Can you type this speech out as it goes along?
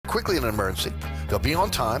quickly in an emergency. They'll be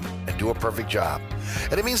on time and do a perfect job.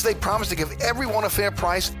 And it means they promise to give everyone a fair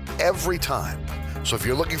price every time. So if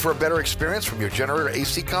you're looking for a better experience from your generator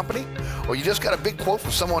AC company, or you just got a big quote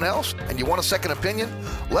from someone else and you want a second opinion,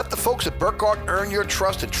 let the folks at Burkhardt earn your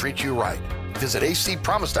trust and treat you right. Visit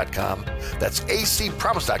acpromise.com. That's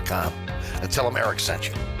acpromise.com, and tell them Eric sent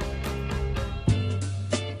you.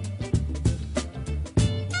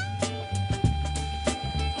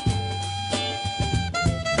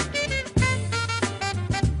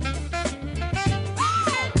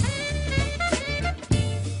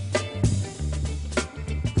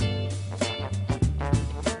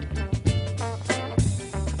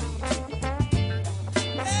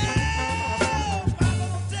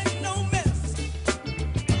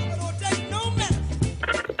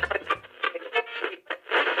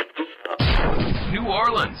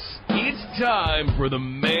 For the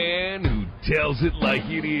man who tells it like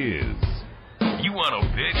it is. You want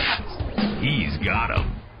opinions? He's got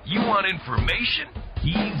them. You want information?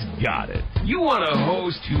 He's got it. You want a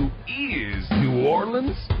host who is New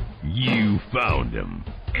Orleans? You found him.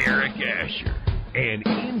 Eric Asher and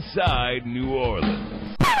Inside New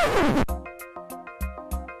Orleans.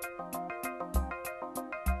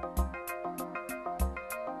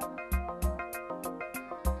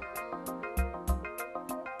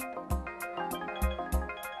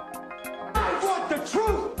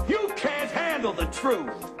 The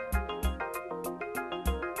truth.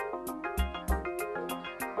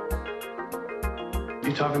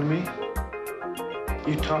 You talking to me?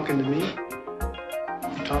 You talking to me?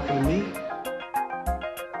 You talking to me?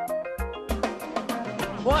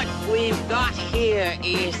 What we've got here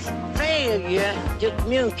is failure to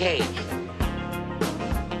communicate.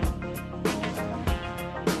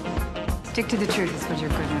 Stick to the truth is what you're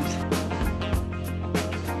good at.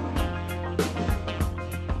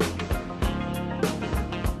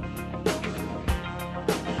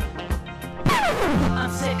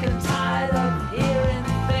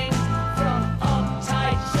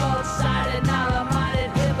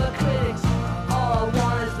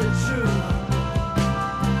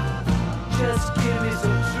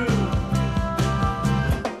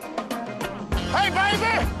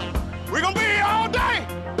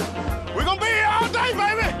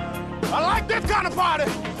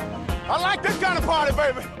 I like this kind of party,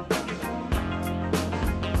 baby.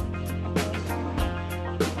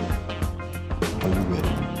 Are you ready?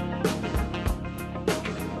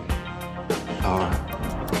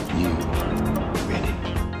 Are you ready?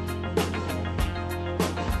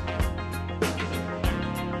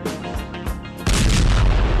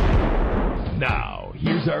 Now,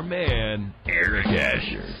 here's our man, Eric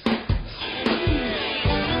Asher.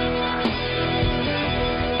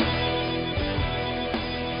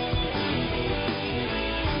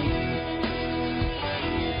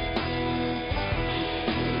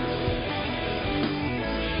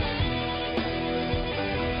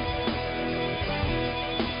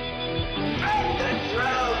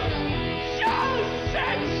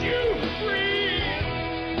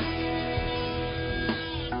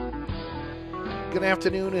 Good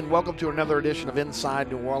afternoon and welcome to another edition of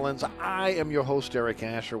Inside New Orleans. I am your host, Eric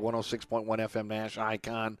Asher, 106.1 FM Nash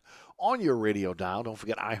Icon on your radio dial. Don't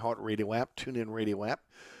forget iHeartRadio app, TuneIn Radio app.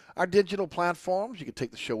 Our digital platforms, you can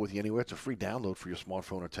take the show with you anywhere. It's a free download for your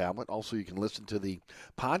smartphone or tablet. Also, you can listen to the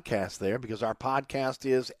podcast there because our podcast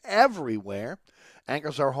is everywhere.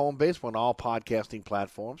 Anchor's our home base on all podcasting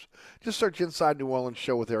platforms. Just search Inside New Orleans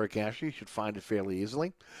Show with Eric Asher. You should find it fairly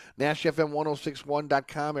easily.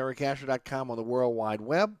 NashFM1061.com, EricAsher.com on the World Wide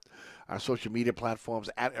Web. Our social media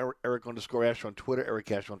platforms at Eric_Asher on Twitter,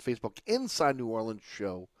 Eric Asher on Facebook, Inside New Orleans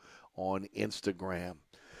Show on Instagram.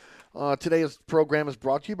 Today's program is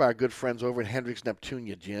brought to you by our good friends over at Hendrick's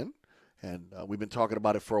Neptunia Gin, and we've been talking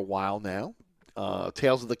about it for a while now.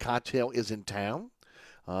 Tales of the Cocktail is in town,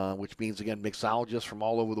 which means, again, mixologists from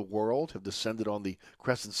all over the world have descended on the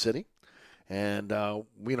Crescent City. And,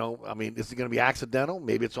 is it going to be accidental?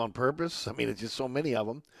 Maybe it's on purpose. I mean, it's just so many of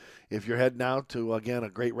them. If you're heading out to, again, a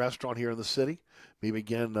great restaurant here in the city, maybe,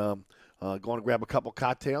 again, go and grab a couple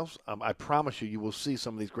cocktails. I promise you will see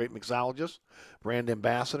some of these great mixologists, brand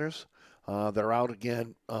ambassadors that are out,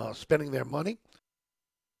 again, spending their money,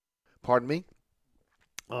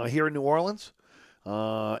 here in New Orleans.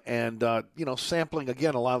 Sampling,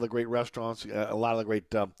 again, a lot of the great restaurants, a lot of the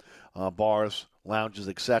great bars, lounges,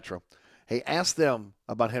 etc. Hey, ask them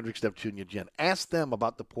about Hendrick's Neptunia Gin. Ask them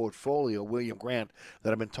about the portfolio, William Grant,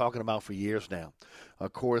 that I've been talking about for years now.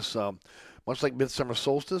 Of course, much like Midsummer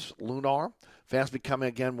Solstice, Lunar, fast becoming,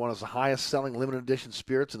 again, one of the highest-selling limited edition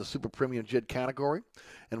spirits in the super premium gin category.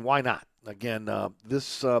 And why not? Again,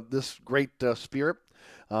 this great spirit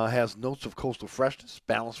has notes of coastal freshness,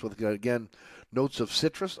 balanced with, again, notes of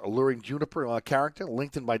citrus, alluring juniper character,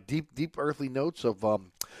 linked in by deep earthly notes of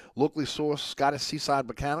locally sourced Scottish seaside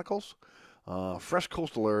botanicals, fresh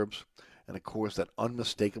coastal herbs, and, of course, that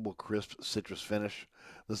unmistakable crisp citrus finish.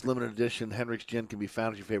 This limited edition Hendrick's Gin can be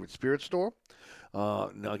found at your favorite spirit store.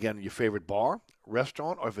 Now, again, your favorite bar,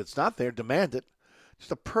 restaurant, or if it's not there, demand it.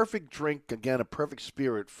 Just a perfect drink, again, a perfect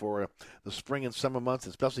spirit for the spring and summer months,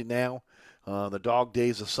 especially now, the dog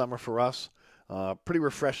days of summer for us. Pretty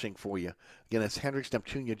refreshing for you. Again, it's Hendrick's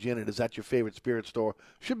Neptunia Gin. It is at your favorite spirit store.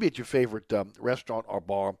 Should be at your favorite restaurant or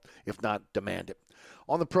bar. If not, demand it.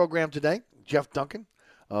 On the program today, Jeff Duncan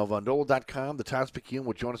of NOLA.com. The Times-Picayune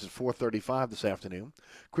will join us at 4:35 this afternoon.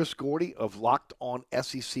 Chris Gordy of Locked On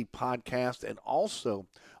SEC Podcast and also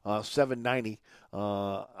 790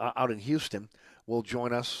 out in Houston will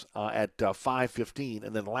join us at 5:15.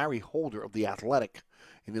 And then Larry Holder of The Athletic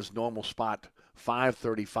in his normal spot,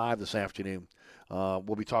 5:35 this afternoon.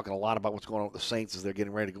 We'll be talking a lot about what's going on with the Saints as they're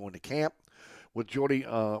getting ready to go into camp. With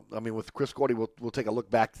with Chris Gordy, we'll take a look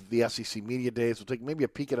back to the SEC Media Days. We'll take maybe a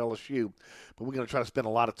peek at LSU, but we're going to try to spend a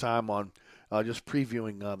lot of time on just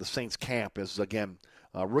previewing the Saints camp as, again,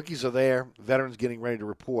 rookies are there, veterans getting ready to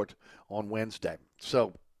report on Wednesday.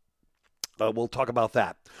 So we'll talk about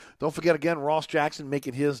that. Don't forget, again, Ross Jackson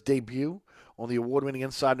making his debut on the award-winning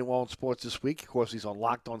Inside New Orleans Sports this week. Of course, he's on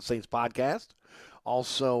Locked On Saints podcast.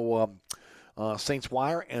 Also, Saints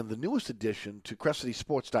Wire, and the newest addition to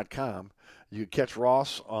CrestCitySports.com. You can catch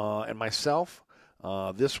Ross and myself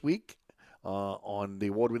this week on the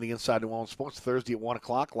award-winning Inside New Orleans Sports, Thursday at 1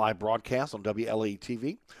 o'clock, live broadcast on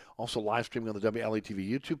WLAE-TV. Also live streaming on the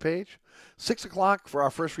WLAE-TV YouTube page. 6 o'clock for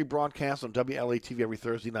our first rebroadcast on WLAE-TV every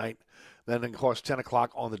Thursday night. Then, of course, 10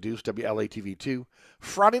 o'clock on the Deuce, WLAE-TV 2.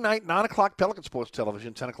 Friday night, 9 o'clock, Pelican Sports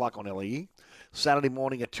Television, 10 o'clock on LAE. Saturday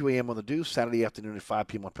morning at 2 a.m. on the Deuce. Saturday afternoon at 5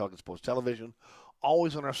 p.m. on Pelican Sports Television.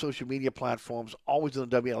 Always on our social media platforms, always on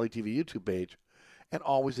the WLAE-TV YouTube page, and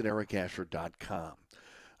always at ericasher.com.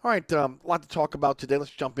 All right, a lot to talk about today.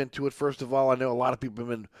 Let's jump into it. First of all, I know a lot of people have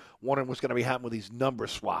been wondering what's going to be happening with these number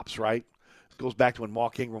swaps, right? It goes back to when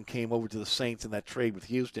Mark Ingram came over to the Saints in that trade with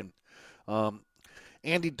Houston.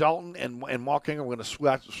 Andy Dalton and Mark Ingram are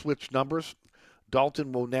going to switch numbers.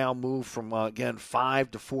 Dalton will now move from, again,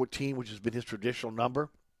 5 to 14, which has been his traditional number.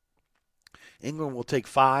 Ingram will take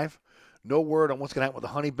 5. No word on what's going to happen with the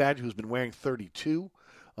Honey Badger, who's been wearing 32.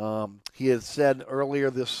 He had said earlier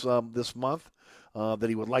this month that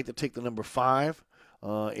he would like to take the number 5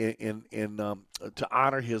 to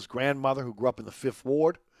honor his grandmother, who grew up in the 5th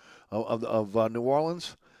Ward of New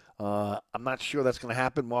Orleans. I'm not sure that's going to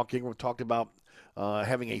happen. Mark Ingram talked about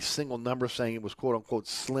having a single number, saying it was quote-unquote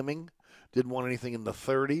slimming. Didn't want anything in the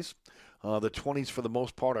 30s. The 20s, for the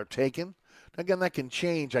most part, are taken. Again, that can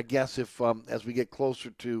change, I guess, if as we get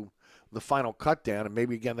closer to the final cut down, and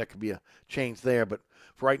maybe, again, that could be a change there. But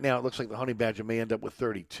for right now, it looks like the Honey Badger may end up with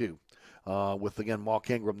 32, with, again, Mark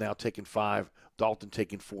Ingram now taking 5, Dalton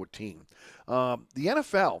taking 14. The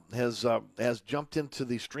NFL has jumped into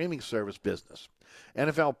the streaming service business.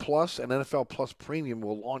 NFL Plus and NFL Plus Premium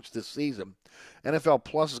will launch this season. NFL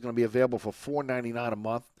Plus is going to be available for $4.99 a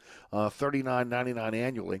month, $39.99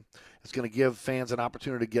 annually. It's going to give fans an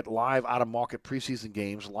opportunity to get live out-of-market preseason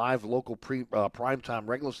games, live local primetime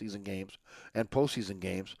regular season games and postseason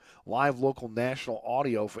games, live local national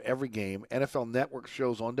audio for every game, NFL Network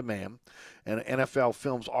shows on demand, and NFL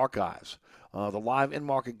Films archives. The live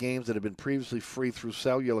in-market games that have been previously free through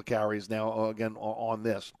cellular carriers now, again, on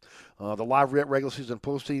this. The live regular season and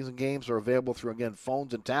postseason games are available through, again,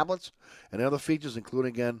 phones and tablets, and other features,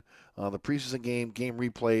 including, again, the preseason game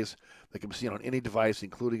replays that can be seen on any device,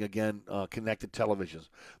 including, again, connected televisions.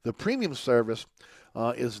 The premium service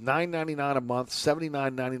is $9.99 a month,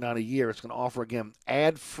 $79.99 a year. It's going to offer, again,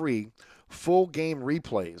 ad-free full game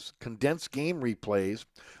replays, condensed game replays,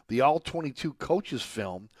 the All-22 Coaches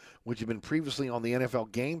film, which had been previously on the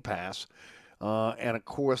NFL Game Pass, and of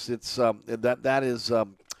course, it's that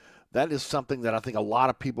is something that I think a lot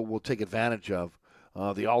of people will take advantage of.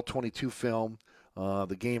 The All-22 film,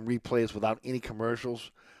 the game replays without any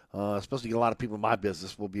commercials. Especially a lot of people in my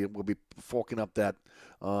business will be forking up that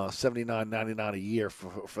 $79.99 a year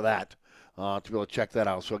for that to be able to check that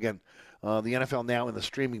out. So again, the NFL now in the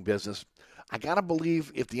streaming business. I gotta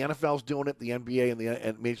believe if the NFL's doing it, the NBA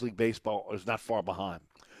and Major League Baseball is not far behind.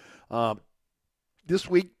 This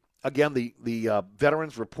week, again, the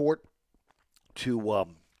veterans report to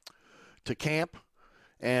camp,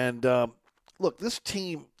 and look, this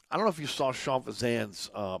team. I don't know if you saw Sean Fazan's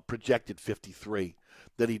projected 53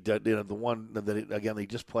 that he did, the one that they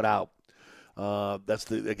just put out. That's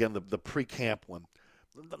the pre-camp one.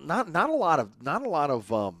 not a lot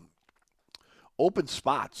of open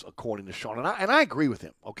spots, according to Sean, and I agree with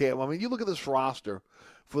him. Okay, I mean, you look at this roster,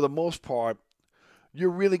 for the most part, you're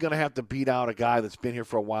really going to have to beat out a guy that's been here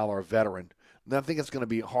for a while or a veteran, and I think it's going to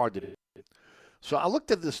be hard to do. So I looked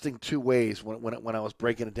at this thing two ways when I was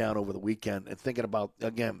breaking it down over the weekend and thinking about,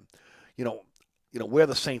 again, where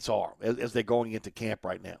the Saints are as they're going into camp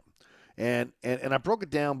right now, and I broke it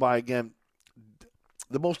down by, again,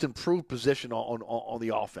 the most improved position on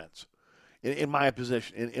the offense, in my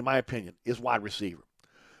opinion, is wide receiver.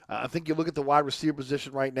 I think you look at the wide receiver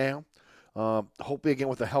position right now. Hopefully, again,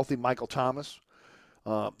 with a healthy Michael Thomas,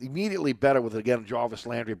 immediately better with, again, Jarvis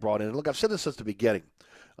Landry brought in. And look, I've said this since the beginning.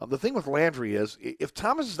 The thing with Landry is, if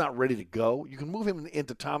Thomas is not ready to go, you can move him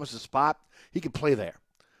into Thomas's spot. He can play there.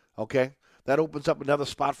 Okay, that opens up another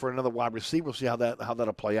spot for another wide receiver. We'll see how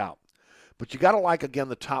that'll play out. But you got to like, again,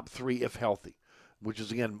 the top three if healthy, which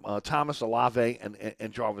is, again, Thomas, Olave,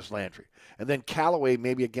 and Jarvis Landry. And then Callaway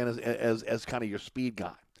maybe, again, as kind of your speed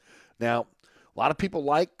guy. Now, a lot of people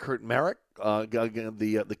like Kurt Merrick,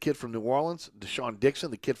 the kid from New Orleans, Deshaun Dixon,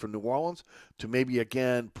 the kid from New Orleans, to maybe,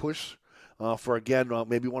 again, push for, again,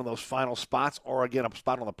 maybe one of those final spots or, again, a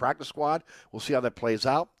spot on the practice squad. We'll see how that plays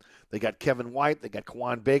out. They got Kevin White. They got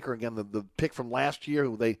Kawan Baker, again, the pick from last year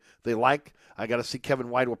who they like. I got to see Kevin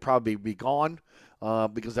White will probably be gone.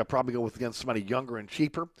 Because they'll probably go with, again, somebody younger and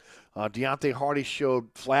cheaper. Deontay Hardy showed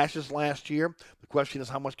flashes last year. The question is,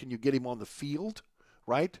 how much can you get him on the field,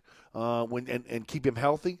 right? And keep him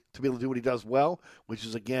healthy to be able to do what he does well, which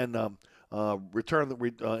is, again, in the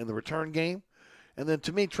return game. And then,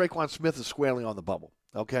 to me, Traquan Smith is squarely on the bubble,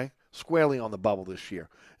 okay? Squarely on the bubble this year.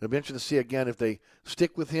 It'll be interesting to see, again, if they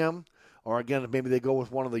stick with him or, again, if maybe they go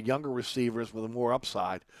with one of the younger receivers with a more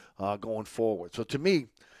upside going forward. So, to me,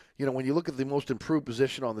 when you look at the most improved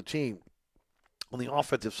position on the team, on the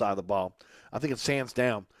offensive side of the ball, I think it's hands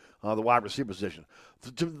down the wide receiver position.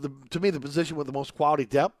 To me, the position with the most quality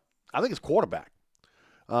depth, I think it's quarterback.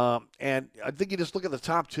 And I think you just look at the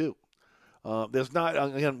top two. There's not,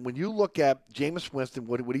 again, when you look at Jameis Winston,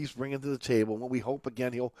 what he's bringing to the table, and what we hope,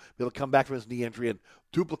 again, he'll be able to come back from his knee injury and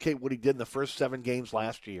duplicate what he did in the first 7 games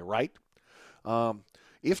last year, right?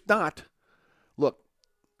 If not, look,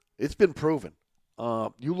 it's been proven.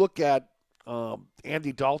 You look at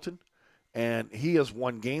Andy Dalton, and he has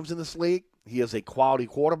won games in this league. He is a quality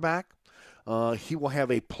quarterback. He will have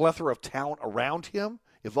a plethora of talent around him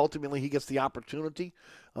if ultimately he gets the opportunity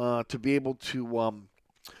to be able to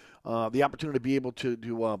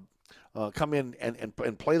come in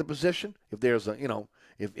and play the position. If there's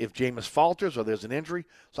if Jameis falters or there's an injury.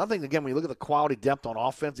 So I think, again, when you look at the quality depth on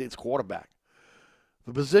offense, it's quarterback.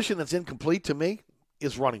 The position that's incomplete to me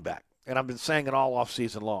is running back. And I've been saying it all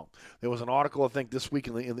offseason long. There was an article, I think, this week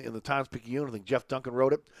in the Times-Picayune, I think Jeff Duncan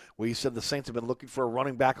wrote it, where he said the Saints have been looking for a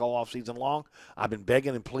running back all offseason long. I've been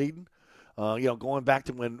begging and pleading, going back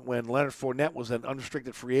to when Leonard Fournette was an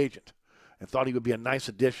unrestricted free agent and thought he would be a nice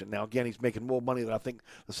addition. Now, again, he's making more money than I think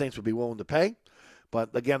the Saints would be willing to pay.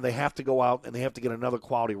 But, again, they have to go out and they have to get another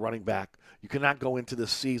quality running back. You cannot go into this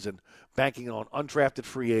season banking on undrafted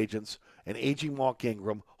free agents and aging Mark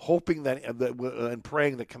Ingram, hoping that and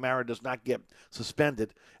praying that Kamara does not get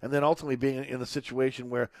suspended, and then ultimately being in a situation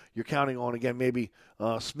where you're counting on, again, maybe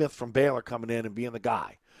Smith from Baylor coming in and being the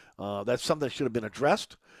guy. That's something that should have been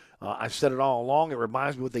addressed. I've said it all along. It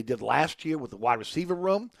reminds me of what they did last year with the wide receiver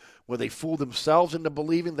room, where they fooled themselves into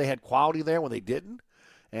believing they had quality there when they didn't.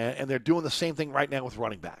 And they're doing the same thing right now with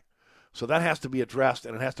running back. So that has to be addressed,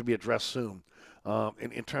 and it has to be addressed soon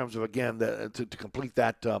in terms of, again, to complete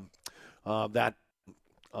that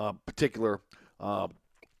particular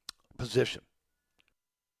position.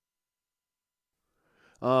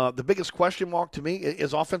 The biggest question mark to me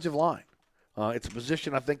is offensive line. It's a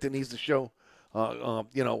position I think that needs to show,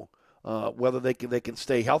 whether they can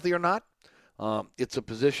stay healthy or not. It's a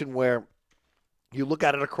position where you look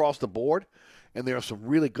at it across the board, and there are some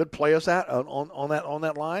really good players on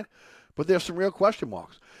that line, but there's some real question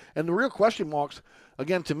marks. And the real question marks,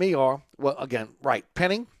 again, to me are,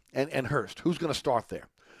 Penning and Hurst. Who's going to start there?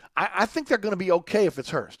 I think they're going to be okay if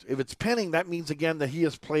it's Hurst. If it's Penning, that means, again, that he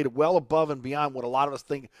has played well above and beyond what a lot of us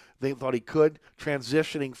think they thought he could,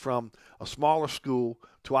 transitioning from a smaller school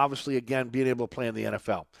to obviously, again, being able to play in the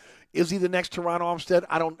NFL. Is he the next Teron Armstead?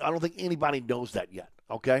 I don't think anybody knows that yet,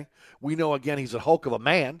 okay? We know, again, he's a hulk of a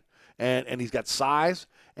man. And he's got size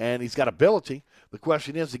and he's got ability. The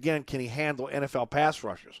question is, again, can he handle NFL pass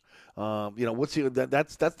rushers?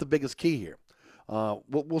 That's the biggest key here.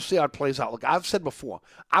 We'll see how it plays out. Look, I've said before,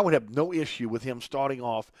 I would have no issue with him starting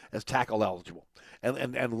off as tackle eligible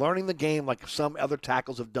and learning the game like some other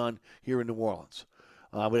tackles have done here in New Orleans.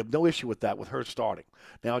 We have no issue with that, with Hurst starting.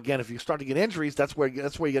 Now, again, if you start to get injuries, that's where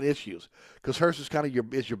you get issues, because Hurst is kind of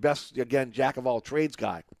your best, again, jack of all trades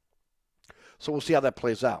guy. So we'll see how that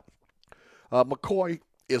plays out. McCoy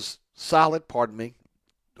is solid, pardon me.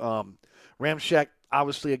 Ramczyk,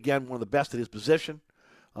 obviously, again, one of the best at his position.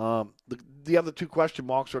 The other two question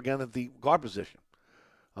marks are, again, at the guard position.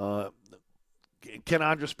 Can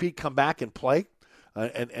Andres Pete come back and play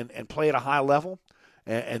and play at a high level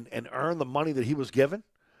and earn the money that he was given?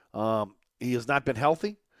 He has not been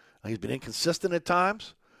healthy. He's been inconsistent at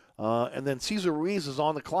times. And then Cesar Ruiz is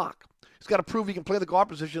on the clock. He's got to prove he can play the guard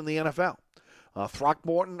position in the NFL.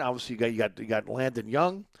 Throckmorton, obviously you got Landon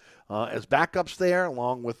Young as backups there,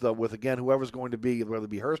 along with again whoever's going to be, whether it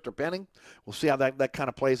be Hurst or Penning. We'll see how that kind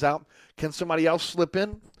of plays out. Can somebody else slip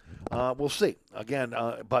in? We'll see. Again,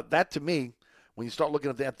 but that to me, when you start looking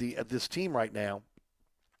at this team right now,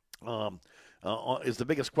 is the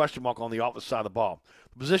biggest question mark on the offensive side of the ball.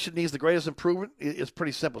 The position needs the greatest improvement. It's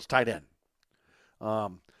pretty simple. It's tight end.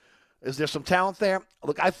 Is there some talent there?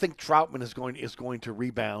 Look, I think Troutman is going to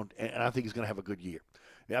rebound, and I think he's going to have a good year.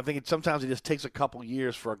 I think sometimes it just takes a couple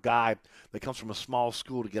years for a guy that comes from a small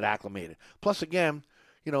school to get acclimated. Plus, again,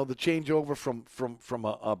 the changeover from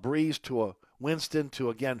a Breeze to a Winston to,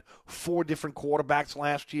 again, 4 different quarterbacks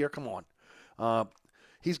last year. Come on.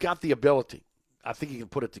 He's got the ability. I think he can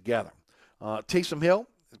put it together. Taysom Hill,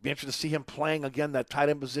 it'd be interesting to see him playing, again, that tight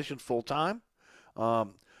end position full-time.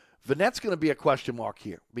 Vanette's going to be a question mark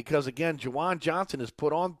here because, again, Juwan Johnson has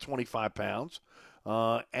put on 25 pounds,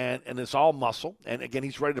 and it's all muscle. And, again,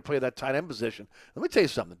 he's ready to play that tight end position. Let me tell you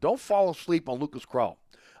something. Don't fall asleep on Lucas Krull.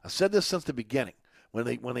 I said this since the beginning when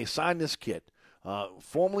they signed this kid.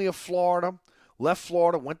 Formerly of Florida, left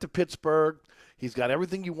Florida, went to Pittsburgh. He's got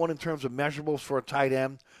everything you want in terms of measurables for a tight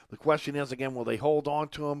end. The question is, again, will they hold on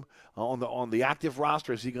to him on the active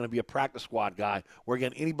roster? Is he going to be a practice squad guy where,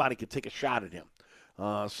 again, anybody could take a shot at him?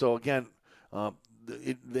 So, again,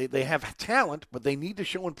 they have talent, but they need to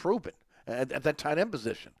show improvement at that tight end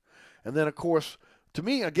position. And then, of course, to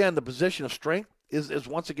me, again, the position of strength is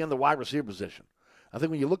once again the wide receiver position. I think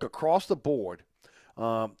when you look across the board,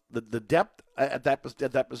 the depth at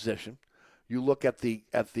that position, you look at the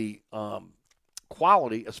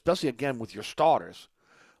quality, especially, again, with your starters.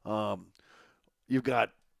 You've got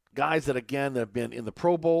guys that, again, that have been in the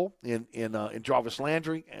Pro Bowl in Jarvis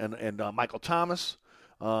Landry and Michael Thomas.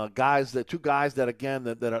 Two guys that again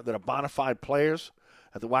that are bona fide players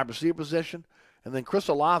at the wide receiver position, and then Chris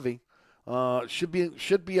Olave should be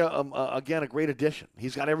again a great addition.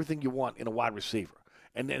 He's got everything you want in a wide receiver,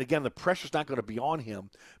 and again the pressure's not going to be on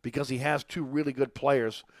him because he has 2 really good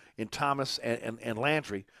players in Thomas and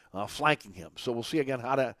Landry flanking him. So we'll see again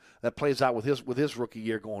how that plays out with his rookie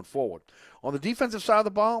year going forward. On the defensive side of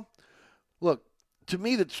the ball, look. To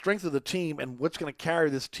me, the strength of the team and what's going to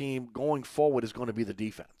carry this team going forward is going to be the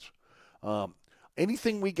defense.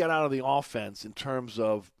 Anything we get out of the offense in terms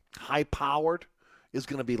of high-powered is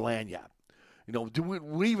going to be lanyard. Do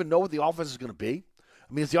we even know what the offense is going to be?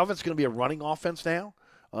 I mean, is the offense going to be a running offense now?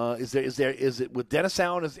 Is it with Dennis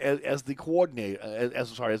Allen as the coordinator,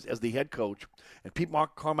 as the head coach, and Pete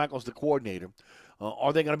Carmichael as the coordinator?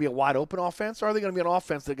 Are they going to be a wide open offense, or are they going to be an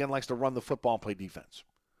offense that again likes to run the football and play defense?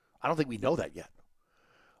 I don't think we know that yet.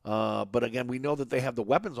 But, again, we know that they have the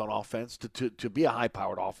weapons on offense to be a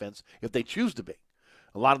high-powered offense if they choose to be.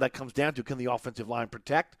 A lot of that comes down to can the offensive line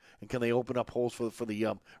protect and can they open up holes for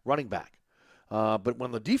the running back. But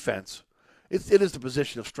when the defense, it is the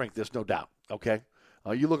position of strength, there's no doubt, okay?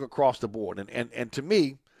 You look across the board. And to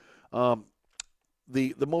me,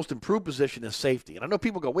 the most improved position is safety. And I know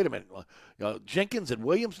people go, wait a minute, Jenkins and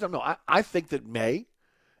Williams? No, I think that May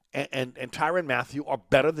and Tyrann Mathieu are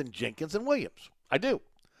better than Jenkins and Williams. I do.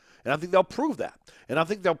 And I think they'll prove that. And I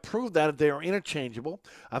think they'll prove that if they are interchangeable.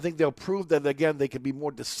 I think they'll prove that, again, they can be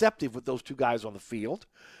more deceptive with those 2 guys on the field.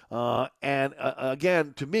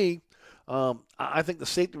 Again, to me, I think the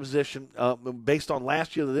safety position, based on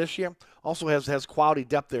last year to this year, also has quality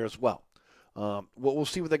depth there as well. We'll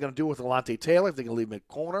see what they're going to do with Alontae Taylor, if they're going to leave him at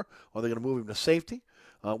corner or they're going to move him to safety.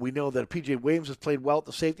 We know that P.J. Williams has played well at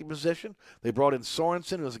the safety position. They brought in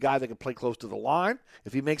Sorensen, who's a guy that can play close to the line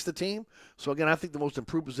if he makes the team. So, again, I think the most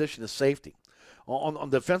improved position is safety.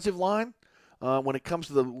 On the defensive line, when it comes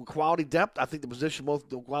to the quality depth, I think the position with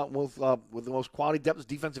the most quality depth is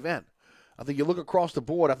defensive end. I think you look across the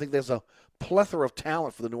board, I think there's a plethora of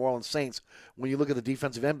talent for the New Orleans Saints when you look at the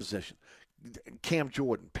defensive end position. Cam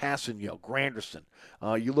Jordan, Passanio, Granderson.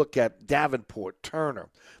 You look at Davenport, Turner.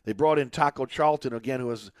 They brought in Taco Charlton again, who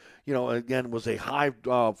was, was a high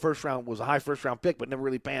first round pick, but never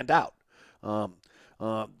really panned out.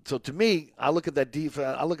 So to me, I look at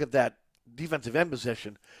that defensive end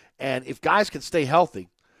position. And if guys can stay healthy,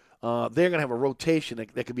 they're going to have a rotation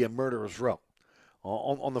that could be a murderer's row.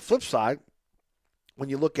 On the flip side, when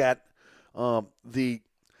you look at the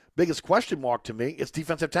biggest question mark to me, it's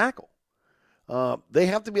defensive tackle. They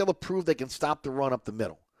have to be able to prove they can stop the run up the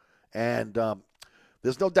middle. And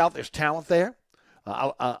there's no doubt there's talent there.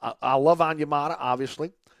 I love Onyemata,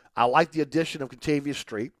 obviously. I like the addition of Kentavious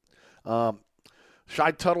Street.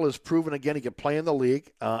 Shai Tuttle has proven again he can play in the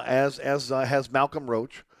league, as has Malcolm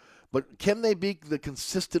Roach. But can they be the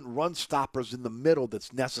consistent run stoppers in the middle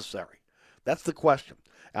that's necessary? That's the question.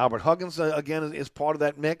 Albert Huggins, again, is part of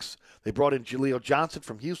that mix. They brought in Jaleel Johnson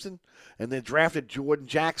from Houston, and they drafted Jordan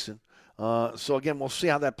Jackson. So, again, we'll see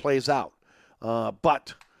how that plays out.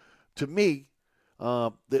 But to me,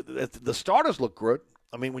 the starters look good.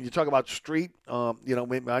 I mean, when you talk about Street, maybe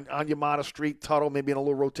Onyemata, Street, Tuttle, maybe in a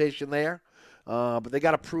little rotation there. But they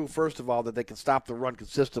got to prove, first of all, that they can stop the run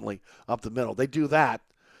consistently up the middle. They do that.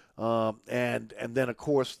 And then, of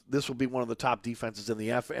course, this will be one of the top defenses in the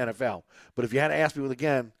NFL. But if you had to ask me,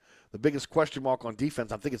 again, the biggest question mark on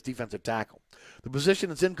defense, I think it's defensive tackle. The position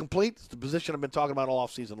that's incomplete is the position I've been talking about all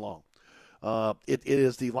offseason long. It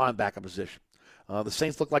is the linebacker position. The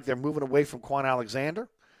Saints look like they're moving away from Quan Alexander.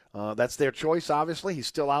 That's their choice, obviously. He's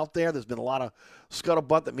still out there. There's been a lot of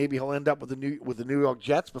scuttlebutt that maybe he'll end up with the New York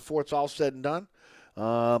Jets before it's all said and done.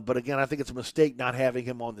 But, again, I think it's a mistake not having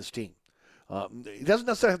him on this team. He doesn't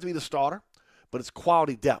necessarily have to be the starter, but it's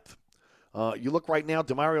quality depth. You look right now,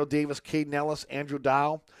 Demario Davis, Caden Ellis, Andrew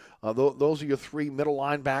Dow. Those are your three middle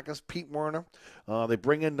linebackers. Pete Werner. They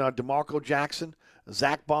bring in DeMarco Jackson.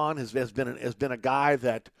 Zach Bond has been a guy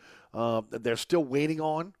that they're still waiting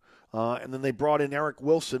on. And then they brought in Eric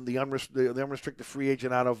Wilson, the unrestricted free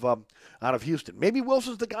agent out of Houston. Maybe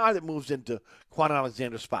Wilson's the guy that moves into Quan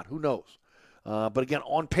Alexander's spot. Who knows? But again,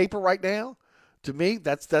 on paper right now, to me,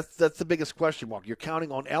 that's the biggest question mark. You're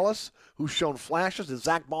counting on Ellis, who's shown flashes, and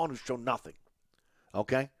Zach Bond, who's shown nothing.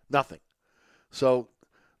 Okay, nothing. So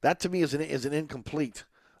that to me is an incomplete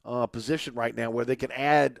position right now, where they can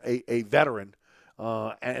add a veteran,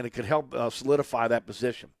 and it could help solidify that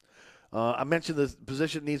position. I mentioned the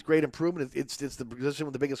position needs great improvement. It's the position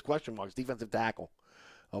with the biggest question marks, defensive tackle.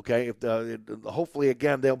 Okay, hopefully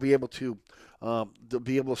again they'll be able to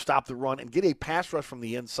stop the run and get a pass rush from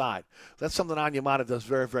the inside. That's something Onyemata does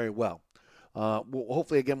very, very well.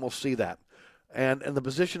 Hopefully again we'll see that. And the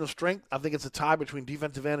position of strength, I think it's a tie between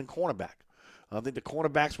defensive end and cornerback. I think the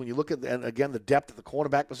cornerbacks, when you look at and again the depth of the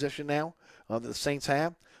cornerback position now that the Saints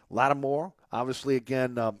have, Lattimore, obviously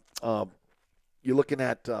again you're looking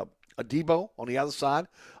at Adebo on the other side,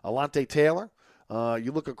 Alante Taylor.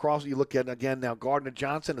 You look across, you look at, again, now Gardner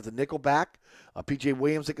Johnson at the nickel back. P.J.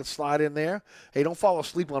 Williams that can slide in there. Hey, don't fall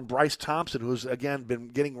asleep on Bryce Thompson, who's, again, been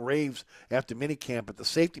getting raves after minicamp at the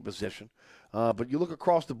safety position. But you look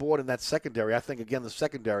across the board in that secondary, I think, again, the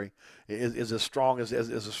secondary is as strong as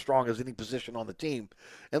any position on the team.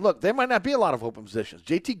 And, look, there might not be a lot of open positions.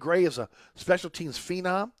 J.T. Gray is a special teams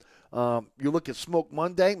phenom. You look at Smoke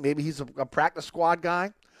Monday. Maybe he's a practice squad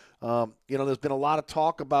guy. There's been a lot of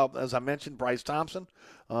talk about, as I mentioned, Bryce Thompson.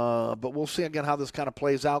 But we'll see, again, how this kind of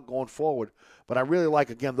plays out going forward. But I really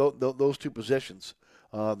like, again, those two positions,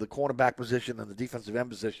 the cornerback position and the defensive end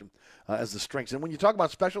position as the strengths. And when you talk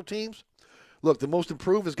about special teams, look, the most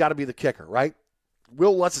improved has got to be the kicker, right?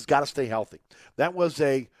 Will Lutz has got to stay healthy. That was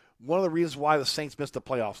one of the reasons why the Saints missed the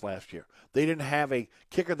playoffs last year. They didn't have a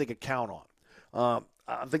kicker they could count on.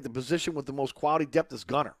 I think the position with the most quality depth is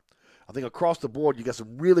gunner. I think across the board, you got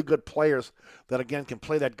some really good players that, again, can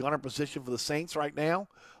play that gunner position for the Saints right now,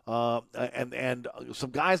 and some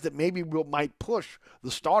guys that maybe might push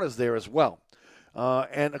the starters there as well.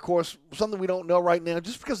 And, of course, something we don't know right now,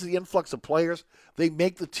 just because of the influx of players, they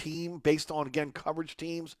make the team based on, again, coverage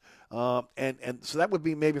teams. And so that would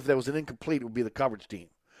be maybe if there was an incomplete, it would be the coverage team.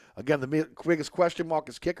 Again, the biggest question mark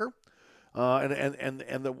is kicker. And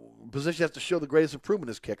the position has to show the greatest improvement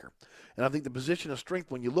is kicker. And I think the position of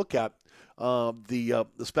strength when you look at the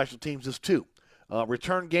special teams is two.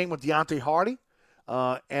 Return game with Deontay Hardy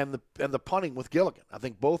and the punting with Gilligan. I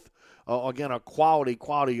think both, again, are quality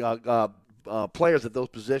players at those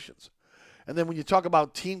positions. And then when you talk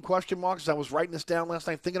about team question marks, I was writing this down last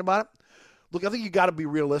night thinking about it. Look, I think you got to be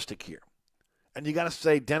realistic here. And you got to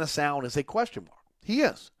say Dennis Allen is a question mark. He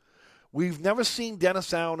is. We've never seen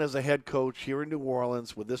Dennis Allen as a head coach here in New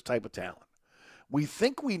Orleans with this type of talent. We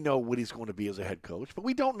think we know what he's going to be as a head coach, but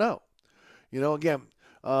we don't know. Again,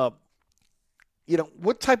 what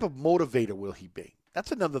type of motivator will he be?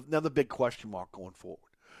 That's another big question mark going forward.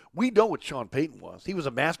 We know what Sean Payton was. He was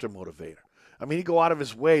a master motivator. I mean, he'd go out of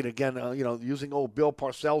his way to, again, using old Bill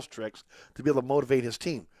Parcells tricks to be able to motivate his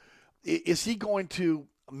team. Is he going to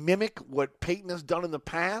mimic what Peyton has done in the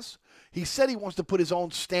past? He said he wants to put his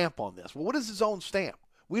own stamp on this. Well, what is his own stamp?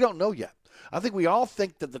 We don't know yet. I think we all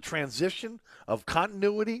think that the transition of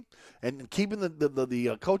continuity and keeping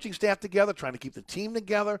the coaching staff together, trying to keep the team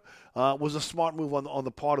together, was a smart move on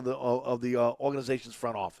the part of the organization's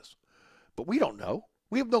front office. But we don't know.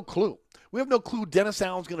 We have no clue. We have no clue who Dennis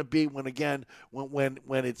Allen's going to be when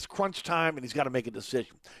it's crunch time and he's got to make a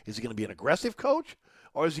decision. Is he going to be an aggressive coach?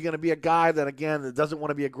 Or is he going to be a guy that, again, that doesn't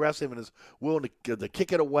want to be aggressive and is willing to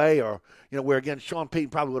kick it away, or, where, again, Sean Payton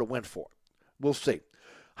probably would have went for it? We'll see.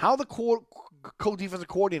 How the co-defensive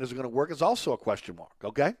coordinators are going to work is also a question mark,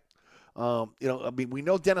 okay? We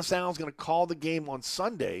know Dennis Allen's going to call the game on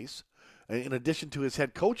Sundays in addition to his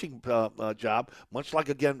head coaching job, much like,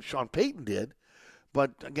 again, Sean Payton did.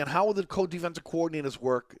 But, again, how will the co-defensive coordinators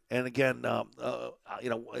work? And, again,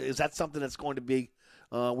 is that something that's going to be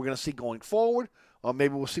we're going to see going forward? Or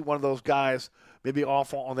maybe we'll see one of those guys maybe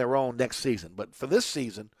off on their own next season. But for this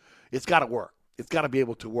season, it's got to work. It's got to be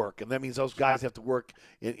able to work. And that means those guys have to work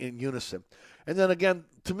in unison. And then, again,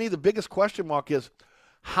 to me, the biggest question mark is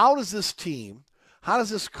how does this team, how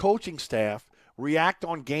does this coaching staff react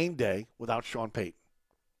on game day without Sean Payton?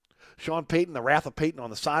 Sean Payton, the wrath of Payton on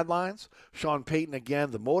the sidelines. Sean Payton, again,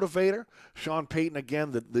 the motivator. Sean Payton,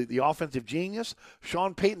 again, the offensive genius.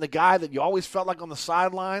 Sean Payton, the guy that you always felt like on the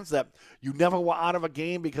sidelines that you never were out of a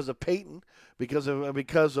game because of Payton, because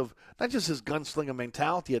of not just his gunslinger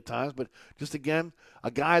mentality at times, but just, again, a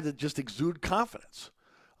guy that just exuded confidence.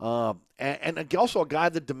 And also a guy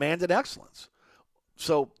that demanded excellence.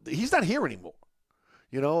 So he's not here anymore.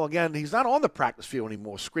 Again, he's not on the practice field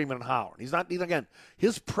anymore screaming and hollering. Again,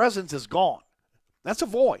 his presence is gone. That's a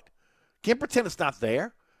void. Can't pretend it's not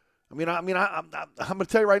there. I'm going to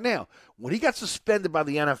tell you right now, when he got suspended by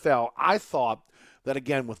the NFL, I thought that,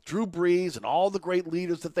 again, with Drew Brees and all the great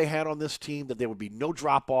leaders that they had on this team, that there would be no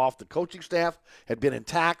drop-off. The coaching staff had been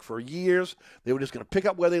intact for years. They were just going to pick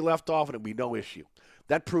up where they left off, and it would be no issue.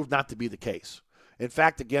 That proved not to be the case. In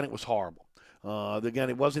fact, again, it was horrible. Again,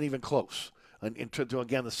 it wasn't even close. And to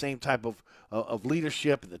again, the same type of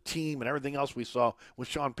leadership and the team and everything else we saw with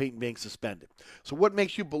Sean Payton being suspended. So what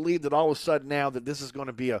makes you believe that all of a sudden now that this is going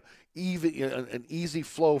to be an easy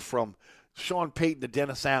flow from Sean Payton to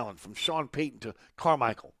Dennis Allen, from Sean Payton to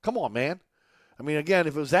Carmichael? Come on, man. Again,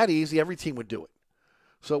 if it was that easy, every team would do it.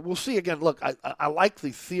 So we'll see. Again, look, I like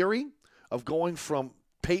the theory of going from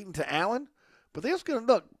Payton to Allen, but they're just going to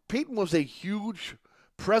look. Payton was a huge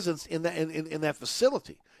presence in that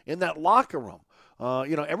facility, in that locker room.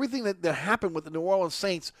 Everything that happened with the New Orleans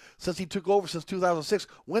Saints since he took over since 2006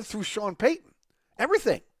 went through Sean Payton.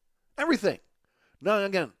 Everything. No,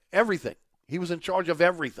 again, everything. He was in charge of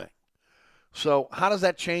everything. So how does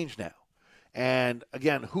that change now? And,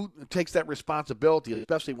 again, who takes that responsibility,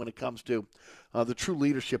 especially when it comes to the true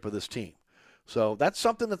leadership of this team? So that's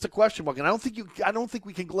something that's a question mark. And I don't think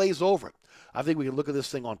we can glaze over it. I think we can look at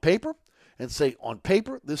this thing on paper and say, on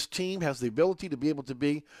paper, this team has the ability to be able to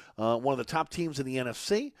be one of the top teams in the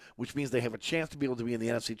NFC, which means they have a chance to be able to be in the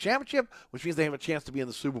NFC Championship, which means they have a chance to be in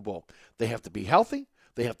the Super Bowl. They have to be healthy.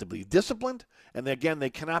 They have to be disciplined. And, again, they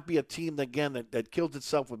cannot be a team, that kills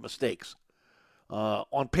itself with mistakes.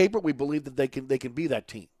 On paper, we believe that they can be that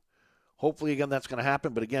team. Hopefully, again, that's going to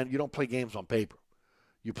happen. But, again, you don't play games on paper.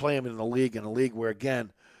 You play them in a league where,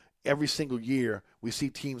 again, every single year we see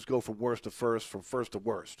teams go from worst to first, from first to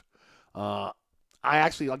worst. I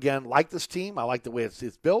actually, again, like this team. I like the way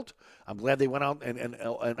it's built. I'm glad they went out and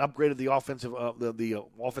upgraded the offensive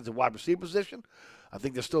offensive wide receiver position. I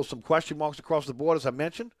think there's still some question marks across the board, as I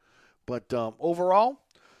mentioned. But overall,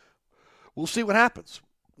 we'll see what happens.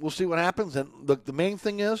 We'll see what happens. And the main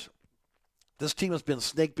thing is this team has been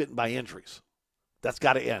snake bitten by injuries. That's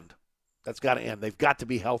got to end. That's got to end. They've got to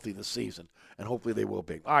be healthy this season, and hopefully they will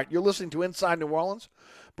be. All right, you're listening to Inside New Orleans,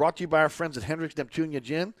 brought to you by our friends at Hendrick's Neptunia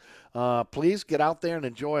Gin. Please get out there and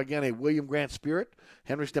enjoy, again, a William Grant Spirit.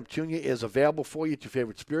 Hendrick's Neptunia is available for you at your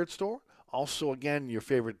favorite spirit store. Also, again, your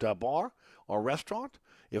favorite bar or restaurant.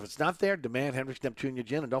 If it's not there, demand Hendrick's Neptunia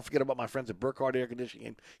Gin. And don't forget about my friends at Burkhardt Air Conditioning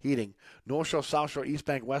and Heating. North Shore, South Shore, East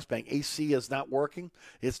Bank, West Bank. AC is not working.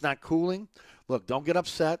 It's not cooling. Look, don't get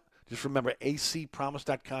upset. Just remember,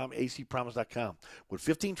 acpromise.com, acpromise.com. With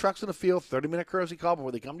 15 trucks in the field, 30-minute courtesy call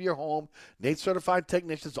before they come to your home, Nate-certified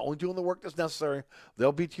technicians only doing the work that's necessary.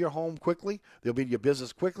 They'll be to your home quickly. They'll be to your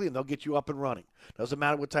business quickly, and they'll get you up and running. Doesn't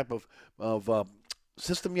matter what type of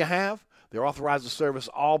system you have. They're authorized to service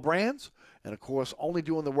all brands. And, of course, only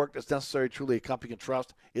doing the work that's necessary, truly a company can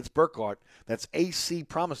trust. It's Burkhardt. That's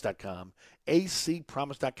acpromise.com,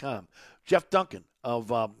 acpromise.com. Jeff Duncan of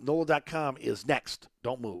NOLA.com is next.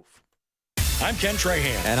 Don't move. I'm Ken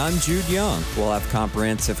Trahan. And I'm Jude Young. We'll have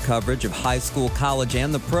comprehensive coverage of high school, college,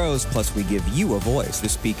 and the pros, plus we give you a voice to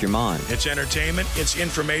speak your mind. It's entertainment, it's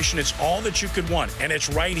information, it's all that you could want, and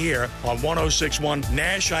it's right here on 106.1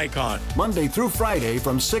 Nash Icon. Monday through Friday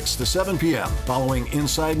from 6 to 7 p.m. Following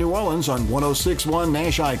Inside New Orleans on 106.1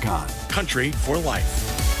 Nash Icon. Country for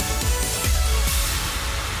life.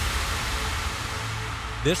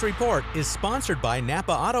 This report is sponsored by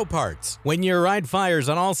Napa Auto Parts. When your ride fires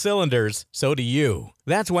on all cylinders, so do you.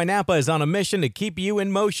 That's why Napa is on a mission to keep you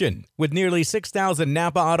in motion. With nearly 6,000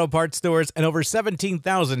 Napa Auto Parts stores and over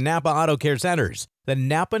 17,000 Napa Auto Care centers, the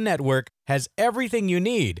Napa network has everything you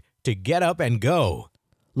need to get up and go.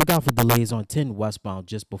 Look out for delays on 10 westbound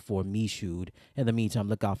just before Michoud. In the meantime,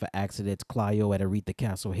 look out for accidents Clio at Aretha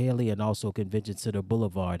Castle Haley and also Convention Center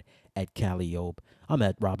Boulevard at Calliope. I'm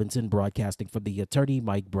Ed Robinson, broadcasting from the Attorney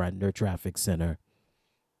Mike Brandner Traffic Center.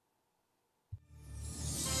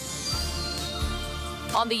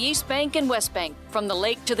 On the East Bank and West Bank, from the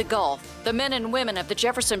lake to the Gulf, the men and women of the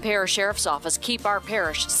Jefferson Parish Sheriff's Office keep our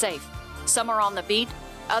parish safe. Some are on the beat,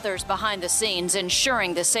 others behind the scenes,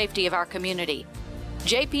 ensuring the safety of our community.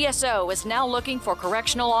 JPSO is now looking for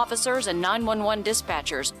correctional officers and 911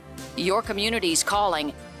 dispatchers. Your community's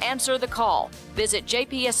calling. Answer the call. Visit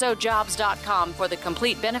jpsojobs.com for the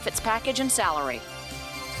complete benefits package and salary.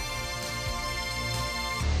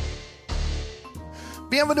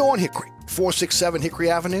 Bienvenue on Hickory, 467 Hickory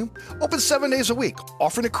Avenue. Open 7 days a week,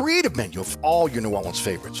 offering a creative menu of all your New Orleans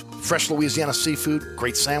favorites. Fresh Louisiana seafood,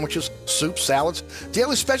 great sandwiches, soups, salads,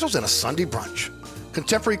 daily specials, and a Sunday brunch.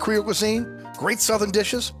 Contemporary Creole cuisine, great Southern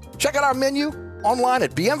dishes. Check out our menu online at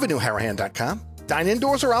bienvenueharahan.com. Dine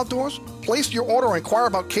indoors or outdoors. Place your order or inquire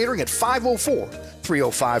about catering at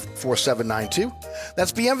 504-305-4792.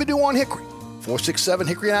 That's Bienvenue on Hickory, 467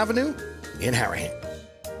 Hickory Avenue in Harahan.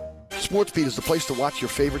 SportsBeat is the place to watch your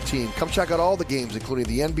favorite team. Come check out all the games, including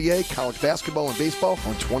the NBA, college basketball, and baseball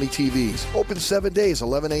on 20 TVs. Open 7 days,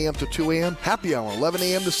 11 a.m. to 2 a.m. Happy hour, 11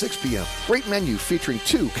 a.m. to 6 p.m. Great menu featuring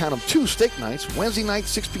two steak nights. Wednesday night,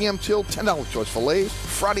 6 p.m. till $10 choice fillets.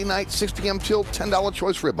 Friday night, 6 p.m. till $10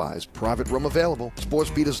 choice ribeyes. Private room available.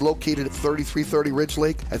 SportsBeat is located at 3330 Ridge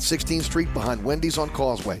Lake at 16th Street behind Wendy's on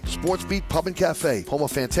Causeway. SportsBeat Pub and Cafe, home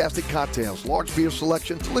of fantastic cocktails, large beer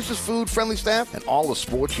selection, delicious food, friendly staff, and all the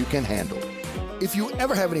sports you can handle. If you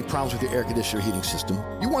ever have any problems with your air conditioner heating system,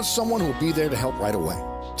 you want someone who will be there to help right away.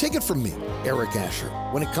 Take it from me, Eric Asher.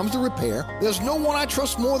 When it comes to repair, there's no one I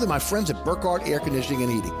trust more than my friends at Burkhardt Air Conditioning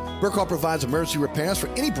and Heating. Burkhardt provides emergency repairs for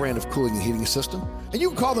any brand of cooling and heating system, and you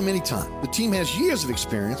can call them anytime. The team has years of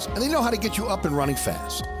experience, and they know how to get you up and running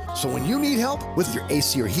fast. So when you need help with your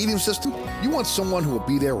AC or heating system, you want someone who will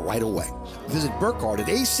be there right away. Visit Burkhardt at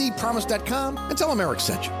acpromise.com and tell them Eric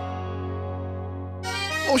sent you.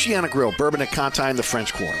 Oceana Grill, Bourbon at Conti in the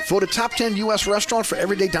French Quarter. Voted top 10 U.S. restaurant for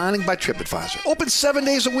everyday dining by TripAdvisor. Open 7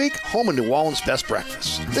 days a week, home of New Orleans' best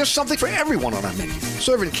breakfast. There's something for everyone on our menu.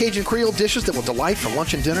 Serving Cajun Creole dishes that will delight for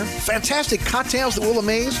lunch and dinner. Fantastic cocktails that will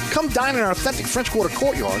amaze. Come dine in our authentic French Quarter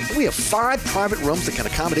courtyard. We have 5 private rooms that can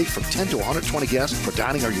accommodate from 10 to 120 guests for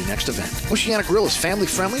dining or your next event. Oceana Grill is family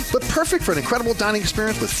friendly, but perfect for an incredible dining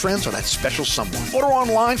experience with friends or that special someone. Order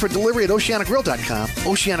online for delivery at oceanagrill.com.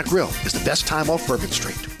 Oceana Grill is the best time off Bourbon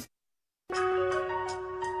Street.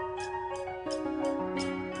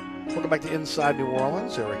 Welcome back to Inside New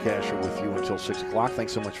Orleans. Eric Asher with you until 6 o'clock.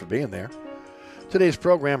 Thanks so much for being there. Today's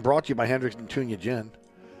program brought to you by Hendrick's Neptunia Gin.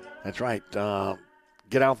 That's right.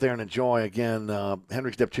 Get out there and enjoy, again,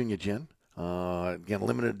 Hendrick's Neptunia Gin. Again,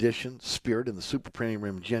 limited edition, spirit in the super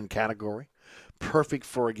premium gin category. Perfect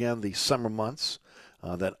for, again, the summer months.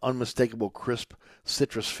 That unmistakable crisp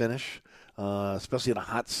citrus finish, especially in the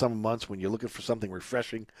hot summer months when you're looking for something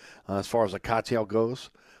refreshing as far as a cocktail goes.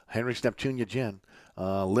 Hendrick's Neptunia Gin.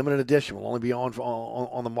 Limited edition will only be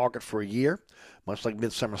on the market for a year, much like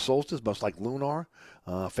Midsummer Solstice, much like Lunar.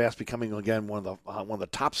 Fast becoming, again, one of the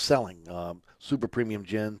top-selling super premium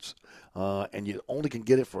gins, and you only can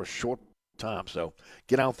get it for a short time. So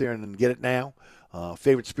get out there and get it now.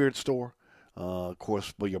 Favorite spirit store, of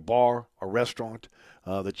course, your bar or restaurant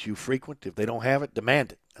that you frequent. If they don't have it,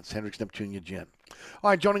 demand it. That's Hendrick's Neptunia Gin. All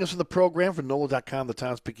right, joining us in the program from NOLA.com, the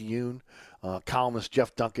Times-Picayune, columnist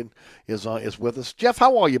Jeff Duncan is with us. Jeff,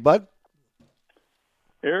 how are you, bud?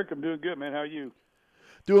 Eric, I'm doing good, man. How are you?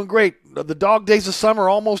 Doing great. The dog days of summer are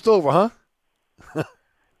almost over, huh?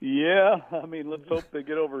 Yeah, I mean, let's hope they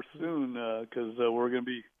get over soon because we're going to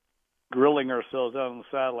be grilling ourselves out on the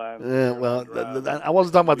sidelines. Yeah, well, I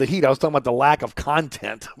wasn't talking about the heat. I was talking about the lack of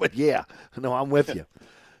content. But, yeah, no, I'm with you.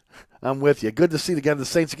 I'm with you. Good to see the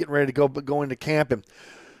Saints are getting ready to go into camp. And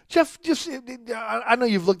Jeff, I know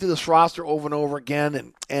you've looked at this roster over and over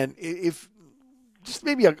again, and if just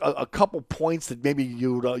maybe a couple points that maybe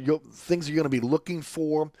things you're going to be looking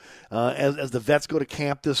for as the vets go to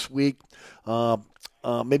camp this week.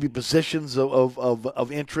 Maybe positions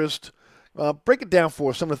of interest. Break it down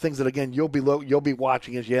for us, some of the things that again you'll be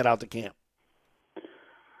watching as you head out to camp.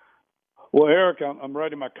 Well, Eric, I'm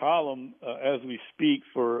writing my column as we speak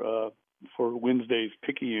for Wednesday's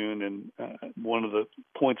Picayune, and one of the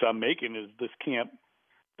points I'm making is this camp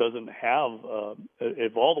doesn't have,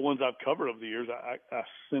 of all the ones I've covered over the years, I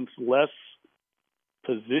sense less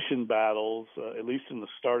position battles, at least in the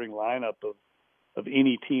starting lineup of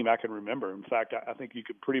any team I can remember. In fact, I think you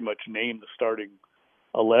could pretty much name the starting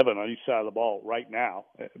 11 on each side of the ball right now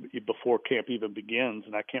before camp even begins,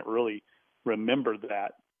 and I can't really remember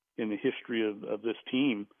that in the history of this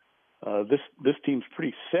team. This team's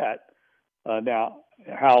pretty set. Now,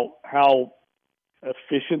 how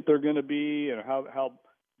efficient they're going to be and how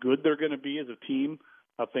good they're going to be as a team,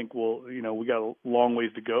 I think we got a long ways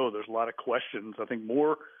to go. There's a lot of questions. I think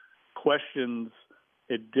more questions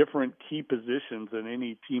at different key positions than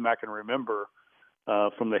any team I can remember,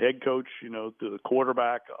 from the head coach, to the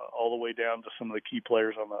quarterback, all the way down to some of the key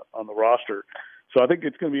players on the roster. So I think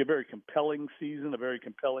it's going to be a very compelling season, a very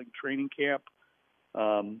compelling training camp.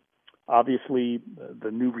 Obviously, the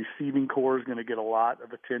new receiving corps is going to get a lot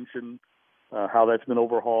of attention, how that's been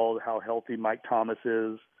overhauled, how healthy Mike Thomas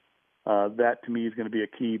is. That, to me, is going to be a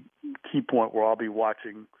key point where I'll be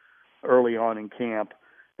watching early on in camp.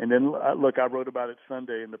 And then, look, I wrote about it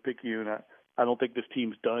Sunday in the Picayune. I don't think this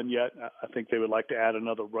team's done yet. I think they would like to add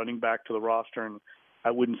another running back to the roster, and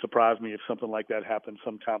it wouldn't surprise me if something like that happens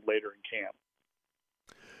sometime later in camp.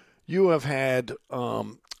 You have had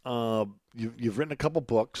you've written a couple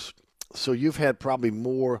books, so you've had probably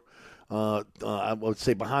more, I would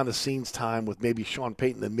say, behind-the-scenes time with maybe Sean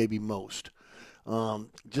Payton than maybe most.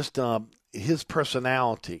 His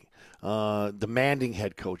personality, demanding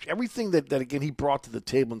head coach, everything that again he brought to the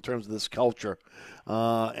table in terms of this culture,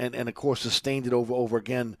 and of course sustained it over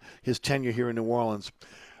again his tenure here in New Orleans.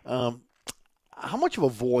 How much of a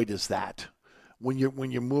void is that when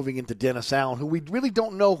you're moving into Dennis Allen, who we really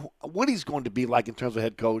don't know what he's going to be like in terms of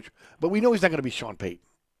head coach, but we know he's not going to be Sean Payton.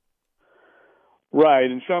 Right,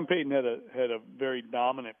 and Sean Payton had a very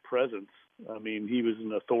dominant presence. I mean, he was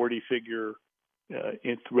an authority figure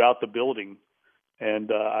throughout the building,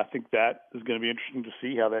 and I think that is going to be interesting to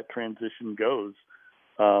see how that transition goes.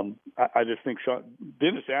 I just think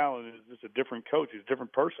Dennis Allen is just a different coach. He's a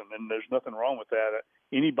different person, and there's nothing wrong with that.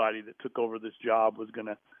 Anybody that took over this job was going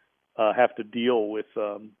to have to deal with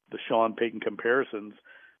the Sean Payton comparisons.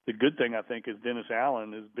 The good thing, I think, is Dennis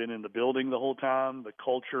Allen has been in the building the whole time. The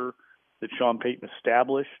culture that Sean Payton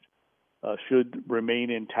established should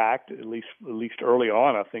remain intact, at least early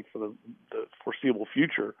on, I think, for the foreseeable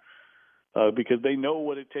future, because they know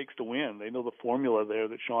what it takes to win. They know the formula there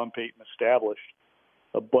that Sean Payton established.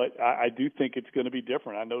 But I do think it's going to be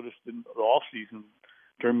different. I noticed in the offseason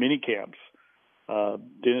during mini camps,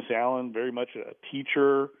 Dennis Allen, very much a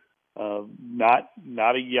teacher, not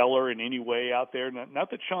a yeller in any way out there.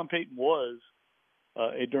 Not that Sean Payton was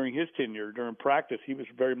during his tenure. During practice, he was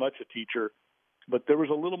very much a teacher. But there was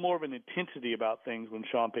a little more of an intensity about things when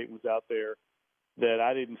Sean Payton was out there that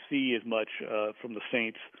I didn't see as much from the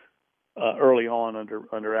Saints early on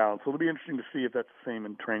under Allen. So it'll be interesting to see if that's the same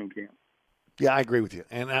in training camp. Yeah, I agree with you,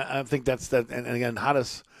 and I think that's that. And again, how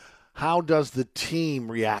does the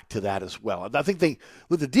team react to that as well? I think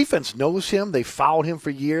the defense knows him. They followed him for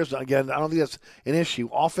years. Again, I don't think that's an issue.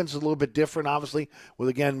 Offense is a little bit different, obviously. With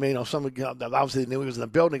again, some obviously they knew he was in the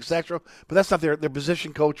building, etc. But that's not their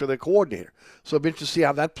position coach or their coordinator. So it'll be interesting to see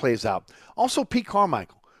how that plays out. Also, Pete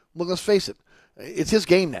Carmichael. Look, let's face it, it's his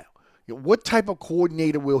game now. What type of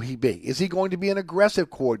coordinator will he be? Is he going to be an aggressive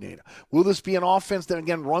coordinator? Will this be an offense that,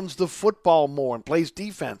 again, runs the football more and plays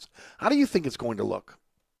defense? How do you think it's going to look?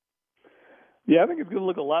 Yeah, I think it's going to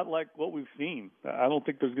look a lot like what we've seen. I don't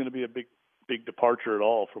think there's going to be a big departure at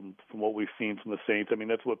all from what we've seen from the Saints. I mean,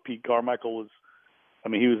 that's what Pete Carmichael was. I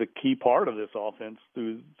mean, he was a key part of this offense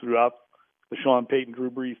throughout the Sean Payton,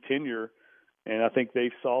 Drew Brees tenure, and I think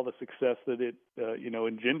they saw the success that it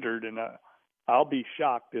engendered, and I'll be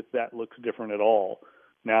shocked if that looks different at all.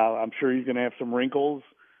 Now, I'm sure he's going to have some wrinkles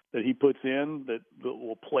that he puts in that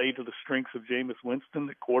will play to the strengths of Jameis Winston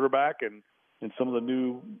at quarterback and some of the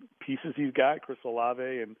new pieces he's got, Chris Olave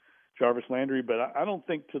and Jarvis Landry. But I don't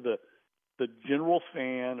think to the general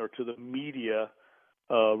fan or to the media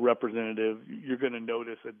representative, you're going to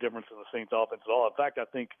notice a difference in the Saints offense at all. In fact, I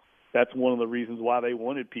think that's one of the reasons why they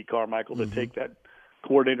wanted Pete Carmichael to take that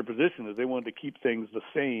coordinator position, is they wanted to keep things the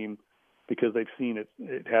same because they've seen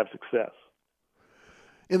it have success.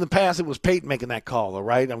 In the past, it was Peyton making that call, though,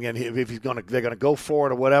 right? I mean, if they're gonna go for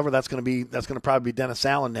it or whatever, that's gonna probably be Dennis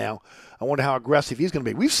Allen now. I wonder how aggressive he's gonna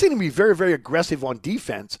be. We've seen him be very, very aggressive on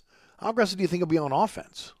defense. How aggressive do you think he'll be on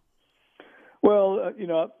offense? Well,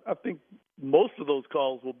 I think most of those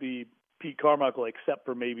calls will be Pete Carmichael, except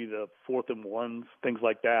for maybe the 4th and 1s, things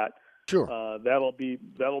like that. Sure.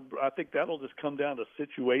 I think that'll just come down to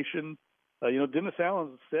situation. Dennis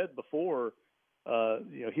Allen said before,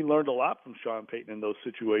 he learned a lot from Sean Payton in those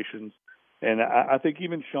situations. And I think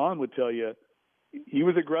even Sean would tell you he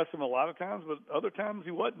was aggressive a lot of times, but other times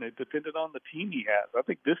he wasn't. It depended on the team he has. I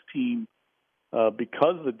think this team,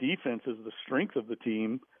 because the defense is the strength of the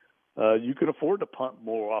team, you can afford to punt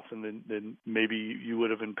more often than maybe you would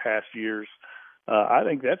have in past years. I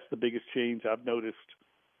think that's the biggest change I've noticed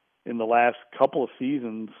in the last couple of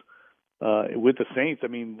seasons with the Saints. I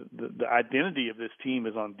mean, the identity of this team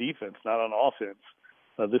is on defense, not on offense.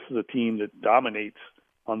 This is a team that dominates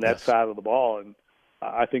on that side of the ball, and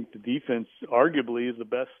I think the defense arguably is the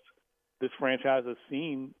best this franchise has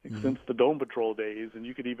seen since the Dome Patrol days, and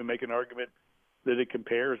you could even make an argument that it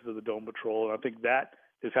compares to the Dome Patrol, and I think that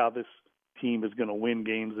is how this team is going to win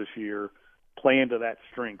games this year, playing to that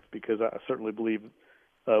strength, because I certainly believe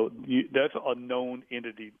that's a known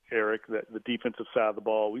entity, Eric, that the defensive side of the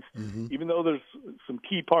ball. Even though there's some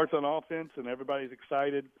key parts on offense and everybody's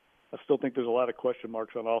excited, I still think there's a lot of question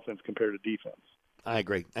marks on offense compared to defense. I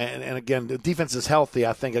agree. And again, the defense is healthy.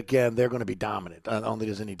 I think, again, they're going to be dominant. I don't think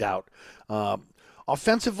there's any doubt.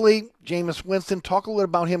 Offensively, Jameis Winston, talk a little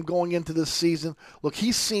about him going into this season. Look,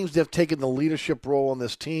 he seems to have taken the leadership role on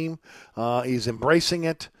this team. He's embracing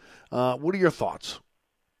it. What are your thoughts?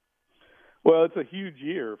 Well, it's a huge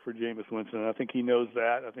year for Jameis Winston. I think he knows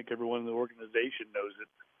that. I think everyone in the organization knows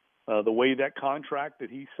it. The way that contract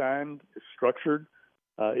that he signed is structured,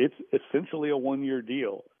 it's essentially a one-year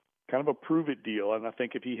deal, kind of a prove-it deal. And I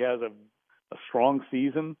think if he has a strong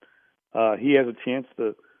season, he has a chance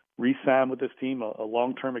to re-sign with this team, a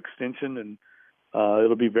long-term extension, and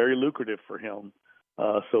it'll be very lucrative for him.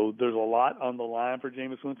 So there's a lot on the line for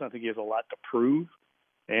Jameis Winston. I think he has a lot to prove,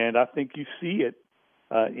 and I think you see it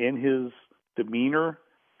in his demeanor,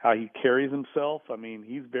 how he carries himself. I mean,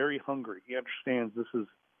 he's very hungry. He understands this is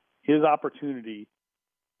his opportunity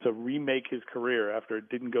to remake his career after it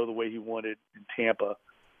didn't go the way he wanted in Tampa.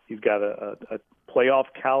 He's got a playoff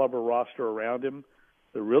caliber roster around him.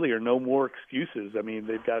 There really are no more excuses. I mean,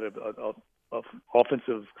 they've got a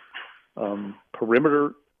offensive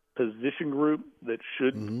perimeter position group that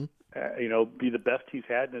should, be the best he's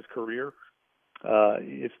had in his career.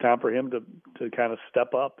 It's time for him to kind of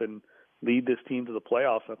step up and lead this team to the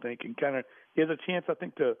playoffs, I think, and he has a chance, I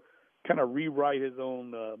think, to kind of rewrite his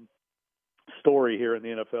own story here in the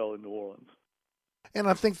NFL in New Orleans. And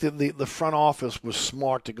I think that the front office was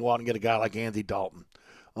smart to go out and get a guy like Andy Dalton.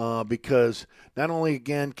 Because not only,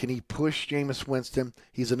 again, can he push Jameis Winston,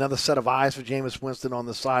 he's another set of eyes for Jameis Winston on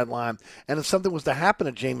the sideline. And if something was to happen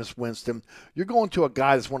to Jameis Winston, you're going to a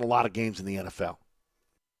guy that's won a lot of games in the NFL.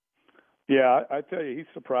 Yeah, I tell you, he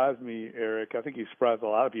surprised me, Eric. I think he surprised a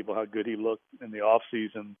lot of people how good he looked in the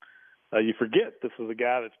offseason. You forget this is a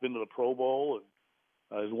guy that's been to the Pro Bowl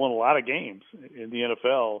and has won a lot of games in the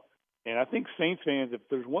NFL. And I think Saints fans, if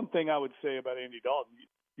there's one thing I would say about Andy Dalton,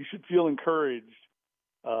 you should feel encouraged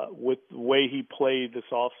with the way he played this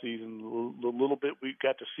offseason. The little bit we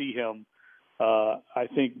got to see him, I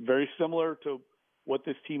think very similar to what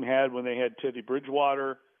this team had when they had Teddy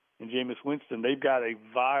Bridgewater and Jameis Winston. They've got a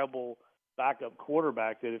viable backup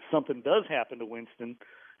quarterback that if something does happen to Winston,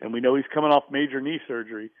 and we know he's coming off major knee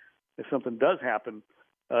surgery, if something does happen,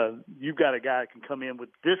 you've got a guy that can come in with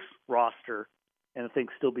this roster and I think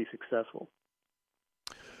still be successful.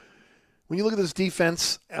 When you look at this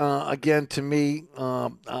defense, again, to me,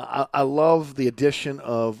 I love the addition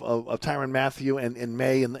of Tyrann Mathieu and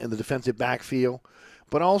May in the defensive backfield.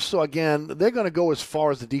 But also, again, they're going to go as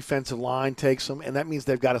far as the defensive line takes them, and that means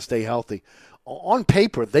they've got to stay healthy. On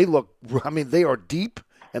paper, they are deep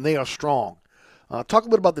and they are strong. Talk a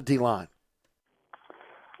bit about the D-line.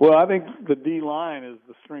 Well, I think the D-line is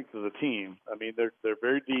the strength of the team. I mean, they're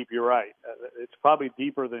very deep. You're right. It's probably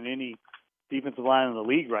deeper than any defensive line in the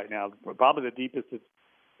league right now, probably the deepest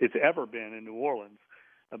it's ever been in New Orleans.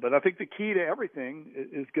 But I think the key to everything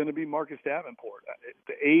is going to be Marcus Davenport.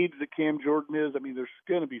 The age that Cam Jordan is, I mean, there's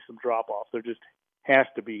going to be some drop-off. There just has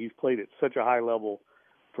to be. He's played at such a high level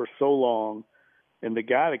for so long. And the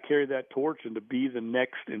guy to carry that torch and to be the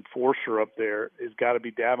next enforcer up there has got to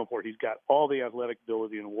be Davenport. He's got all the athletic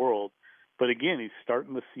ability in the world. But, again, he's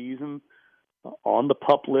starting the season on the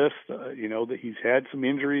PUP list. That he's had some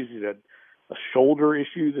injuries. He's had shoulder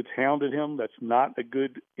issue that's hounded him. That's not a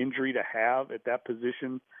good injury to have at that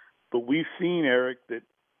position. But we've seen, Eric, that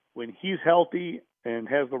when he's healthy and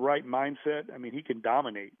has the right mindset, I mean, he can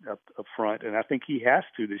dominate up front, and I think he has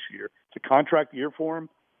to this year. It's a contract year for him.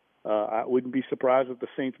 I wouldn't be surprised if the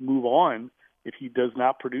Saints move on if he does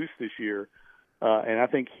not produce this year. And I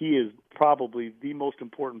think he is probably the most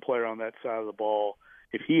important player on that side of the ball.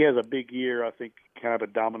 If he has a big year, I think kind of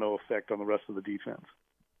a domino effect on the rest of the defense.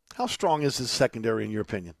 How strong is his secondary, in your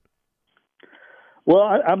opinion? Well,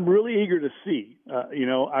 I'm really eager to see.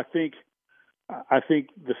 I think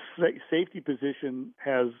the safety position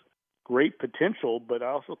has great potential, but I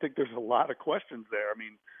also think there's a lot of questions there. I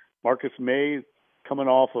mean, Marcus May coming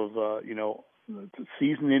off of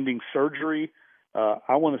season-ending surgery.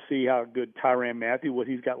 I want to see how good Tyrann Mathieu, what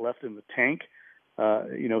he's got left in the tank.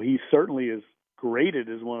 He certainly is graded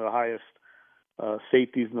as one of the highest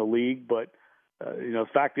safeties in the league, but the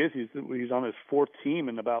fact is he's on his fourth team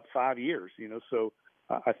in about 5 years. So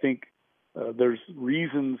I think there's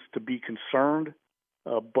reasons to be concerned,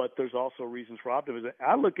 but there's also reasons for optimism.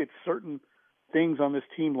 I look at certain things on this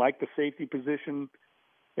team, like the safety position,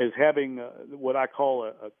 as having what I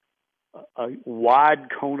call a wide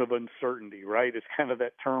cone of uncertainty. Right? It's kind of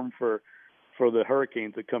that term for the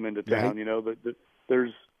hurricanes that come into town. Right.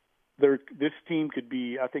 This team could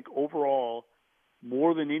be, I think, overall,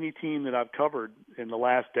 more than any team that I've covered in the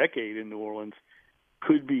last decade in New Orleans,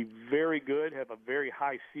 could be very good, have a very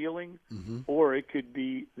high ceiling, or it could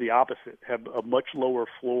be the opposite, have a much lower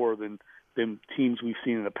floor than teams we've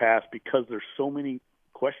seen in the past, because there's so many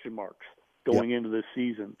question marks going into this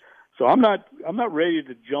season. So I'm not ready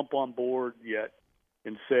to jump on board yet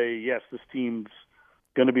and say, yes, this team's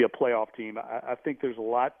going to be a playoff team. I think there's a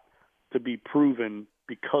lot to be proven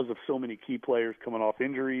because of so many key players coming off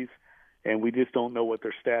injuries, and we just don't know what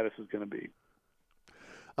their status is going to be.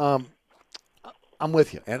 I'm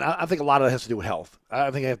with you, and I think a lot of that has to do with health.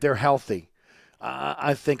 I think if they're healthy,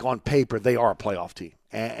 I think on paper they are a playoff team.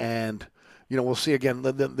 And we'll see again.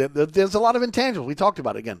 There's a lot of intangibles. We talked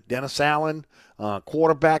about it again. Dennis Allen,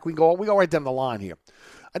 quarterback. We go right down the line here.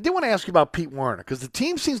 I did want to ask you about Pete Werner, because the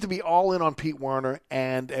team seems to be all in on Pete Werner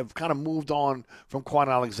and have kind of moved on from Quan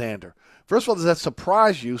Alexander. First of all, does that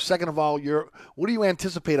surprise you? Second of all, what do you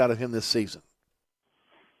anticipate out of him this season?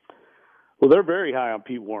 Well, they're very high on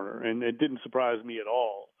Pete Werner, and it didn't surprise me at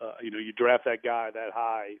all. You draft that guy that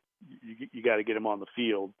high, you got to get him on the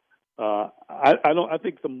field. I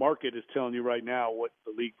think the market is telling you right now what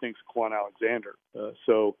the league thinks of Quan Alexander.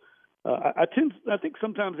 I think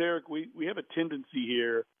sometimes, Eric, we have a tendency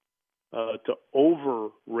here to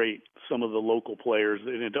overrate some of the local players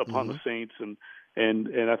that end up on the Saints, and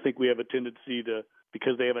I think we have a tendency to,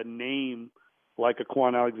 because they have a name like a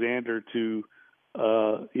Quan Alexander, to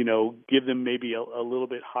give them maybe a little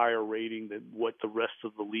bit higher rating than what the rest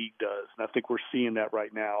of the league does. And I think we're seeing that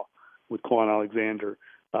right now with Quan Alexander.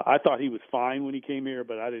 I thought he was fine when he came here,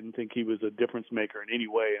 but I didn't think he was a difference maker in any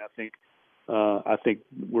way. And I think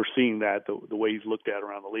we're seeing that the way he's looked at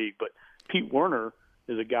around the league. But Pete Werner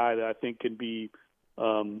is a guy that I think can be,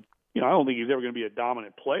 I don't think he's ever going to be a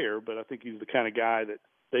dominant player, but I think he's the kind of guy that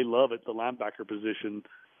they love at the linebacker position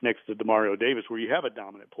next to Demario Davis, where you have a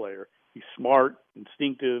dominant player. He's smart,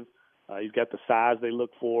 instinctive. He's got the size they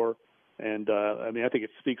look for. And, I think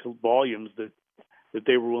it speaks volumes that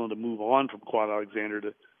they were willing to move on from Quan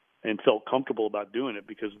Alexander and felt comfortable about doing it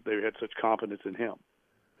because they had such confidence in him.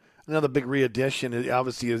 Another big re-addition,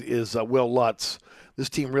 obviously, is Will Lutz. This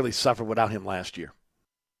team really suffered without him last year.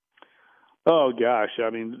 Oh, gosh.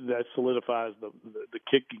 That solidifies the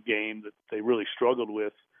kicking game that they really struggled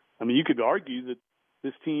with. You could argue that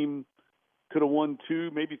this team could have won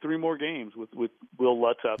 2, maybe 3 more games with Will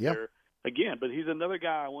Lutz out there again. But he's another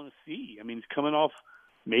guy I want to see. He's coming off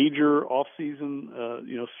major off-season,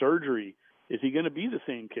 surgery. Is he going to be the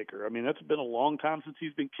same kicker? That's been a long time since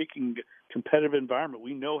he's been kicking competitive environment.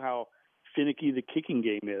 We know how finicky the kicking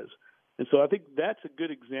game is. And so I think that's a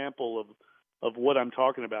good example of what I'm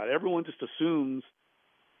talking about. Everyone just assumes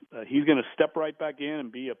he's going to step right back in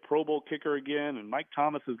and be a Pro Bowl kicker again, and Mike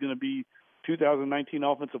Thomas is going to be 2019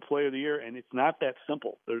 Offensive Player of the Year, and it's not that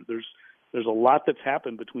simple. There's a lot that's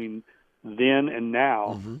happened between then and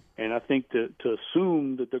now, and I think to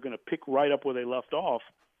assume that they're going to pick right up where they left off,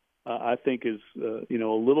 I think is a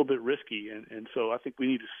little bit risky, and so I think we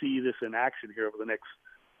need to see this in action here over the next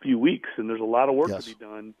few weeks, and there's a lot of work to be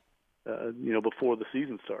done, before the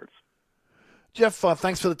season starts. Jeff,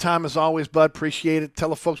 thanks for the time as always, bud. Appreciate it. Tell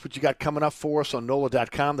the folks what you got coming up for us on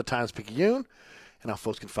NOLA.com, the Times-Picayune, and how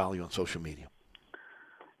folks can follow you on social media.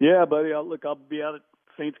 Yeah, buddy. I'll be out at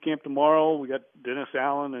Saints camp tomorrow. We got Dennis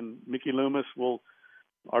Allen and Mickey Loomis. We'll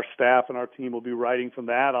our staff and our team will be writing from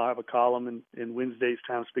that. I'll have a column in Wednesday's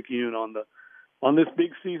Times-Picayune on this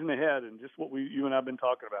big season ahead, and just what you and I have been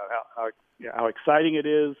talking about, how exciting it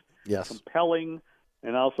is, yes, compelling,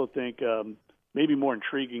 and I also think maybe more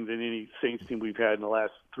intriguing than any Saints team we've had in the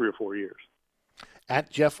last 3 or 4 years. At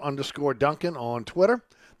Jeff_Duncan on Twitter.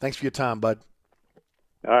 Thanks for your time, bud.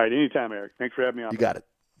 All right, anytime, Eric. Thanks for having me on. You got it.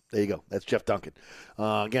 There you go. That's Jeff Duncan.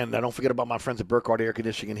 Again, don't forget about my friends at Burkhardt Air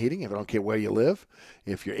Conditioning and Heating. If I don't care where you live,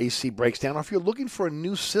 if your AC breaks down, or if you're looking for a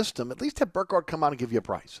new system, at least have Burkhardt come out and give you a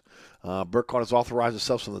price. Burkhardt has authorized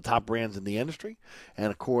itself some of the top brands in the industry,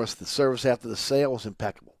 and, of course, the service after the sale is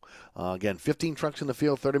impeccable. Again, 15 trucks in the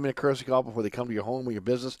field, 30-minute courtesy call before they come to your home or your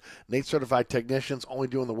business. NATE-certified technicians only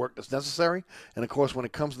doing the work that's necessary. And, of course, when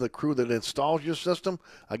it comes to the crew that installs your system,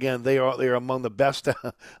 again, they are among the best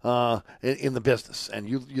in the business. And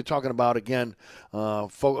you're talking about, again, a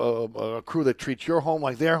crew that treats your home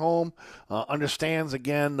like their home, understands,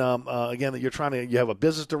 again, that you have a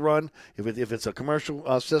business to run. If it's a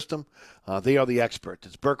commercial system, they are the experts.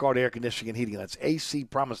 It's Burkhardt Air Conditioning and Heating. That's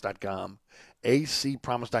acpromise.com.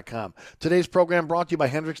 acpromise.com. Today's program brought to you by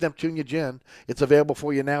Hendrick's Neptunia Gin. It's available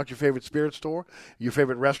for you now at your favorite spirit store, your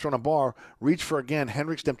favorite restaurant or bar. Reach for, again,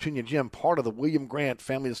 Hendrick's Neptunia Gin, part of the William Grant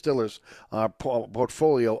Family Distillers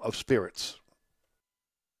portfolio of spirits.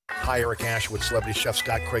 Hi, Eric Ashwood, celebrity chef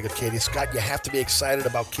Scott Craig of Katie's. Scott, you have to be excited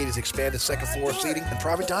about Katie's expanded second floor seating and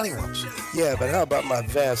private dining rooms. Yeah, but how about my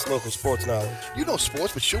vast local sports knowledge? You know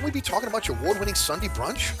sports, but shouldn't we be talking about your award-winning Sunday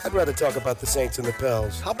brunch? I'd rather talk about the Saints and the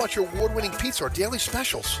Pels. How about your award-winning pizza or daily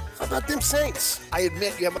specials? How about them Saints? I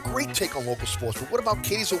admit you have a great take on local sports, but what about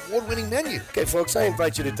Katie's award-winning menu? Okay, folks, I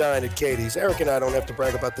invite you to dine at Katie's. Eric and I don't have to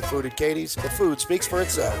brag about the food at Katie's. The food speaks for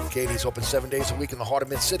itself. Katie's open 7 days a week in the heart of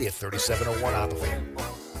Mid-City at 3701 Oppenheimer.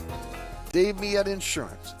 Dave Miette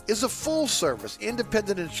Insurance is a full-service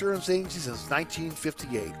independent insurance agency since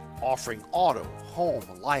 1958, offering auto, home,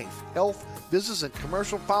 life, health, business, and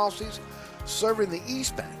commercial policies, serving the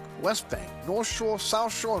East Bank, West Bank, North Shore,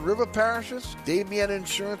 South Shore, and River parishes. Dave Miette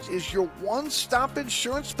Insurance is your one-stop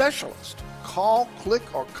insurance specialist. Call,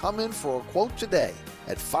 click, or come in for a quote today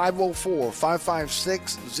at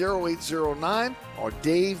 504-556-0809 or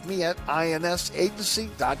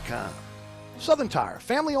DaveMietteInsAgency.com. Southern Tire,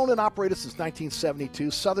 family-owned and operated since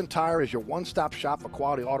 1972, Southern Tire is your one-stop shop for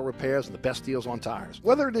quality auto repairs and the best deals on tires.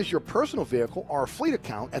 Whether it is your personal vehicle or a fleet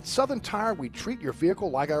account, at Southern Tire, we treat your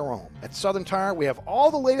vehicle like our own. At Southern Tire, we have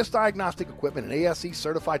all the latest diagnostic equipment and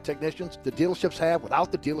ASE-certified technicians the dealerships have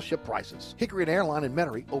without the dealership prices. Hickory and Airline in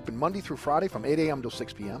Metairie, open Monday through Friday from 8 a.m. till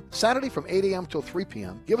 6 p.m., Saturday from 8 a.m. till 3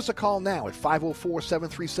 p.m. Give us a call now at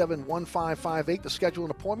 504-737-1558 to schedule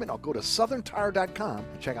an appointment, or go to southerntire.com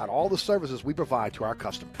and check out all the services we provide to our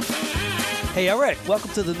customers. Hey, Eric,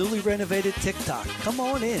 welcome to the newly renovated TikTok. Come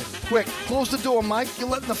on in. Quick, close the door, Mike. You're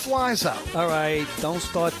letting the flies out. All right, don't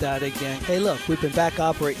start that again. Hey, look, we've been back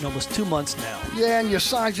operating almost 2 months now. Yeah, and your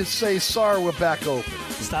sign should say, sorry, we're back open.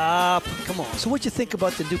 Stop. Come on. So what you think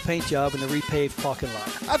about the new paint job and the repaved parking lot?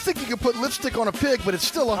 I think you can put lipstick on a pig, but it's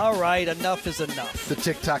still a... All right, enough is enough. The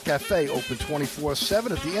TikTok Cafe, open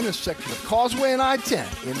 24/7 at the intersection of Causeway and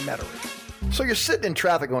I-10 in Metairie. So you're sitting in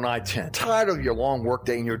traffic on I-10, tired of your long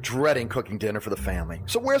workday, and you're dreading cooking dinner for the family.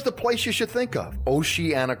 So where's the place you should think of?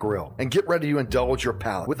 Oceana Grill. And get ready to indulge your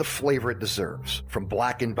palate with the flavor it deserves. From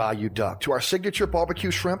blackened bayou duck to our signature barbecue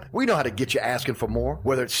shrimp, we know how to get you asking for more.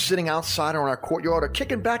 Whether it's sitting outside or in our courtyard or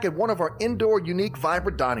kicking back at one of our indoor, unique,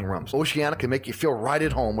 vibrant dining rooms, Oceana can make you feel right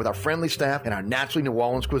at home with our friendly staff and our naturally New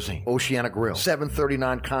Orleans cuisine. Oceana Grill,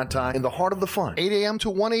 739 Conti, in the heart of the fun, 8 a.m. to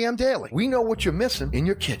 1 a.m. daily. We know what you're missing in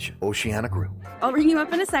your kitchen. Oceana Grill. I'll ring you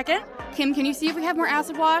up in a second. Kim, can you see if we have more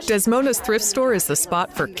acid wash? Desmona's thrift store is the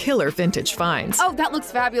spot for killer vintage finds. Oh, that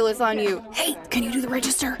looks fabulous on you. Hey, can you do the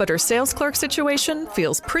register? But her sales clerk situation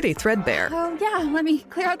feels pretty threadbare. Oh, yeah, let me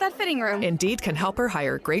clear out that fitting room. Indeed can help her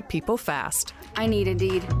hire great people fast. I need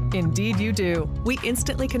Indeed. Indeed you do. We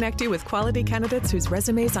instantly connect you with quality candidates whose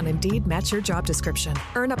resumes on Indeed match your job description.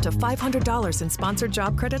 Earn up to $500 in sponsored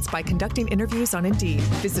job credits by conducting interviews on Indeed.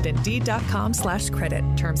 Visit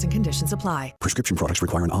Indeed.com/credit. Terms and conditions apply. Prescription products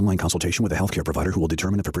require an online consultation with a healthcare provider who will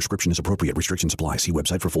determine if a prescription is appropriate. Restrictions apply. See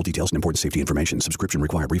website for full details and important safety information. Subscription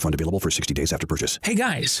required. Refund available for 60 days after purchase. Hey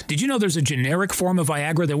guys, did you know there's a generic form of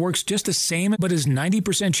Viagra that works just the same but is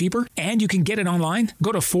 90% cheaper? And you can get it online?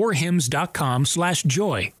 Go to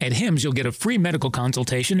 4hims.com/joy. At Hims, you'll get a free medical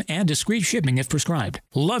consultation and discreet shipping if prescribed.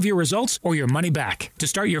 Love your results or your money back. To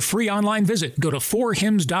start your free online visit, go to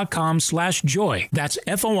 4hims.com/joy. That's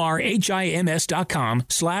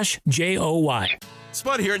FORHIMS.com/JOY.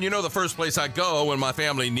 Spud here, and you know the first place I go when my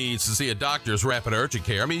family needs to see a doctor is Rapid Urgent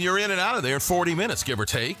Care. I mean, you're in and out of there in 40 minutes, give or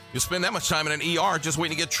take. You spend that much time in an ER just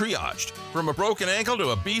waiting to get triaged. From a broken ankle to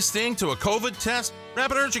a bee sting to a COVID test,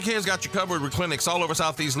 Rapid Urgent Care's got you covered with clinics all over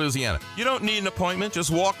Southeast Louisiana. You don't need an appointment, just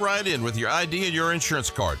walk right in with your ID and your insurance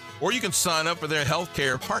card. Or you can sign up for their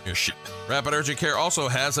healthcare partnership. Rapid Urgent Care also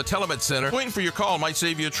has a telemed center. Waiting for your call might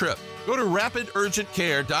save you a trip. Go to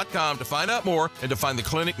rapidurgentcare.com to find out more and to find the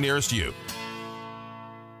clinic nearest you.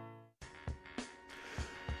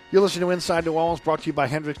 You're listening to Inside New Orleans, brought to you by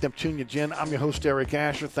Hendrick's Neptunia Gin. I'm your host, Eric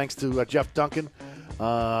Asher. Thanks to Jeff Duncan.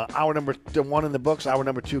 Hour number 1 in the books. Hour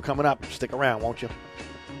number 2 coming up. Stick around, won't you?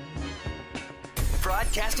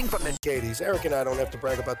 Broadcasting from the Katie's. Eric and I don't have to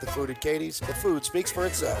brag about the food at Katie's. The food speaks for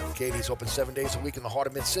itself. Katie's open 7 days a week in the heart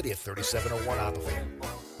of Mid-City at 3701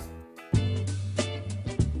 Opperville.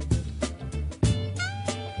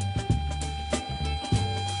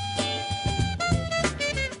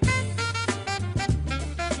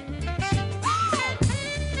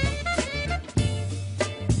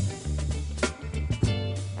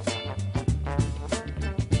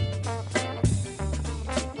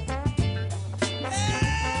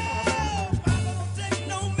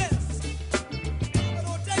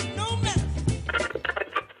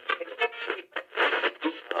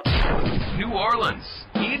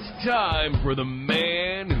 Time for the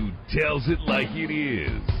man who tells it like it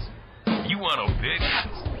is. You want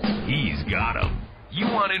opinions? He's got them. You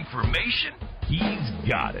want information? He's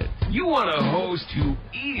got it. You want a host who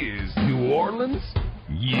is New Orleans?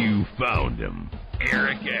 You found him.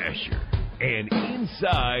 Eric Asher and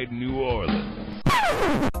Inside New Orleans.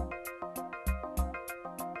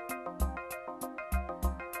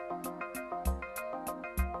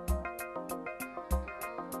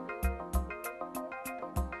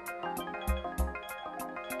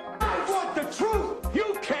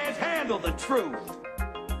 The truth.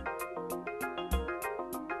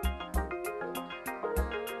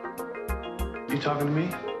 You talking to me?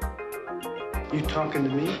 You talking to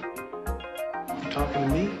me? You talking to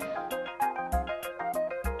me?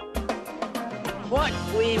 What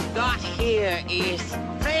we've got here is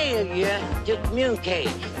failure to communicate.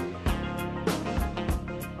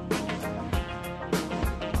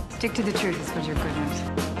 Stick to the truth is what you're good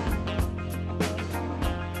at.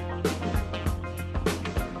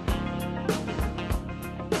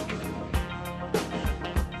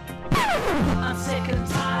 I'm sick and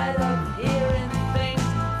tired of hearing things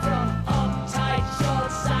from uptight,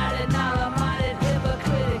 short-sighted, narrow-minded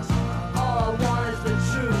hypocrites. All I want is the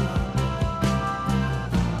truth.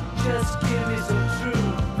 Just give me some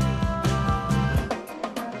truth.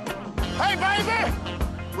 Hey, baby!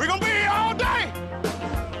 We're gonna be here all day!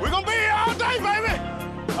 We're gonna be here all day, baby!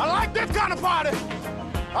 I like this kind of party!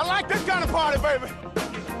 I like this kind of party, baby!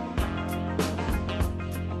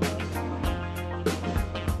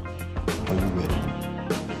 Are you ready?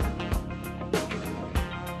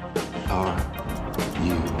 Are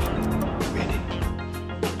you ready?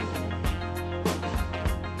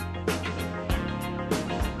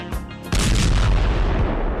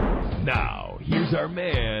 Now, here's our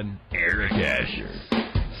man, Eric Asher.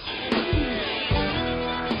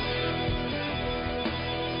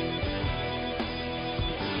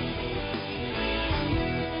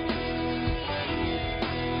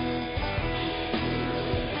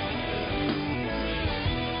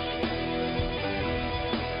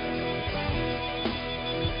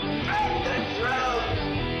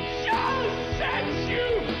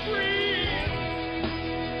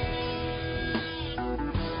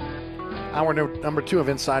 Hour number 2 of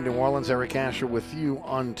Inside New Orleans. Eric Asher with you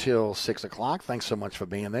until 6 o'clock. Thanks so much for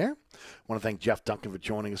being there. I want to thank Jeff Duncan for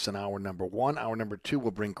joining us in hour number 1. Hour number 2 will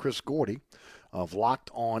bring Chris Gordy of Locked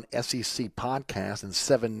On SEC Podcast and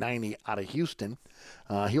 790 out of Houston.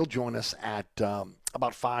 He'll join us at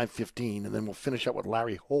about 5:15, and then we'll finish up with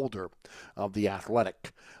Larry Holder of The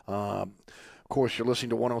Athletic. Of course, you're listening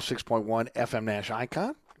to 106.1 FM Nash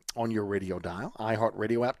Icon on your radio dial,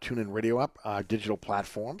 iHeartRadio app, TuneIn Radio app, digital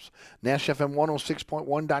platforms,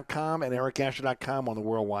 NashFM106.1.com and EricAsher.com on the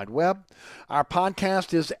World Wide Web. Our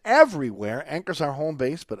podcast is everywhere. Anchor's our home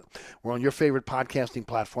base, but we're on your favorite podcasting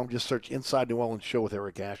platform. Just search Inside New Orleans Show with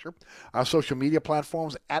Eric Asher. Our social media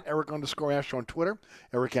platforms, at Eric_Asher on Twitter,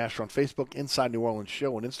 Eric Asher on Facebook, Inside New Orleans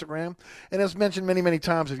Show on Instagram. And as mentioned many, many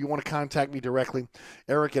times, if you want to contact me directly,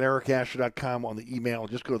 Eric at EricAsher.com on the email.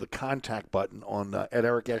 Just go to the contact button on at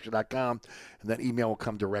EricAsher.com, and that email will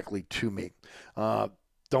come directly to me.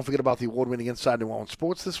 Don't forget about the award-winning Inside New Orleans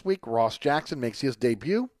Sports this week. Ross Jackson makes his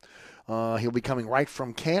debut. He'll be coming right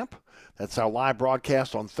from camp. That's our live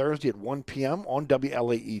broadcast on Thursday at 1 p.m. on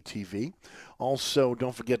WLAE TV. Also,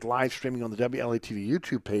 don't forget live streaming on the WLAE TV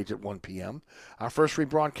YouTube page at 1 p.m. Our first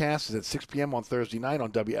rebroadcast is at 6 p.m. on Thursday night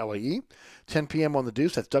on WLAE, 10 p.m. on The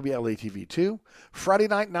Deuce, that's WLAE TV 2. Friday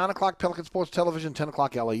night, 9 o'clock, Pelican Sports Television, 10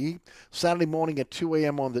 o'clock LAE. Saturday morning at 2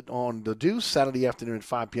 a.m. on the Deuce, Saturday afternoon at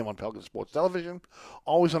 5 p.m. on Pelican Sports Television.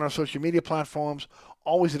 Always on our social media platforms,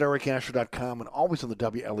 always at ericasher.com, and always on the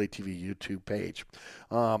WLAE TV YouTube page.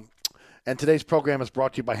 And today's program is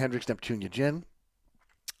brought to you by Hendrick's Neptunia Gin.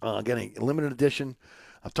 Again, a limited edition.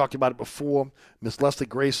 I've talked about it before. Miss Leslie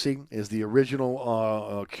Gracie is the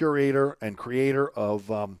original curator and creator of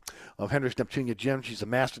Hendrick's Neptunia Gin. She's a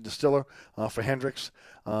master distiller for Hendrick's.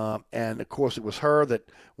 And, of course, it was her that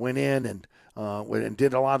went in and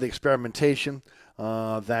did a lot of the experimentation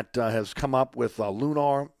that has come up with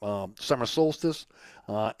Lunar, Summer Solstice,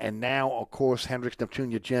 and now, of course, Hendrick's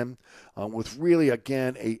Neptunia Gin, with really,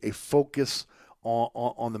 again, a focus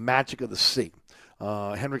on the magic of the sea.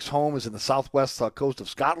 Hendrick's home is in the southwest coast of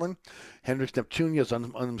Scotland. Hendrick's Neptunia is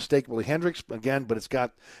unmistakably Hendrick's, again, but it's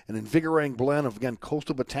got an invigorating blend of, again,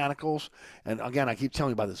 coastal botanicals. And, again, I keep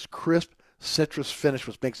telling you about this crisp citrus finish,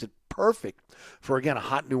 which makes it perfect for, again, a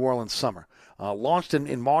hot New Orleans summer. Launched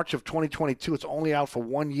in March of 2022. It's only out for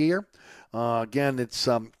 1 year. Again, it's...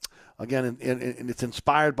 Again, and it's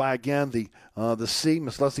inspired by, again, the sea.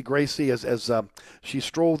 Miss Leslie Gracie, as she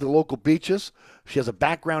strolled the local beaches. She has a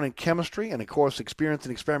background in chemistry and, of course, experience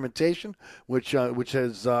in experimentation, which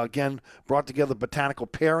has, again, brought together botanical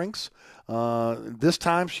pairings. This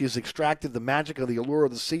time she has extracted the magic of the allure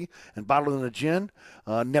of the sea and bottled it in a gin.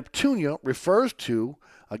 Neptunia refers to,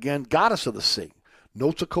 again, goddess of the sea.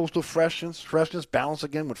 Notes of coastal freshness balanced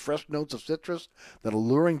again with fresh notes of citrus, that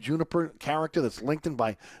alluring juniper character that's linked in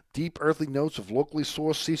by deep earthly notes of locally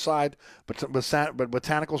sourced seaside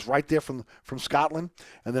botanicals right there from Scotland.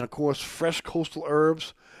 And then, of course, fresh coastal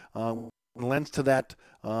herbs lends to that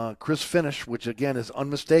crisp finish, which, again, is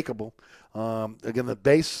unmistakable. Again, the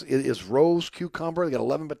base is rose cucumber. They got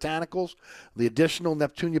 11 botanicals. The additional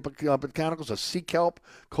Neptunia botanicals are sea kelp,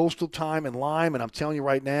 coastal thyme, and lime. And I'm telling you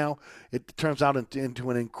right now, it turns out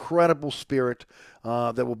into an incredible spirit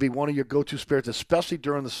that will be one of your go-to spirits, especially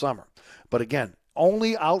during the summer. But again,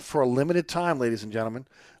 only out for a limited time, ladies and gentlemen.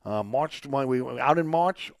 We were out in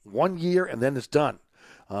March, 1 year, and then it's done.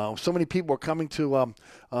 So many people are coming to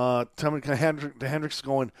Hendrick's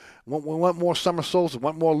going, we want more Summer Solstice,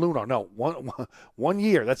 want more Lunar. No, 1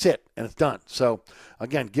 year, that's it, and it's done. So,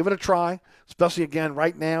 again, give it a try, especially, again,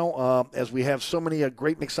 right now, as we have so many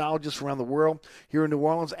great mixologists around the world here in New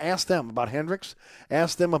Orleans. Ask them about Hendrick's.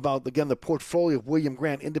 Ask them about, again, the portfolio of William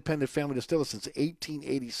Grant, independent family distiller since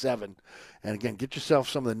 1887. And, again, get yourself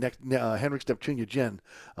some of the Hendrick's Neptunia Gin,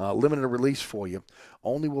 limited release for you.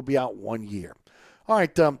 Only will be out 1 year. All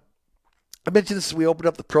right, I mentioned this as we opened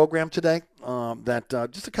up the program today, that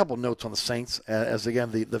just a couple of notes on the Saints, as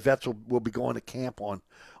again, the vets will be going to camp on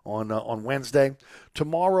Wednesday.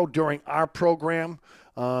 Tomorrow during our program,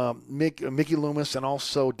 Mickey Loomis and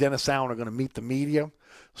also Dennis Allen are going to meet the media.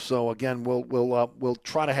 So, again, we'll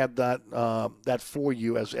try to have that for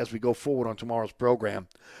you as we go forward on tomorrow's program.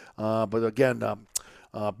 But, again,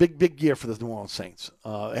 big year for the New Orleans Saints.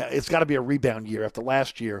 It's got to be a rebound year after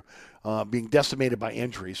last year being decimated by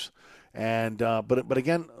injuries, and but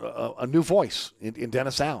again, a new voice in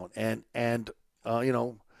Dennis Allen, and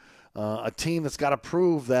a team that's got to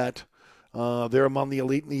prove that they're among the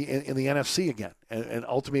elite in the NFC again, and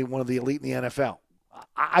ultimately one of the elite in the NFL.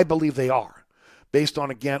 I believe they are, based on,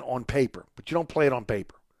 again, on paper, but you don't play it on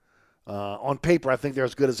paper. On paper, I think they're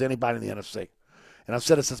as good as anybody in the NFC, and I've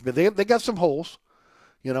said it since they got some holes.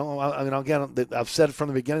 You know, again, I've said from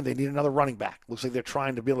the beginning, they need another running back. Looks like they're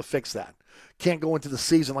trying to be able to fix that. Can't go into the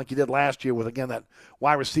season like you did last year with, again, that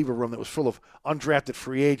wide receiver room that was full of undrafted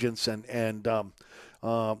free agents and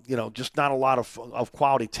just not a lot of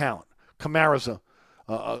quality talent. Kamara's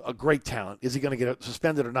a great talent. Is he going to get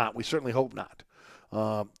suspended or not? We certainly hope not.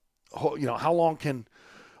 How long can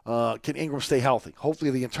Ingram stay healthy?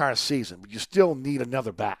 Hopefully the entire season. But you still need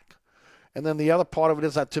another back. And then the other part of it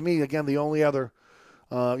is that, to me, again, the only other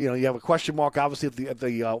you have a question mark, obviously, at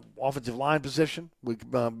the offensive line position.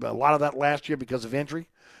 A lot of that last year because of injury.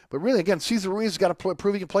 But really, again, Cesar Ruiz has got to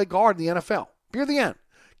prove he can play guard in the NFL. Near the end.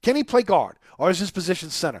 Can he play guard? Or is his position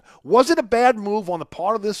center? Was it a bad move on the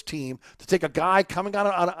part of this team to take a guy coming out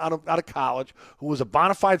of college who was a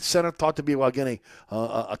bona fide center, thought to be,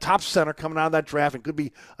 a top center coming out of that draft and could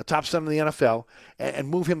be a top center in the NFL, and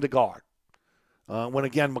move him to guard? When,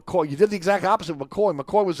 again, McCoy, you did the exact opposite of McCoy.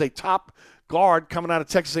 McCoy was a top guard coming out of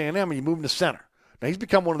Texas A&M, and you moved him to center. Now, he's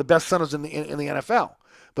become one of the best centers in the NFL.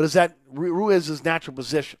 But is that Ruiz's natural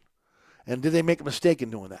position? And did they make a mistake in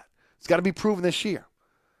doing that? It's got to be proven this year.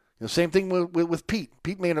 Same thing with Pete.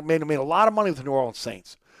 Pete made a lot of money with the New Orleans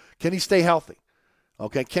Saints. Can he stay healthy?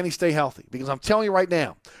 Okay, can he stay healthy? Because I'm telling you right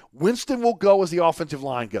now, Winston will go as the offensive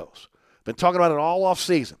line goes. Been talking about it all off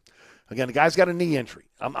season. Again, the guy's got a knee injury.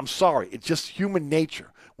 I'm sorry. It's just human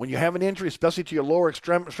nature. When you have an injury, especially to your lower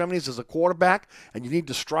extremities as a quarterback, and you need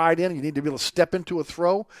to stride in, you need to be able to step into a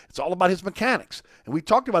throw, it's all about his mechanics. And we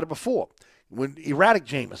talked about it before. When erratic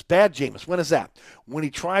Jameis, bad Jameis, when is that? When he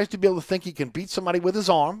tries to be able to think he can beat somebody with his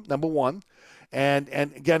arm, number one, and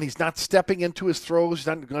again, he's not stepping into his throws, he's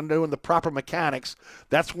not doing the proper mechanics,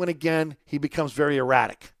 that's when, again, he becomes very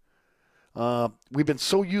erratic. We've been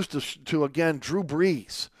so used to again, Drew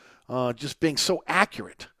Brees just being so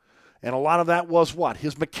accurate. And a lot of that was what?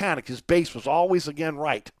 His mechanic, his base was always, again,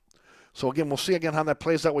 right. So, again, we'll see, again, how that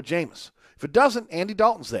plays out with Jameis. If it doesn't, Andy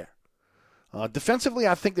Dalton's there. Defensively,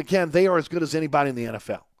 I think, again, they are as good as anybody in the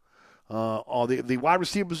NFL. The wide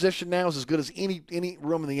receiver position now is as good as any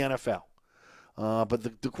room in the NFL.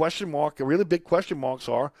 But the question mark, the really big question marks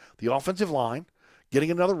are the offensive line, getting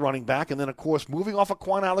another running back, and then, of course, moving off of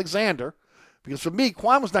Quan Alexander. Because for me,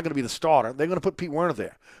 Quan was not going to be the starter. They're going to put Pete Werner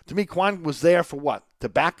there. To me, Quan was there for what? To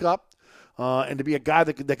back up and to be a guy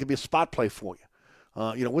that could be a spot play for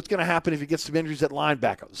you. What's going to happen if he gets some injuries at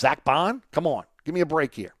linebacker? Zach Bond? Come on. Give me a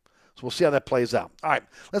break here. So we'll see how that plays out. All right,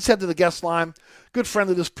 let's head to the guest line. Good friend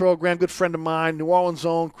of this program, good friend of mine, New Orleans'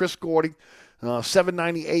 own Chris Gordy,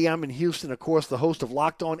 790 AM in Houston, of course, the host of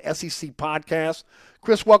Locked On SEC Podcast.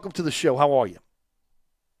 Chris, welcome to the show. How are you?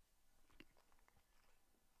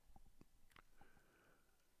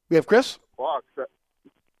 We have Chris?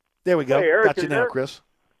 There we go. Hey, Eric, got you now, Chris.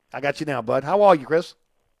 I got you now, bud. How are you, Chris?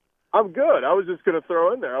 I'm good. I was just going to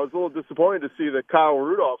throw in there. I was a little disappointed to see that Kyle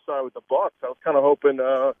Rudolph signed with the Bucs. I was kind of hoping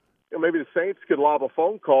maybe the Saints could lob a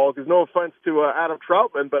phone call, because no offense to Adam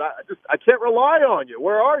Troutman, but I can't rely on you.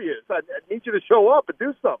 Where are you? I need you to show up and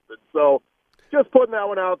do something. So just putting that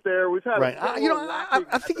one out there. We've had right.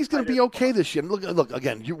 I think he's going to be okay this year. Look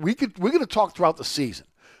again. We're going to talk throughout the season.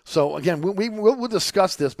 So again, we'll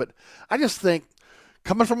discuss this, but I just think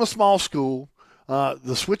coming from a small school,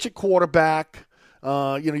 the switch at quarterback.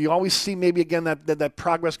 You always see maybe again that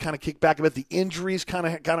progress kind of kick back a bit. The injuries kind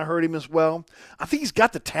of hurt him as well. I think he's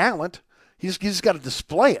got the talent. He's just got to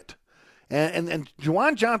display it. And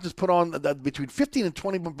Juwan Johnson's put on between 15 and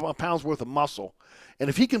 20 pounds worth of muscle. And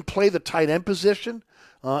if he can play the tight end position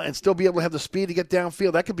and still be able to have the speed to get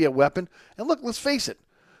downfield, that could be a weapon. And look, let's face it,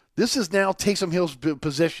 this is now Taysom Hill's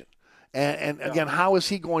position. And again, how is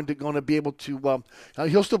he going to be able to?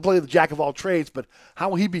 He'll still play the jack of all trades, but how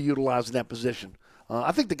will he be utilized in that position?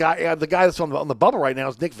 I think the guy that's on the bubble right now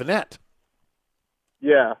is Nick Vannett.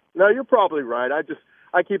 Yeah, no, you're probably right.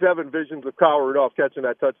 I keep having visions of Kyle Rudolph catching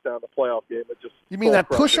that touchdown in the playoff game. You mean that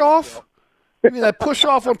push off? You mean that push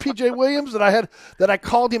off on P.J. Williams that I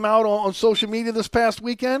called him out on social media this past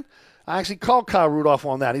weekend? I actually called Kyle Rudolph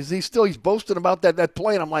on that. He's boasting about that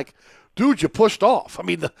play, and I'm like, dude, you pushed off. I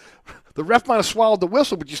mean, the ref might have swallowed the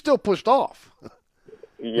whistle, but you still pushed off.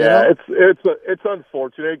 Yeah, it's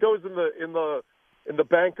unfortunate. It goes in the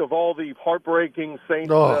bank of all the heartbreaking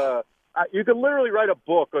Saints. You can literally write a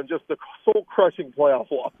book on just the soul-crushing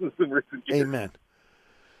playoff losses in recent years.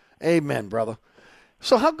 Amen, brother.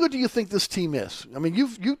 So, how good do you think this team is? I mean,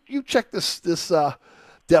 you checked this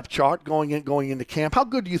depth chart going into camp. How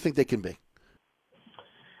good do you think they can be?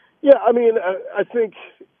 Yeah, I mean, I think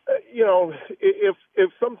if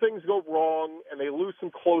some things go wrong and they lose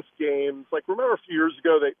some close games, like remember a few years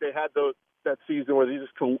ago they had that season where they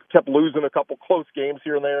just kept losing a couple close games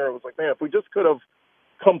here and there. It was like, man, if we just could have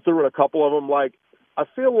come through in a couple of them, like I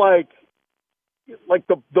feel like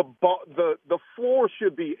the floor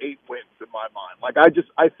should be 8 wins in my mind. Like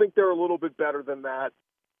I think they're a little bit better than that.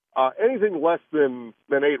 Anything less than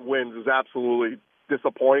 8 wins is absolutely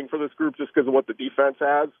disappointing for this group just because of what the defense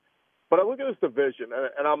has. But I look at this division,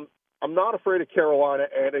 and I'm not afraid of Carolina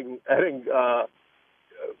adding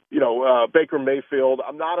Baker Mayfield.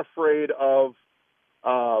 I'm not afraid of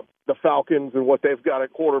the Falcons and what they've got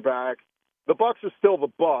at quarterback. The Bucs are still the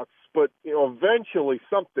Bucs, but eventually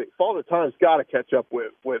Father Time's got to catch up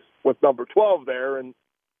with number 12 there, and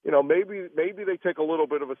maybe they take a little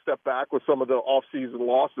bit of a step back with some of the off-season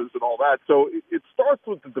losses and all that. So it starts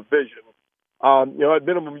with the division. At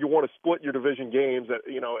minimum, you want to split your division games,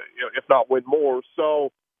 if not win more.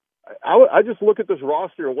 So I just look at this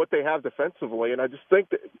roster and what they have defensively, and I just think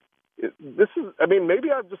that this is,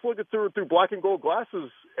 maybe I'm just looking through black and gold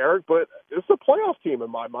glasses, Eric, but it's a playoff team in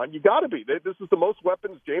my mind. You got to be. This is the most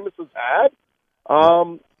weapons Jameis has had.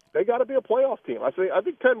 They got to be a playoff team. I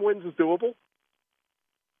think 10 wins is doable.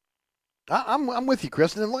 I'm with you,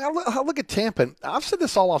 Chris. And I look at Tampa, and I've said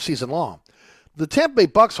this all off season long. The Tampa Bay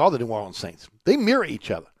Bucks are the New Orleans Saints. They mirror each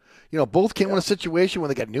other. Both came in a situation where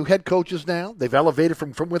they got new head coaches now. They've elevated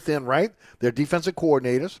from within, right? They're defensive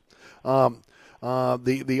coordinators.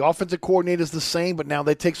 The offensive coordinator is the same, but now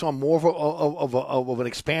they takes on more of an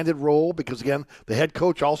expanded role because, again, the head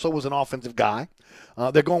coach also was an offensive guy.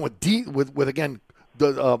 They're going with again,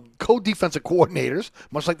 the co-defensive coordinators,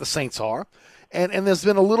 much like the Saints are. And there's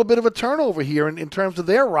been a little bit of a turnover here in terms of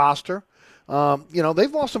their roster.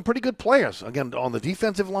 They've lost some pretty good players. Again, on the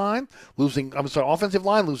offensive line, losing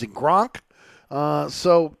Gronk.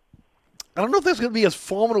 So I don't know if that's going to be as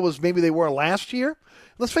formidable as maybe they were last year.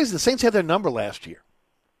 Let's face it, the Saints had their number last year.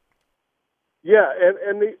 Yeah,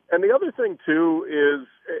 and the other thing too is,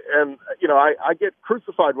 and I get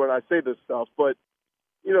crucified when I say this stuff, but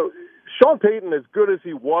Sean Payton, as good as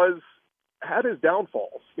he was, had his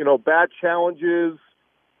downfalls. Bad challenges.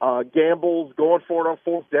 Gambles, going for it on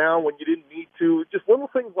fourth down when you didn't need to, just little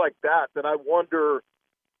things like that I wonder,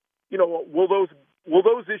 will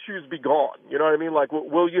those issues be gone? You know what I mean? Like,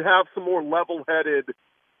 will you have some more level-headed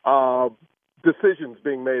decisions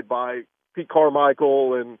being made by Pete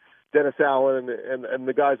Carmichael and Dennis Allen and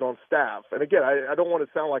the guys on staff? And again, I don't want to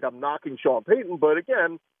sound like I'm knocking Sean Payton, but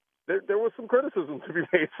again, there was some criticism to be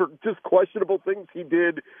made for just questionable things he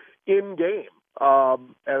did in game.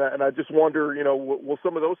 And I just wonder, will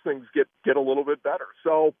some of those things get a little bit better?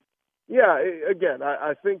 So, yeah, again,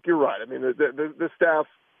 I think you're right. I mean, the staff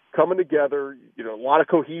coming together, a lot of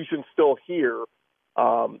cohesion still here.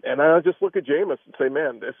 And I just look at Jameis and say,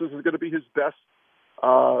 man, this is going to be his best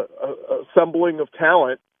assembling of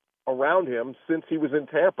talent around him since he was in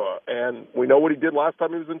Tampa. And we know what he did last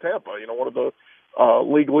time he was in Tampa. One of the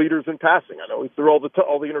league leaders in passing. I know he threw all the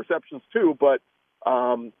interceptions too, but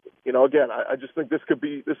again, I just think this could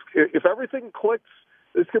be this. If everything clicks,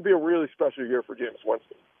 this could be a really special year for Jameis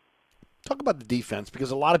Winston. Talk about the defense,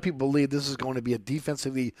 because a lot of people believe this is going to be a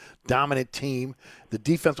defensively dominant team. The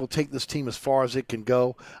defense will take this team as far as it can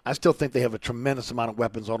go. I still think they have a tremendous amount of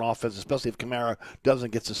weapons on offense, especially if Kamara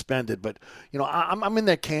doesn't get suspended. But, I'm in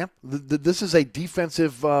that camp. This is a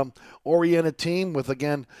defensive-oriented team with,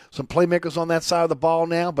 again, some playmakers on that side of the ball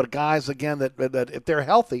now, but guys, again, that if they're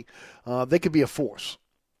healthy, they could be a force.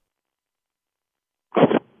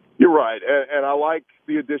 You're right, and I like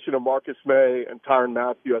the addition of Marcus May and Tyrann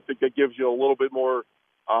Mathieu. I think that gives you a little bit more,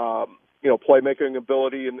 playmaking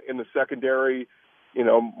ability in the secondary.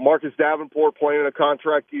 Marcus Davenport playing in a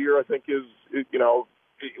contract year, I think is,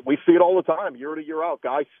 we see it all the time, year in, year out.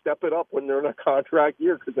 Guys step it up when they're in a contract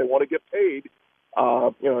year because they want to get paid.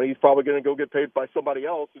 He's probably going to go get paid by somebody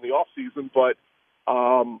else in the off season, but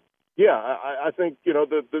I think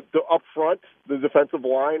the up front, the defensive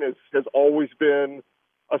line has always been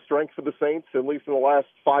a strength for the Saints, at least in the last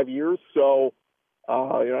 5 years. So,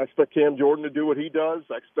 I expect Cam Jordan to do what he does.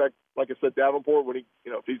 I expect, like I said, Davenport, when if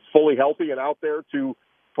he's fully healthy and out there, to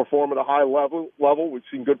perform at a high level. We've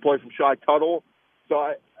seen good play from Shy Tuttle.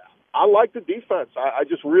 So I like the defense. I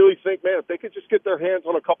just really think, man, if they could just get their hands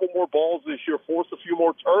on a couple more balls this year, force a few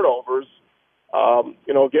more turnovers,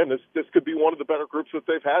 again, this could be one of the better groups that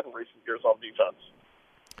they've had in recent years on defense.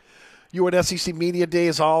 You were at SEC Media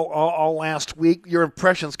Days all last week. Your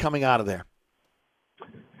impressions coming out of there?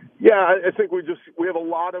 Yeah, I think we have a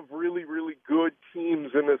lot of really, really good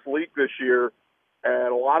teams in this league this year,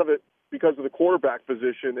 and a lot of it because of the quarterback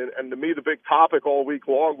position. And to me, the big topic all week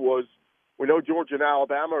long was, we know Georgia and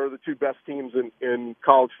Alabama are the two best teams in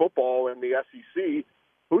college football in the SEC.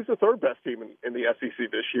 Who's the third best team in the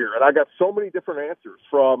SEC this year? And I got so many different answers,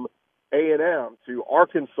 from A&M to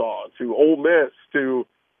Arkansas to Ole Miss to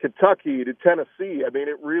Kentucky to Tennessee. I mean,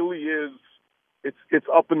 it really is, it's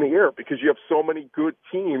up in the air because you have so many good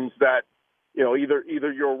teams that, either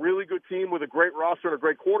you're a really good team with a great roster and a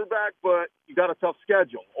great quarterback, but you got a tough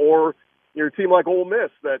schedule, or you're a team like Ole Miss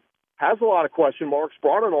that has a lot of question marks,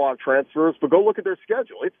 brought in a lot of transfers, but go look at their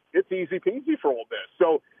schedule. It's easy peasy for Ole Miss.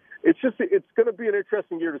 So it's going to be an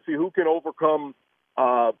interesting year to see who can overcome,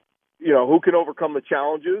 the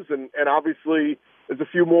challenges, and obviously there's a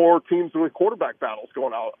few more teams with quarterback battles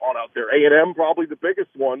going on out there. A&M probably the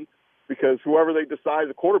biggest one, because whoever they decide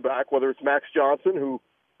the quarterback, whether it's Max Johnson, who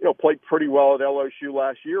played pretty well at LSU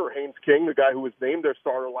last year, or Haynes King, the guy who was named their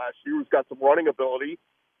starter last year, who's got some running ability,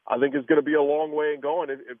 I think is going to be a long way in going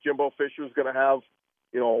if Jimbo Fisher is going to have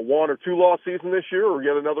a 1 or 2 loss season this year, or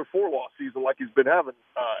yet another 4 loss season like he's been having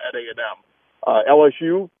at A&M.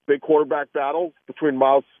 LSU, big quarterback battle between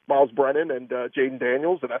Miles Brennan and Jaden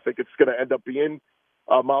Daniels, and I think it's going to end up being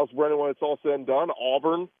Miles Brennan when it's all said and done.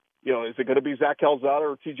 Auburn, is it going to be Zach Calzada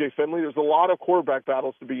or TJ Finley? There's a lot of quarterback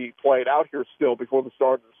battles to be played out here still before the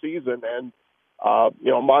start of the season. And,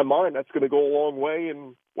 in my mind, that's going to go a long way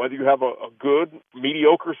in whether you have a good,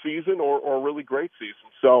 mediocre season or a really great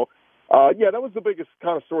season. So, that was the biggest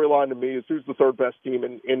kind of storyline to me is who's the third best team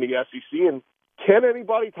in the SEC, and can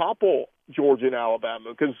anybody topple Georgia and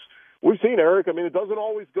Alabama? Because we've seen, Eric, I mean, it doesn't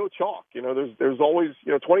always go chalk. There's always,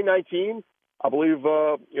 2019, I believe,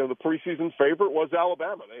 the preseason favorite was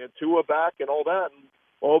Alabama. They had Tua back and all that, and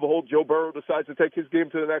the whole Joe Burrow decides to take his game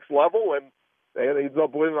to the next level, and they ends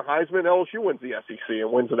up winning the Heisman. LSU wins the SEC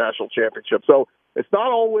and wins the national championship. So it's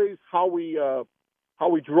not always how we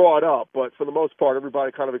draw it up, but for the most part,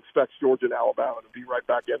 everybody kind of expects Georgia and Alabama to be right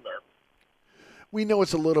back in there. We know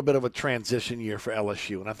it's a little bit of a transition year for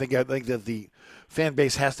LSU, and I think that the fan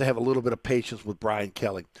base has to have a little bit of patience with Brian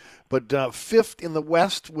Kelly. But fifth in the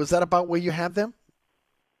West, was that about where you had them?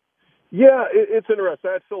 Yeah, it's interesting.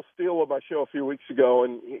 I had Phil Steele on my show a few weeks ago,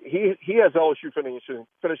 and he has LSU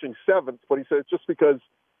finishing seventh, but he said it's just because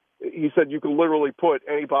he said you can literally put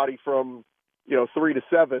anybody from 3 to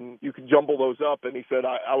 7, you can jumble those up, and he said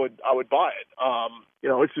I would buy it.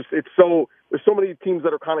 There's so many teams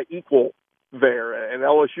that are kind of equal there, and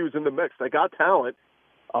LSU's in the mix. They got talent,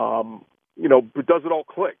 but does it all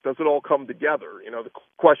click? Does it all come together? The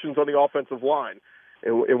questions on the offensive line.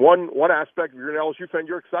 In one aspect, if you're an LSU fan,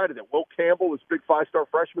 you're excited that Will Campbell, this big 5-star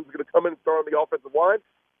freshman, is going to come in and start on the offensive line.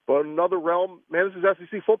 But in another realm, man, this is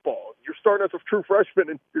SEC football. You're starting as a true freshman,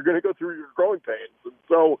 and you're going to go through your growing pains. And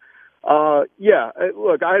so,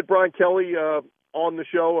 look, I had Brian Kelly on the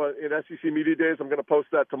show in SEC Media Days. I'm going to post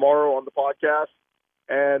that tomorrow on the podcast.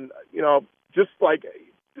 And, just like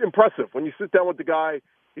impressive. When you sit down with the guy,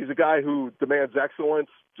 he's a guy who demands excellence,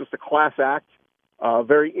 just a class act,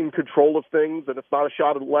 very in control of things, and it's not a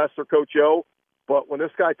shot at Les or Coach O. But when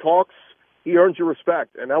this guy talks, he earns your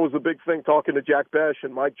respect. And that was a big thing talking to Jack Besh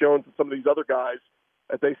and Mike Jones and some of these other guys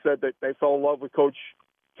that they said that they fell in love with Coach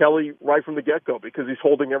Kelly right from the get-go because he's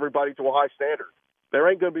holding everybody to a high standard. There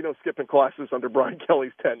ain't going to be no skipping classes under Brian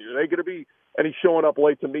Kelly's tenure. There ain't going to be any showing up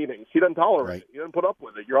late to meetings. He doesn't tolerate it. He doesn't put up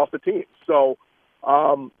with it. You're off the team. So,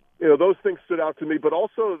 those things stood out to me. But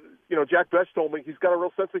also, Jack Besh told me he's got a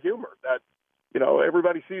real sense of humor. That,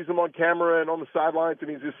 everybody sees him on camera and on the sidelines, and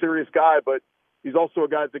he's a serious guy. But he's also a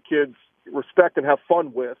guy that the kids respect and have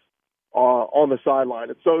fun with on the sideline.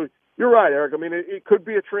 And so you're right, Eric. I mean, it could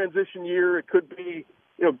be a transition year. It could be,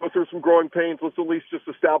 go through some growing pains. Let's at least just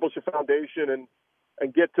establish a foundation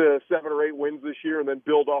and get to 7 or 8 wins this year and then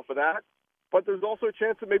build off of that. But there's also a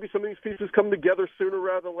chance that maybe some of these pieces come together sooner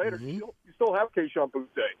rather than later. Mm-hmm. You still have Keyshawn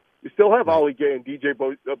Boutte. You still have Ali Gay and BJ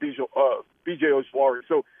Ojulari.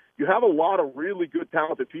 So you have a lot of really good,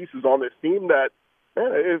 talented pieces on this team that,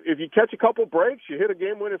 man, if you catch a couple breaks, you hit a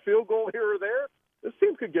game-winning field goal here or there, this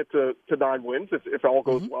team could get to 9 wins if all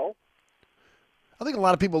goes well. I think a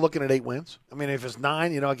lot of people are looking at 8 wins. I mean, if it's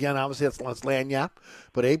 9, again, obviously that's Lanyap,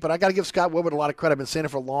 but 8. But I got to give Scott Woodward a lot of credit. I've been saying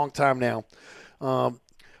it for a long time now.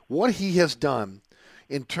 What he has done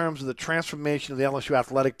in terms of the transformation of the LSU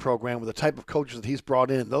athletic program with the type of coaches that he's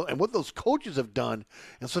brought in, and what those coaches have done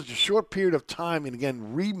in such a short period of time, and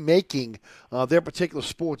again, remaking their particular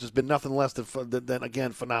sports has been nothing less than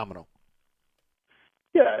again, phenomenal.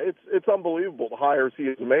 Yeah, it's unbelievable the hires he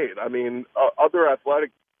has made. I mean, other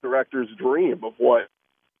athletic directors dream of what.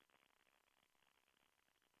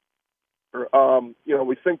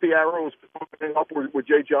 We think the arrow is pointing upward with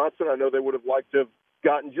Jay Johnson. I know they would have liked to have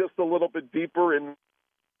gotten just a little bit deeper in.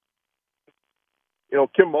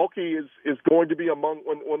 Kim Mulkey is going to be among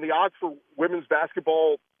when the odds for women's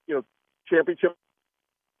basketball, championship.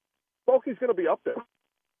 Mulkey's going to be up there.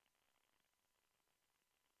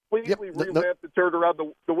 Completely revamped and turned around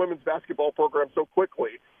the women's basketball program so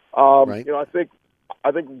quickly. Right.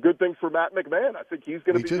 I think good things for Matt McMahon. I think he's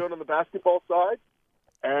going to be good on the basketball side,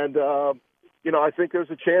 and I think there's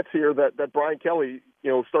a chance here that Brian Kelly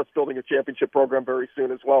starts building a championship program very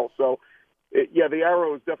soon as well. So. The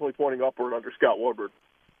arrow is definitely pointing upward under Scott Woodward.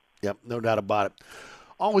 Yep, no doubt about it.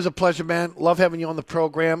 Always a pleasure, man. Love having you on the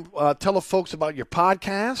program. Tell the folks about your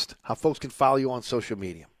podcast, how folks can follow you on social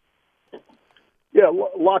media. Yeah,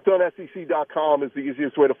 LockedOnSEC.com is the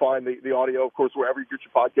easiest way to find the audio. Of course, wherever you get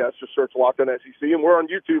your podcast, just search Locked On SEC. And we're on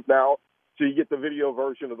YouTube now, so you get the video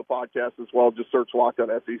version of the podcast as well. Just search Locked On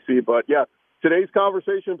SEC. But, yeah, today's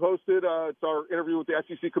conversation posted. It's our interview with the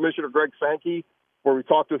SEC Commissioner Greg Sankey, where we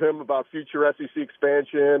talked with him about future SEC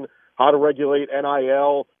expansion, how to regulate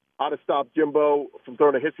NIL, how to stop Jimbo from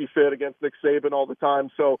throwing a hissy fit against Nick Saban all the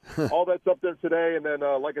time. So all that's up there today. And then,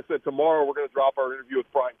 like I said, tomorrow we're going to drop our interview with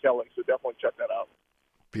Brian Kelly. So definitely check that out.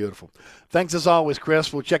 Beautiful. Thanks as always,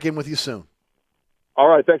 Chris. We'll check in with you soon. All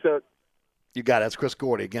right. Thanks, Eric. You got it. That's Chris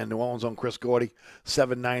Gordy. Again, New Orleans' own Chris Gordy,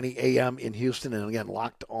 790 a.m. in Houston. And again,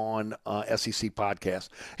 Locked On SEC podcast.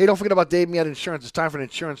 Hey, don't forget about Dave Miette Insurance. It's time for an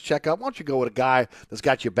insurance checkup. Why don't you go with a guy that's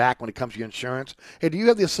got your back when it comes to your insurance? Hey, do you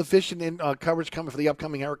have the sufficient coverage coming for the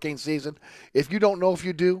upcoming hurricane season? If you don't know if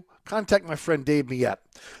you do, contact my friend Dave Miette.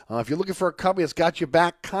 If you're looking for a company that's got your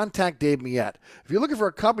back, contact Dave Miette. If you're looking for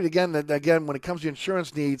a company, again, when it comes to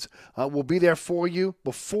insurance needs, we'll be there for you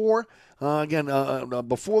before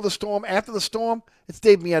the storm, after the storm. It's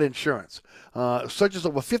Dave Miette Insurance. Searches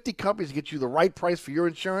over 50 companies to get you the right price for your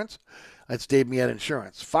insurance. That's Dave Miette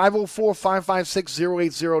Insurance.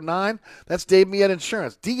 504-556-0809. That's Dave Miette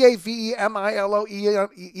Insurance.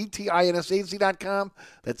 DAVEMILOETINSAZ.com.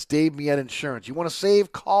 That's Dave Miette Insurance. You want to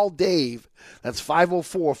save? Call Dave. That's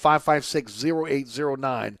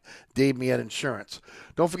 504-556-0809. Dave Miette Insurance.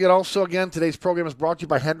 Don't forget also, again, today's program is brought to you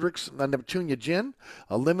by Hendrick's Neptunia Gin,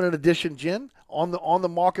 a limited edition gin on the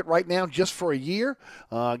market right now just for a year.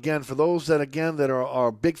 Again, for those that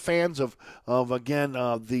are big fans of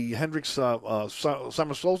the Hendrick's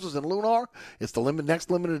Summer Solstice and Lunar, it's the next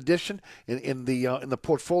limited edition in the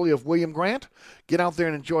portfolio of William Grant. Get out there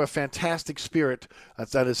and enjoy a fantastic spirit.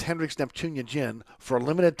 That is Hendrick's Neptunia Gin for a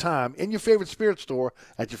limited time in your favorite spirit store,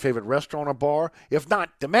 at your favorite restaurant or bar. If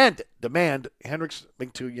not, demand it. Demand Hendrick's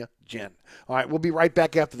Neptunia Gin. All right, we'll be right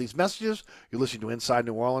back after these messages. You're listening to Inside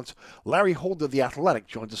New Orleans. Larry Holder, The Athletic,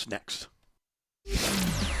 joins us next.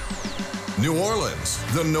 New Orleans,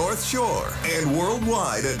 the North Shore, and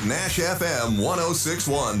worldwide at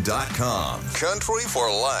NashFM1061.com. Country for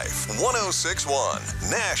Life, 1061,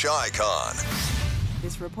 Nash Icon.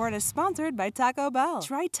 This report is sponsored by Taco Bell.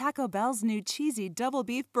 Try Taco Bell's new cheesy double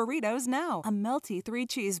beef burritos now. A melty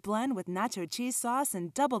 3-cheese blend with nacho cheese sauce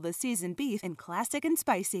and double the seasoned beef in classic and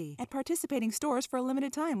spicy. At participating stores for a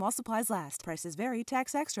limited time while supplies last. Prices vary,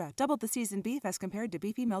 tax extra. Double the seasoned beef as compared to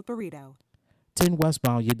beefy milk burrito. 10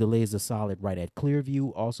 westbound, your delays are solid right at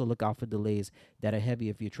Clearview. Also look out for delays that are heavy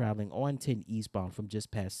if you're traveling on 10 eastbound from just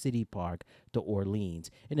past City Park to Orleans.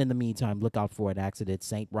 And in the meantime, look out for an accident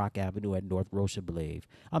St. Roch Avenue at North Rocheblave.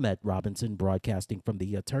 I'm Ed Robinson, broadcasting from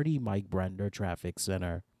the Attorney Mike Brandner Traffic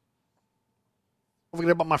Center. Don't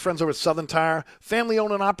forget about my friends over at Southern Tire. Family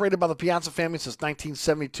owned and operated by the Piazza family since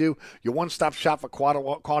 1972. Your one-stop shop for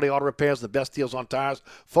quality auto repairs, the best deals on tires.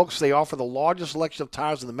 Folks, they offer the largest selection of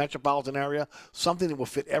tires in the metropolitan area, something that will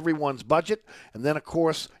fit everyone's budget. And then, of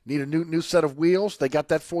course, need a new set of wheels. They got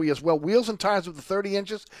that for you as well. Wheels and tires with the 30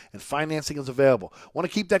 inches, and financing is available. Want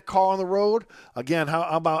to keep that car on the road? Again, how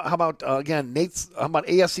about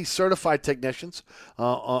ASC certified technicians?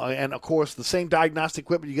 And, of course, the same diagnostic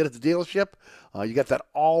equipment you get at the dealership. You got that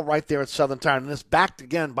all right there at Southern Tire. And it's backed,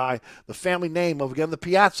 again, by the family name of, again, the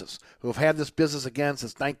Piazzas, who have had this business, again,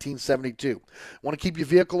 since 1972. Want to keep your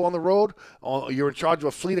vehicle on the road? You're in charge of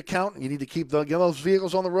a fleet account, and you need to keep those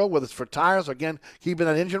vehicles on the road, whether it's for tires or, again, keeping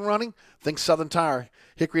that engine running. Think Southern Tire.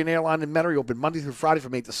 Hickory and Airline in Metairie, open Monday through Friday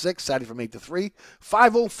from 8 to 6, Saturday from 8 to 3.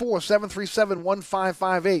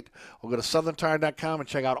 504-737-1558. Or go to southerntire.com and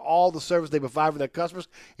check out all the service they provide for their customers,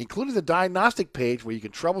 including the diagnostic page where you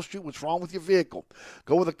can troubleshoot what's wrong with your vehicle.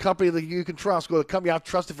 Go with a company that you can trust. Go with a company I've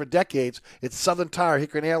trusted for decades. It's Southern Tire,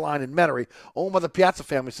 Hickory and Airline in Metairie, owned by the Piazza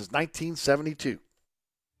family since 1972.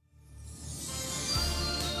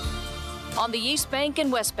 On the East Bank and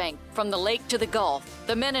West Bank, from the lake to the Gulf,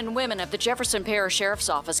 the men and women of the Jefferson Parish Sheriff's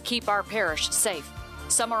Office keep our parish safe.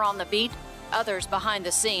 Some are on the beat, others behind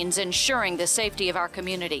the scenes, ensuring the safety of our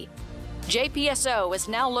community. JPSO is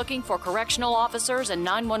now looking for correctional officers and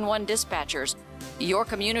 911 dispatchers. Your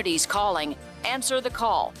community's calling. Answer the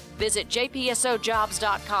call. Visit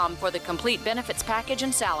jpsojobs.com for the complete benefits package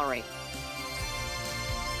and salary.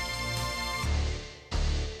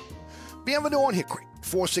 Bienvenue on Hickory,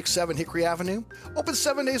 467 Hickory Avenue. Open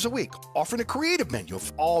 7 days a week, offering a creative menu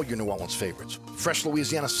of all your New Orleans favorites. Fresh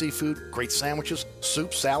Louisiana seafood, great sandwiches,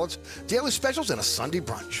 soups, salads, daily specials, and a Sunday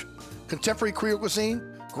brunch. Contemporary Creole cuisine,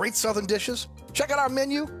 great Southern dishes. Check out our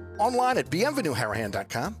menu online at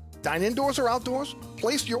bienvenueharahan.com. Dine indoors or outdoors.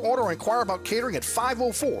 Place your order or inquire about catering at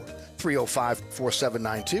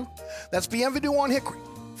 504-305-4792. That's Bienvenue on Hickory,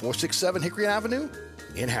 467 Hickory Avenue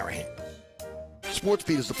in Harahan.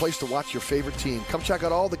 SportsBeat is the place to watch your favorite team. Come check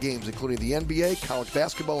out all the games, including the NBA, college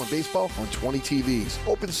basketball, and baseball on 20 TVs.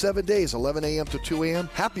 Open 7 days, 11 a.m. to 2 a.m.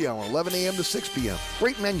 Happy hour, 11 a.m. to 6 p.m.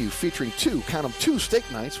 Great menu featuring two steak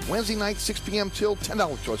nights. Wednesday night, 6 p.m. till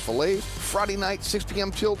 $10 choice fillets. Friday night, 6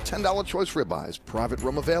 p.m. till $10 choice ribeyes. Private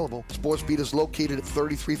room available. SportsBeat is located at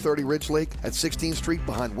 3330 Ridge Lake at 16th Street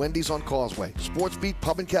behind Wendy's on Causeway. SportsBeat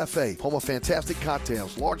Pub and Cafe, home of fantastic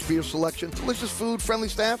cocktails, large beer selection, delicious food, friendly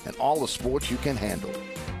staff, and all the sports you can handle.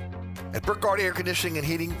 At Burkhardt Air Conditioning and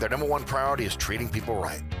Heating, their number one priority is treating people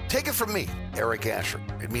right. Take it from me, Eric Asher.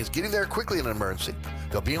 It means getting there quickly in an emergency.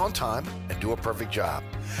 They'll be on time and do a perfect job.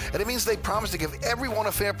 And it means they promise to give everyone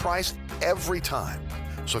a fair price every time.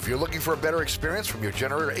 So if you're looking for a better experience from your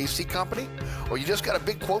generator AC company, or you just got a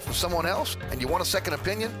big quote from someone else and you want a second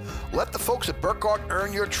opinion, let the folks at Burkhardt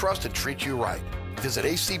earn your trust and treat you right. Visit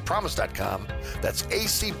acpromise.com. That's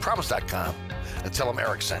acpromise.com. And tell them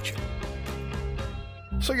Eric sent you.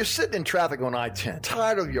 So you're sitting in traffic on I-10,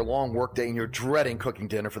 tired of your long workday and you're dreading cooking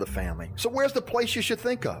dinner for the family. So where's the place you should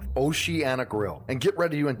think of? Oceana Grill. And get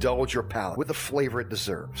ready to indulge your palate with the flavor it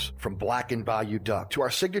deserves. From blackened bayou duck to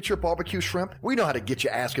our signature barbecue shrimp, we know how to get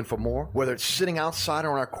you asking for more. Whether it's sitting outside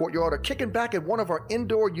or in our courtyard or kicking back at one of our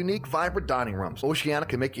indoor, unique, vibrant dining rooms, Oceana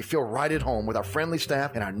can make you feel right at home with our friendly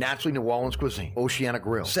staff and our naturally New Orleans cuisine. Oceana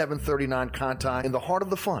Grill, 739 Conti, in the heart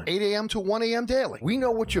of the fun, 8 a.m. to 1 a.m. daily. We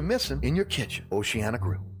know what you're missing in your kitchen. Oceana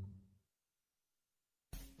Grill.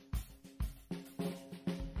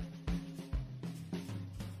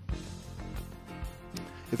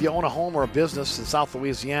 If you own a home or a business in South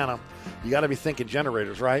Louisiana, you got to be thinking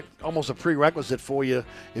generators, right? Almost a prerequisite for you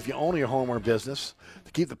if you own your home or business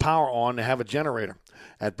to keep the power on to have a generator.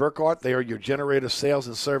 At Burkhardt, they are your generator sales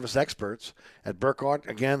and service experts. At Burkhardt,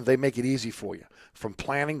 again, they make it easy for you. From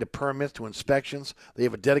planning to permits to inspections, they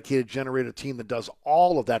have a dedicated generator team that does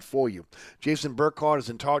all of that for you. Jason Burkhardt is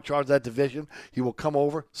in charge of that division. He will come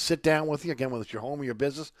over, sit down with you, again, whether it's your home or your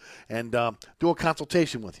business, and do a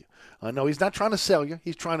consultation with you. No, he's not trying to sell you.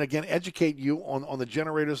 He's trying to, again, educate you on the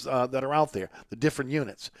generators that are out there, the different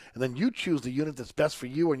units. And then you choose the unit that's best for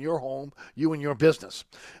you and your home, you and your business.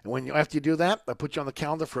 And after you do that, I put you on the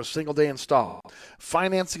calendar for a single-day install.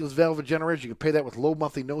 Financing is available for generators. You can pay that with low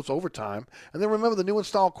monthly notes over time. And then remember the new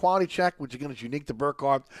install quality check, which, again, is unique to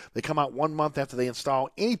Burkhardt. They come out 1 month after they install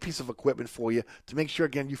any piece of equipment for you to make sure,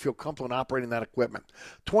 again, you feel comfortable in operating that equipment.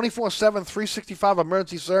 24/7, 365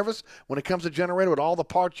 emergency service when it comes to generator with all the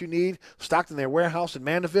parts you need stocked in their warehouse in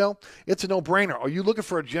Mandeville. It's a no-brainer. Are you looking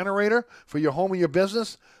for a generator for your home or your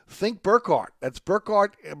business? Think Burkhardt. That's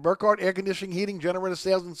Burkhardt Air Conditioning, Heating, Generator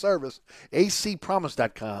Sales and Service.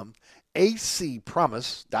 acpromise.com.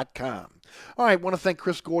 acpromise.com. All right, I want to thank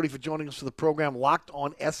Chris Gordy for joining us for the program Locked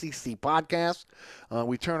on SEC podcast.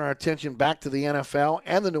 We turn our attention back to the NFL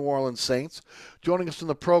and the New Orleans Saints. Joining us in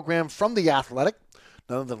the program from The Athletic,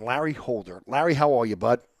 none other than Larry Holder. Larry, how are you,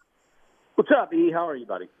 bud? What's up, E? How are you,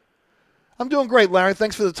 buddy? I'm doing great, Larry.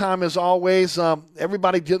 Thanks for the time, as always.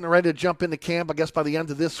 Everybody getting ready to jump into camp. I guess by the end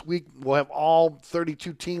of this week, we'll have all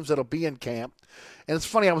 32 teams that'll be in camp. And it's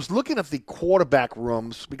funny, I was looking at the quarterback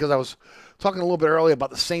rooms because I was talking a little bit earlier about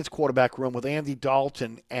the Saints quarterback room with Andy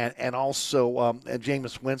Dalton and also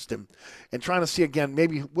Jameis Winston, and trying to see, again,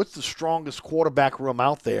 maybe what's the strongest quarterback room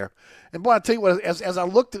out there. And, boy, I tell you what, as I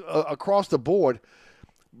looked across the board,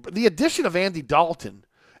 the addition of Andy Dalton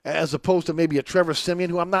as opposed to maybe a Trevor Siemian,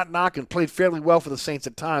 who I'm not knocking, played fairly well for the Saints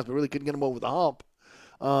at times, but really couldn't get him over the hump.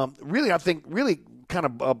 Really, I think, kind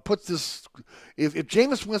of puts this – if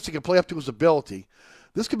Jameis Winston can play up to his ability,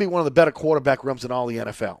 this could be one of the better quarterback rooms in all the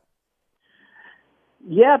NFL.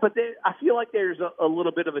 Yeah, but I feel like there's a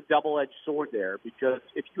little bit of a double-edged sword there, because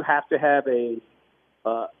if you have to have a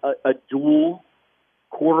dual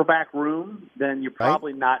quarterback room, then you're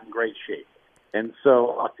probably not in great shape. And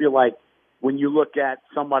so I feel like when you look at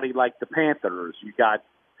somebody like the Panthers, you got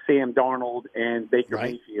Sam Darnold and Baker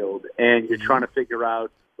Mayfield, and you're trying to figure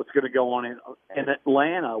out what's going to go on in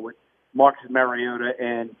Atlanta with Marcus Mariota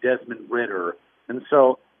and Desmond Ridder. And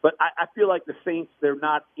so, but I feel like the Saints, they're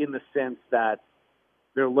not in the sense that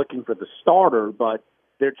they're looking for the starter, but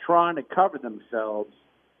they're trying to cover themselves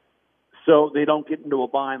so they don't get into a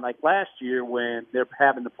bind like last year when they're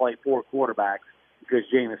having to play 4 quarterbacks because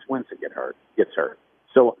Jameis Winston gets hurt.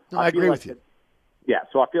 So no, I agree with you. Yeah,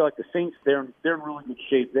 so I feel like the Saints, they're in really good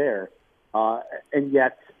shape there, and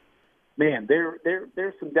yet, man, there's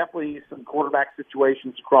definitely some quarterback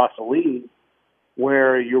situations across the league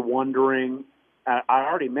where you're wondering. I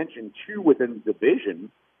already mentioned 2 within the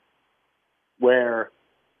division where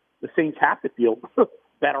the Saints have to feel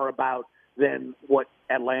better about than what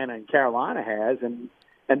Atlanta and Carolina has, and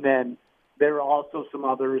then there are also some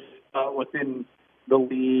others within the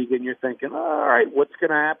league, and you're thinking, all right, what's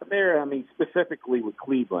going to happen there? I mean, specifically with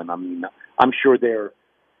Cleveland, I mean, I'm sure they're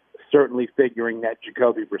certainly figuring that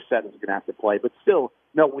Jacoby Brissett is going to have to play, but still,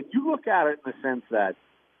 no, when you look at it in the sense that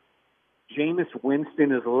Jameis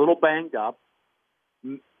Winston is a little banged up,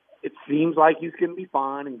 it seems like he's going to be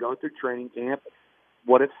fine and go through training camp.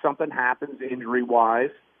 What if something happens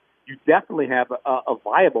injury-wise? You definitely have a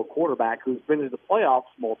viable quarterback who's been to the playoffs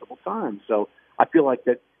multiple times. So I feel like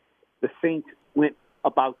that the Saints went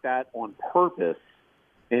about that on purpose,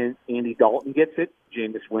 and Andy Dalton gets it,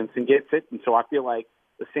 Jameis Winston gets it, and so I feel like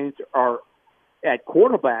the Saints are, at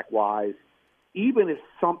quarterback-wise, even if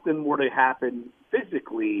something were to happen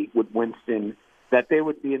physically with Winston, that they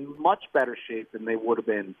would be in much better shape than they would have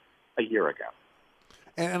been a year ago.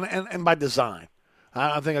 And by design.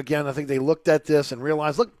 I think they looked at this and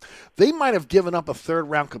realized, look, they might have given up a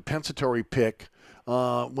third-round compensatory pick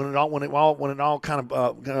when it all kind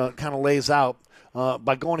of lays out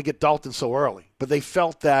by going to get Dalton so early. But they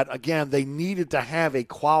felt that, again, they needed to have a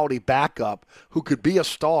quality backup who could be a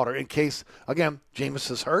starter in case, again, Jameis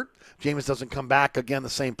is hurt, Jameis doesn't come back again the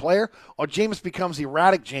same player, or Jameis becomes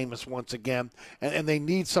erratic Jameis once again, and they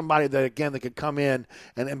need somebody that could come in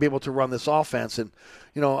and be able to run this offense. And,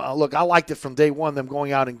 look, I liked it from day one, them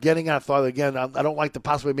going out and getting it. I thought, again, I don't like the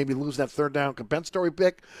possibility of maybe losing that third down compensatory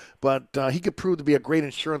pick, but he could prove to be a great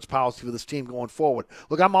insurance policy for this team going forward.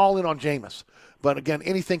 Look, I'm all in on Jameis. But, again,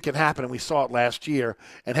 anything can happen, and we saw it last year.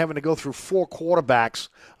 And having to go through 4 quarterbacks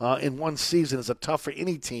in one season is tough for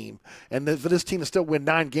any team. And for this team to still win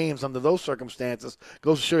 9 games under those circumstances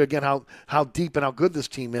goes to show you, again, how deep and how good this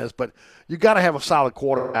team is. But you got to have a solid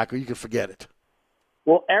quarterback or you can forget it.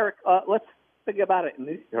 Well, Eric, let's think about it in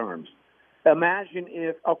these terms. Imagine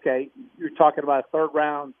if, you're talking about a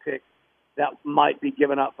third-round pick that might be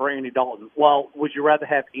given up for Andy Dalton. Well, would you rather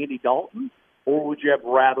have Andy Dalton? Or would you have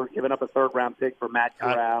rather given up a third-round pick for Matt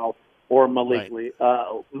Corral or Malik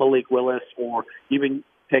Willis, or even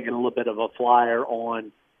taking a little bit of a flyer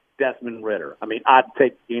on Desmond Ridder? I mean, I'd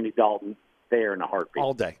take Andy Dalton there in a heartbeat.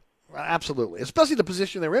 All day. Absolutely. Especially the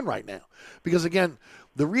position they're in right now. Because, again,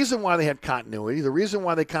 the reason why they had continuity, the reason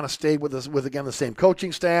why they kind of stayed with the same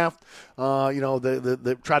coaching staff,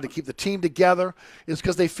 they tried to keep the team together, is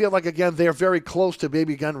because they feel like, again, they're very close to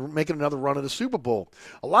maybe again making another run at the Super Bowl.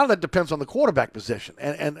 A lot of that depends on the quarterback position.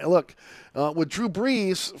 And look, with Drew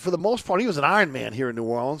Brees, for the most part, he was an Iron Man here in New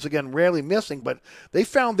Orleans, again, rarely missing, but they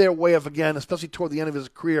found their way of, again, especially toward the end of his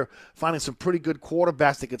career, finding some pretty good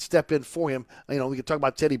quarterbacks that could step in for him. We could talk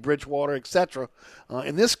about Teddy Bridgewater, etc.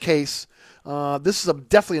 In this case, this is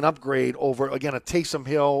definitely an upgrade over, again, a Taysom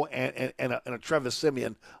Hill and a Travis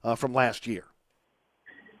Simeon from last year.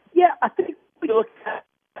 Yeah, I think we look at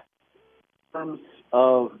in terms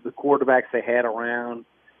of the quarterbacks they had around,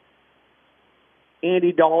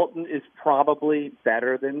 Andy Dalton is probably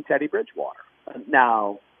better than Teddy Bridgewater.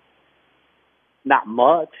 Now, not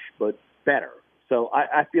much, but better. So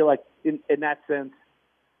I feel like in that sense,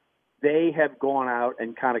 they have gone out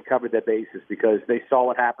and kind of covered their bases because they saw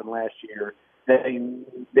what happened last year.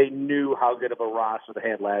 They knew how good of a roster they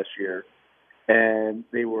had last year, and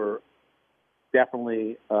they were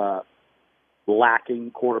definitely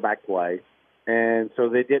lacking quarterback play, and so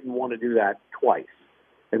they didn't want to do that twice.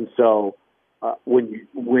 And so when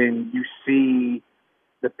you see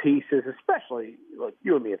the pieces, especially, look,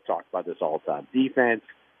 you and me have talked about this all the time, defense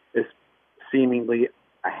is seemingly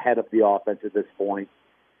ahead of the offense at this point.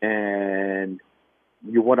 And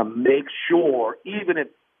you want to make sure, even if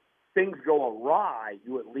things go awry,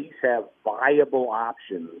 you at least have viable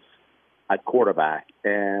options at quarterback.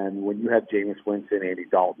 And when you have Jameis Winston, Andy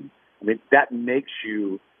Dalton, I mean, that makes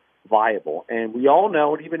you viable. And we all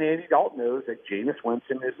know, and even Andy Dalton knows, that Jameis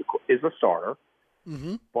Winston is a starter.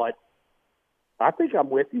 Mm-hmm. But I think I'm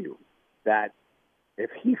with you that if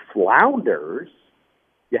he flounders,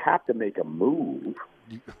 you have to make a move.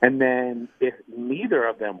 And then if neither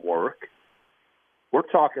of them work, we're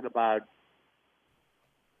talking about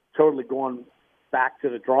totally going back to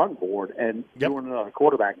the drawing board and doing another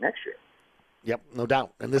quarterback next year. Yep, no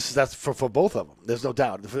doubt. And that's for both of them. There's no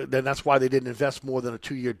doubt. And that's why they didn't invest more than a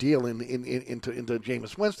 2-year deal into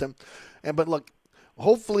Jameis Winston. But look,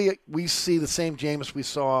 hopefully we see the same Jameis we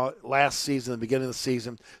saw last season, the beginning of the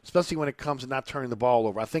season, especially when it comes to not turning the ball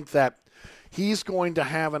over. I think that he's going to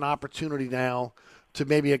have an opportunity now to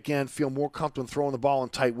maybe, again, feel more comfortable in throwing the ball in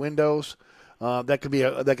tight windows. That could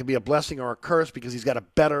be a blessing or a curse because he's got a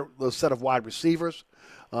better set of wide receivers.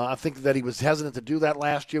 I think that he was hesitant to do that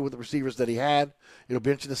last year with the receivers that he had. It'll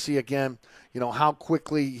be interesting to see, again, how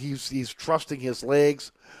quickly he's trusting his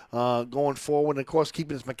legs going forward. And, of course,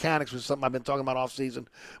 keeping his mechanics, which is something I've been talking about all season.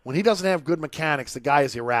 When he doesn't have good mechanics, the guy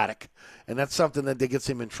is erratic. And that's something that gets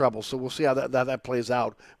him in trouble. So we'll see how that plays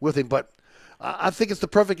out with him. But I think it's the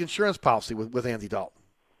perfect insurance policy with Andy Dalton.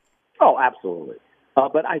 Oh, absolutely.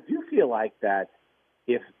 But I do feel like that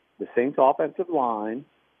if the Saints offensive line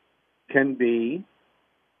can be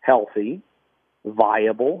healthy,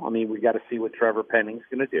 viable, I mean, we got to see what Trevor Penning's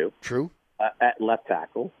going to do. True. At left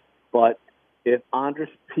tackle. But if Andres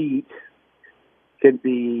Pete can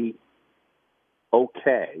be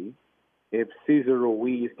okay, if Cesar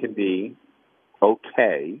Ruiz can be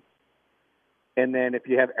okay. And then if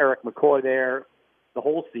you have Eric McCoy there the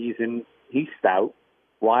whole season, he's stout.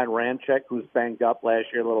 Ryan Ramczyk, who's banged up last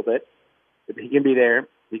year a little bit, if he can be there,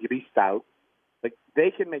 he can be stout. Like,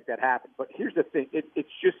 they can make that happen. But here's the thing.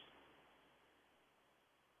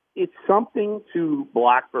 It's something to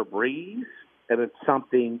block for Breeze, and it's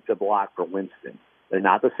something to block for Winston. They're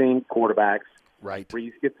not the same quarterbacks. Right.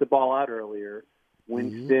 Breeze gets the ball out earlier.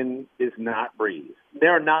 Winston is not Breeze.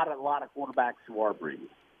 There are not a lot of quarterbacks who are Breeze.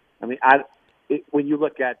 I mean, when you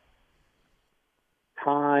look at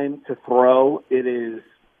time to throw, it is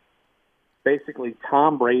basically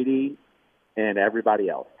Tom Brady and everybody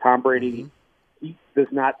else. Tom Brady, he does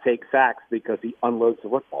not take sacks because he unloads the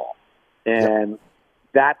football. And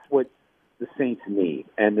that's what the Saints need,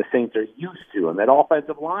 and the Saints are used to, and that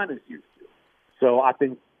offensive line is used to. So I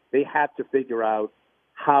think they have to figure out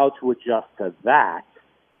how to adjust to that,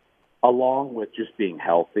 along with just being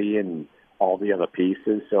healthy and all the other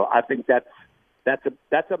pieces. So I think that's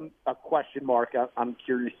a question mark. I'm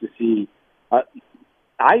curious to see.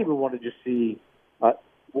 I even want to just see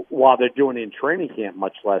while they're doing it in training camp,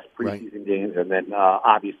 much less preseason games, and then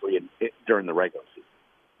obviously during the regular season.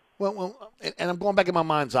 Well, and I'm going back in my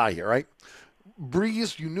mind's eye here, right?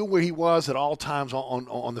 Breeze, you knew where he was at all times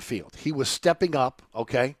on the field. He was stepping up,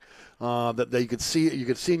 okay? That you could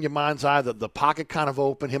see in your mind's eye that the pocket kind of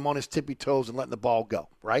open, him on his tippy toes and letting the ball go,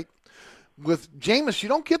 right? With Jameis, you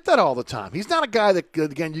don't get that all the time. He's not a guy that,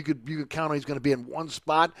 again, you could count on he's going to be in one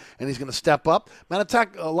spot and he's going to step up. Matter of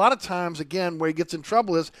fact, a lot of times, again, where he gets in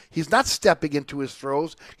trouble is he's not stepping into his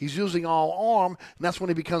throws. He's using all arm, and that's when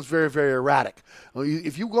he becomes very, very erratic.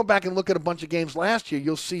 If you go back and look at a bunch of games last year,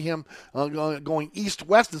 you'll see him going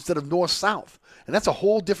east-west instead of north-south. And that's a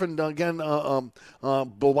whole different, again,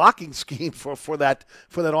 blocking scheme for that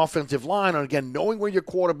offensive line. And, again, knowing where your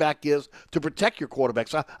quarterback is to protect your quarterback.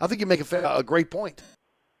 So I think you make a great point.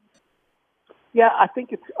 Yeah, I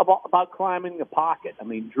think it's about climbing the pocket. I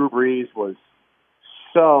mean, Drew Brees was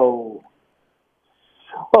so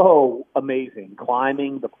amazing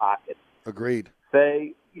climbing the pocket. Agreed.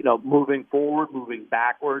 Moving forward, moving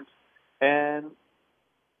backwards. And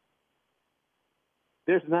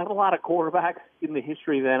there's not a lot of quarterbacks in the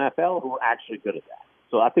history of the NFL who are actually good at that.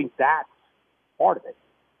 So I think that's part of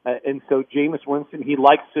it. And so Jameis Winston, he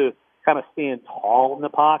likes to kind of stand tall in the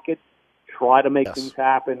pocket, try to make things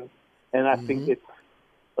happen. And I think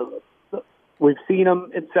we've seen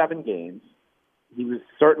him in 7 games. He was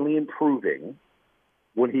certainly improving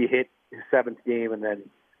when he hit his 7th game, and then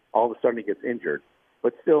all of a sudden he gets injured.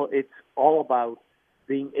 But still, it's all about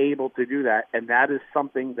being able to do that, and that is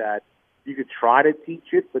something that you could try to teach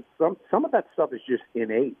it, but some of that stuff is just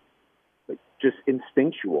innate, like just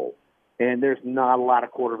instinctual, and there's not a lot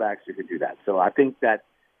of quarterbacks who can do that. So I think that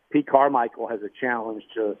Pete Carmichael has a challenge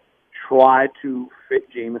to try to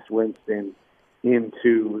fit Jameis Winston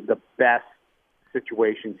into the best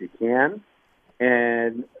situations he can.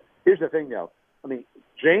 And here's the thing, though. I mean,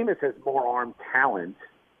 Jameis has more arm talent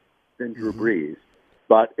than Drew Brees,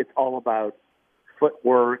 but it's all about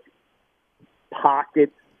footwork,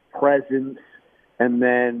 pocket presence, and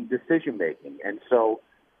then decision-making. And so,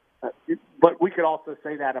 but we could also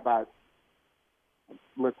say that about,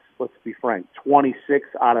 let's be frank, 26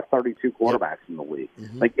 out of 32 quarterbacks in the league.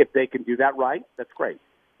 Like, if they can do that right, that's great.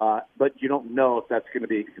 But you don't know if that's going to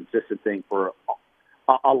be a consistent thing for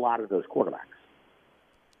a lot of those quarterbacks.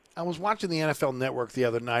 I was watching the NFL Network the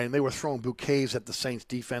other night, and they were throwing bouquets at the Saints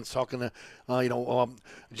defense, talking to,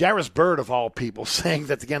 Jairus Byrd, of all people, saying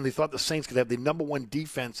that, again, they thought the Saints could have the number 1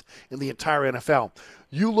 defense in the entire NFL.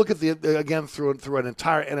 You look at again, through an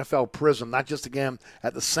entire NFL prism, not just, again,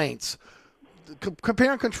 at the Saints.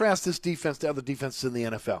 Compare and contrast this defense to other defenses in the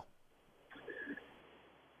NFL.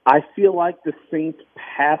 I feel like the Saints'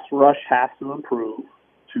 pass rush has to improve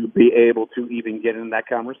to be able to even get in that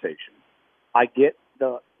conversation. I get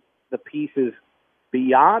the pieces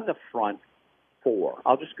beyond the front 4.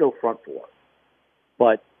 I'll just go front 4.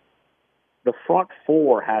 But the front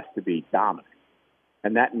 4 has to be dominant.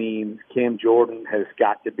 And that means Cam Jordan has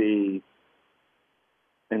got to be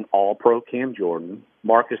an all-pro Cam Jordan.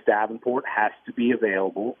 Marcus Davenport has to be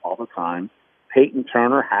available all the time. Peyton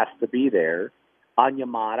Turner has to be there.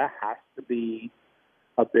 Onyemata has to be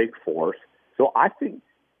a big force. So I think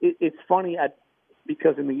it's funny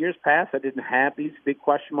because in the years past I didn't have these big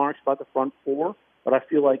question marks about the front 4, but I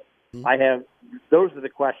feel like I have. Those are the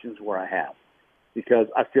questions where I have, because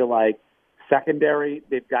I feel like secondary,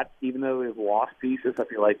 they've got, even though they've lost pieces, I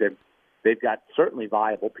feel like they've got certainly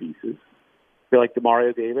viable pieces. I feel like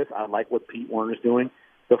DeMario Davis, I like what Pete Werner's doing.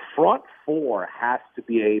 The front 4 has to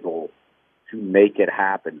be able to make it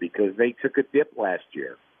happen, because they took a dip last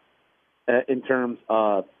year. in terms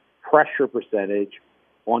of pressure percentage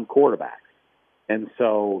on quarterbacks. And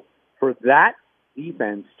so for that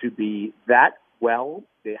defense to be that well,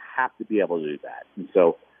 they have to be able to do that. And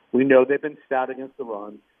so we know they've been stout against the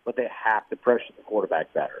run, but they have to pressure the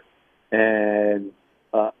quarterback better. And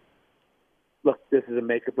look, this is a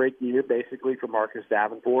make-or-break year, basically, for Marcus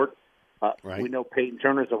Davenport. Right. We know Peyton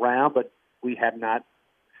Turner's around, but we have not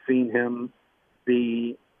seen him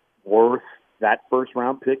be worth that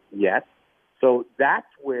first-round pick yet. So that's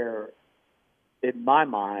where, in my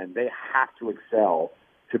mind, they have to excel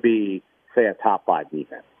to be, say, a top-5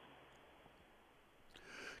 defense.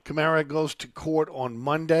 Kamara goes to court on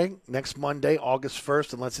Monday, next Monday, August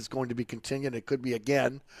 1st, unless it's going to be continued. It could be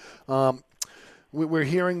again. We're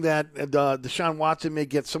hearing that Deshaun Watson may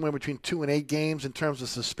get somewhere between 2 and 8 games in terms of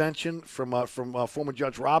suspension from former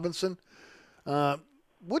Judge Robinson.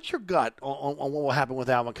 What's your gut on what will happen with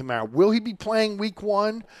Alvin Kamara? Will he be playing week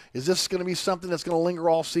 1? Is this going to be something that's going to linger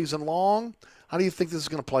all season long? How do you think this is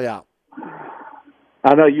going to play out?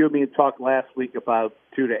 I know you and me talked last week about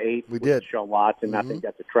 2 to 8 we did. Deshaun Watson. Mm-hmm. I think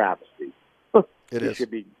that's a travesty. He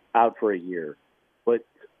should be out for a year. But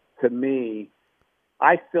to me,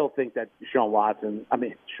 I still think that Alvin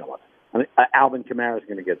Kamara is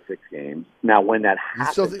going to get 6 games. Now, when that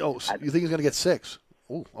happens, you think he's going to get 6?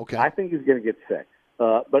 Ooh, okay. I think he's going to get 6.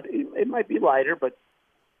 But it might be lighter, but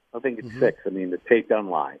I think it's 6. I mean, the tape doesn't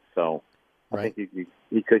lie. So I think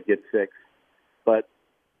he could get 6. But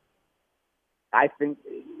I think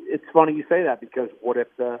it's funny you say that, because what if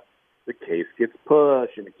the case gets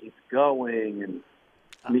pushed and it keeps going? And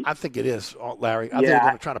I think it is, Larry. I think they're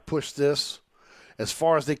going to try to push this as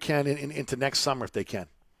far as they can into next summer if they can.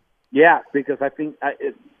 Yeah, because I think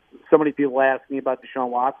so many people ask me about Deshaun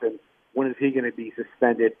Watson. When is he going to be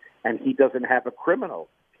suspended? And he doesn't have a criminal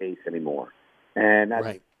case anymore. And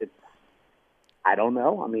I don't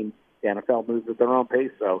know. I mean, the NFL moves at their own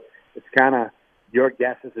pace, so it's kind of your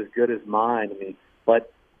guess is as good as mine. I mean,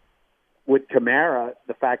 but with Kamara,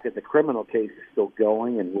 the fact that the criminal case is still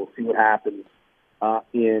going, and we'll see what happens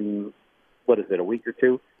in, a week or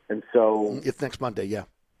 2? And so it's next Monday, yeah.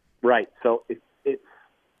 Right. So it's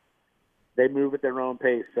they move at their own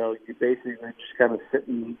pace. So you basically just kind of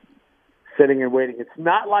sitting and waiting. It's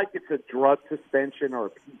not like it's a drug suspension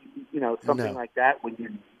or something like that.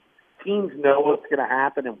 When teams know what's going to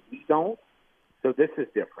happen and we don't. So this is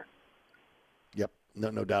different. Yep.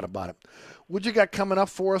 No doubt about it. What you got coming up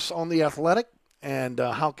for us on The Athletic? And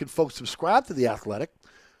how can folks subscribe to The Athletic?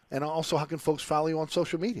 And also, how can folks follow you on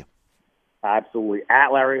social media? Absolutely.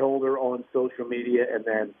 At Larry Holder on social media. And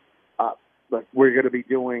then we're going to be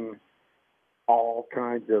doing all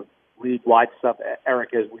kinds of league-wide stuff.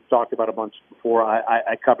 Eric, as we've talked about a bunch before,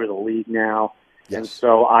 I cover the league now. Yes. And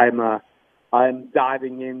so I'm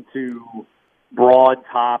diving into broad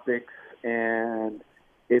topics, and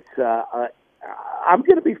it's I'm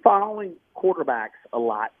going to be following quarterbacks a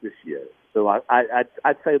lot this year. So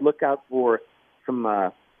I'd say look out for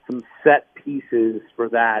some set pieces for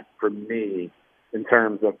that for me in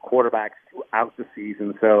terms of quarterbacks throughout the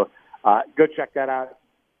season. So go check that out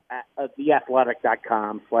at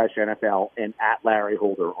theathletic.com/NFL and at Larry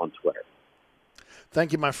Holder on Twitter.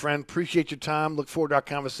 Thank you, my friend. Appreciate your time. Look forward to our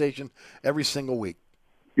conversation every single week.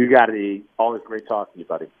 You got it, E. Always great talking to you,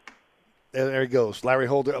 buddy. There he goes, Larry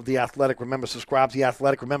Holder of The Athletic. Remember, subscribe to The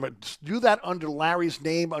Athletic. Remember, do that under Larry's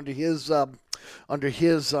name, under his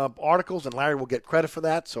articles, and Larry will get credit for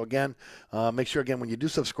that. So, again, make sure, again, when you do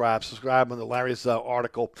subscribe under Larry's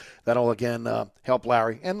article. That'll, again, help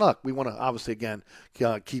Larry. And, look, we want to, obviously, again,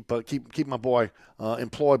 keep my boy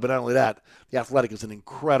employed. But not only that, The Athletic is an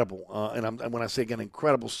incredible, and when I say, again,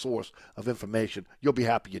 incredible source of information. You'll be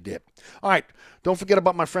happy you did. All right. Don't forget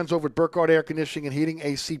about my friends over at Burkhardt Air Conditioning and Heating,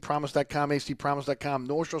 acpromise.com, acpromise.com,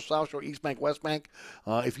 North Shore, South Shore, East Bank, West Bank.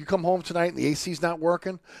 If you come home tonight and the AC's not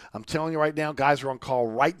working, I'm telling you right now, guys are on call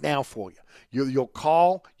right now for you. You'll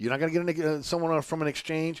call. You're not going to get someone from an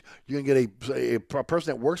exchange. You're going to get a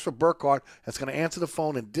person that works for Burkhardt that's going to answer the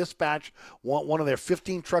phone and dispatch one of their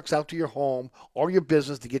 15 trucks out to your home or your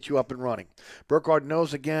business to get you up and running. Burkhardt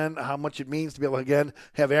knows, again, how much it means to be able to, again,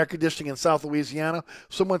 have air conditioning in South Louisiana,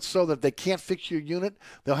 so much so that if they can't fix your unit,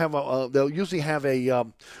 they'll usually have a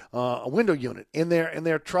window unit in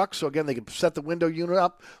their truck. So, again, they can set the window unit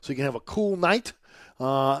up so you can have a cool night.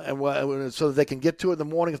 And so that they can get to it in the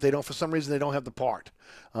morning if they don't, for some reason, they don't have the part.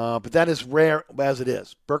 But that is rare as it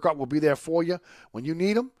is. Burkhardt will be there for you when you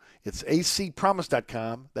need them. It's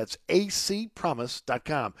acpromise.com. That's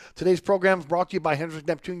acpromise.com. Today's program is brought to you by Hendrick's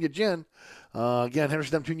Neptunia Gin. Again,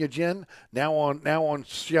 Hendrick's Neptunia Gin, now on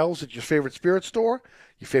shelves at your favorite spirit store,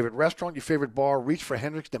 your favorite restaurant, your favorite bar. Reach for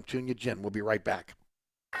Hendrick's Neptunia Gin. We'll be right back.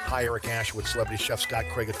 Hi, Eric Asher with celebrity chef Scott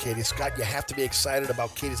Craig of Katie's. Scott, you have to be excited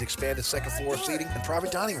about Katie's expanded second floor seating and private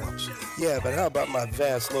dining rooms. Yeah, but how about my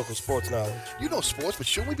vast local sports knowledge? You know sports, but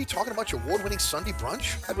shouldn't we be talking about your award-winning Sunday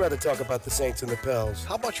brunch? I'd rather talk about the Saints and the Pels.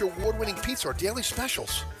 How about your award-winning pizza or daily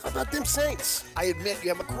specials? How about them Saints? I admit you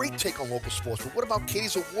have a great take on local sports, but what about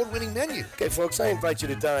Katie's award-winning menu? Okay, folks, I invite you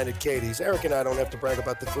to dine at Katie's. Eric and I don't have to brag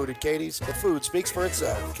about the food at Katie's. The food speaks for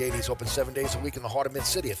itself. Katie's open 7 days a week in the heart of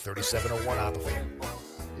Mid-City at 3701 Opperville.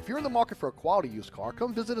 If you're in the market for a quality used car,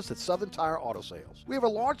 come visit us at Southern Tire Auto Sales. We have a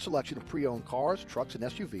large selection of pre-owned cars, trucks, and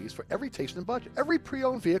SUVs for every taste and budget. Every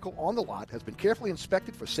pre-owned vehicle on the lot has been carefully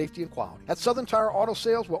inspected for safety and quality. At Southern Tire Auto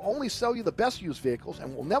Sales, we'll only sell you the best used vehicles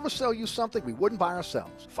and we'll never sell you something we wouldn't buy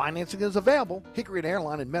ourselves. Financing is available. Hickory and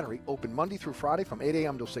Airline in Metairie open Monday through Friday from 8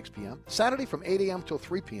 a.m. till 6 p.m., Saturday from 8 a.m. till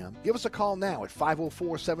 3 p.m. Give us a call now at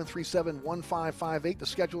 504-737-1558 to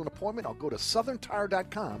schedule an appointment or go to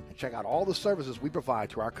southerntire.com and check out all the services we provide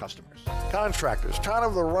to our customers. Contractors, tired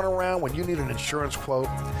of the runaround when you need an insurance quote?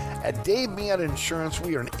 At Dave Miata Insurance,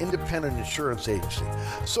 we are an independent insurance agency,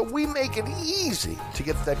 so we make it easy to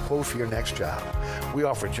get that quote for your next job. We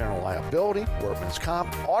offer general liability, workman's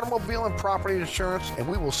comp, automobile and property insurance, and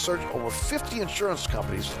we will search over 50 insurance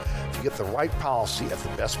companies to get the right policy at the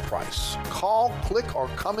best price. Call, click, or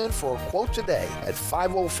come in for a quote today at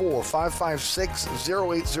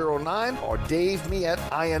 504-556-0809 or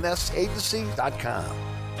DaveMe@INSAgency.com.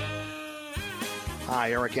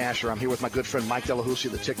 Hi, Eric Asher. I'm here with my good friend Mike Delahousie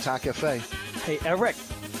of the TikTok Cafe. Hey, Eric,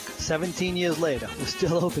 17 years later, we're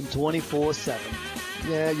still open 24/7.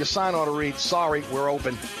 Yeah, your sign ought to read, sorry, we're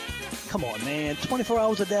open. Come on, man, 24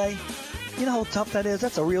 hours a day? You know how tough that is?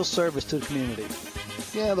 That's a real service to the community.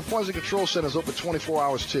 Yeah, the Poison Control Center is open 24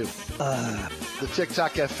 hours, too. The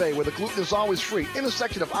TikTok Cafe, where the gluten is always free,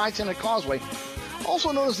 intersection of I-10 and Causeway,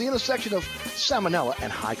 also known as the intersection of salmonella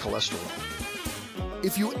and high cholesterol.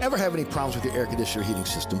 If you ever have any problems with your air conditioner heating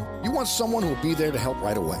system, you want someone who will be there to help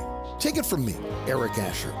right away. Take it from me, Eric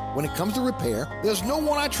Asher. When it comes to repair, there's no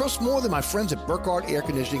one I trust more than my friends at Burkhardt Air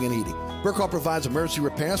Conditioning and Heating. Burkhardt provides emergency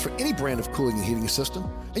repairs for any brand of cooling and heating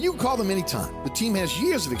system, and you can call them anytime. The team has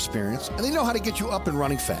years of experience, and they know how to get you up and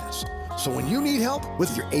running fast. So when you need help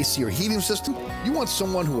with your AC or heating system, you want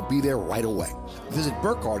someone who will be there right away. Visit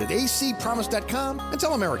Burkhardt at acpromise.com and tell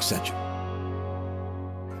them Eric sent you.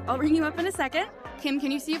 I'll ring you up in a second. Kim,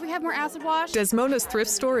 can you see if we have more acid wash? Desmona's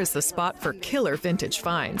thrift store is the spot for killer vintage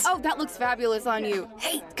finds. Oh, that looks fabulous on you.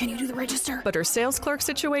 Hey, can you do the register? But her sales clerk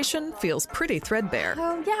situation feels pretty threadbare.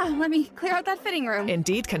 Oh, yeah, let me clear out that fitting room.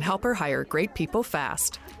 Indeed can help her hire great people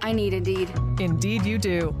fast. I need Indeed. Indeed you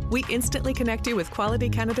do. We instantly connect you with quality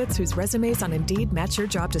candidates whose resumes on Indeed match your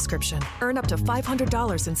job description. Earn up to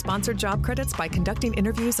 $500 in sponsored job credits by conducting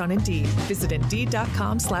interviews on Indeed. Visit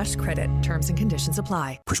Indeed.com/credit. Terms and conditions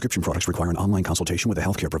apply. Prescription products require an online consultation with a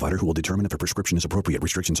healthcare provider who will determine if a prescription is appropriate.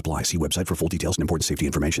 Restrictions apply. See website for full details and important safety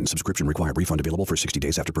information. Subscription required. Refund available for 60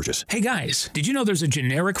 days after purchase. Hey guys, did you know there's a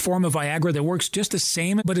generic form of Viagra that works just the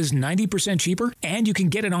same but is 90% cheaper? And you can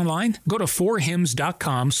get it online? Go to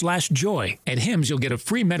 4hims.com/joy. At Hims, you'll get a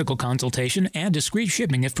free medical consultation and discreet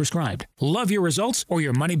shipping if prescribed. Love your results or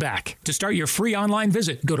your money back. To start your free online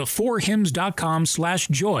visit, go to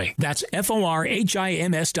 4hims.com/joy. That's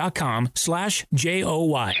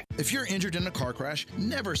FORHIMS.com/JOY. If you're injured in a car crash,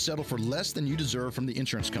 never settle for less than you deserve from the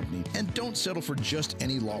insurance company. And don't settle for just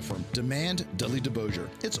any law firm. Demand Dudley DeBosier.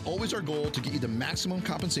 It's always our goal to get you the maximum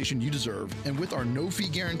compensation you deserve. And with our no-fee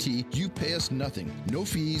guarantee, you pay us nothing. No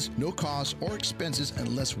fees, no costs, or expenses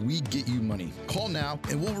unless we get you money. Call now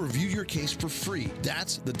and we'll review your case for free.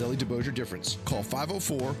 That's the Dudley DeBosier difference. Call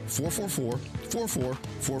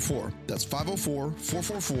 504-444-4444. That's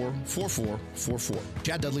 504-444-4444.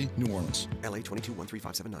 Chad Dudley, New Orleans. LA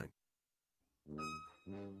 22-13579.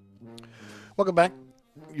 Welcome back.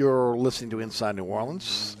 You're listening to Inside New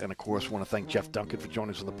Orleans. And, of course, I want to thank Jeff Duncan for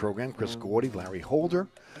joining us on the program, Chris Gordy, Larry Holder.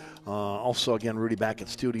 Also, again, Rudy back in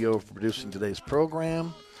studio for producing today's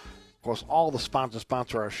program. Of course, all the sponsors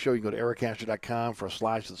sponsor our show. You can go to ericasher.com for a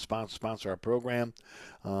slash to the sponsor our program.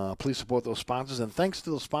 Please support those sponsors. And thanks to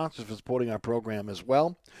those sponsors for supporting our program as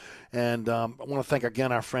well. And I want to thank,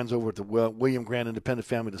 again, our friends over at the William Grant Independent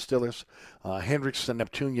Family Distillers, Hendricks and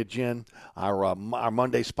Neptunia Gin, our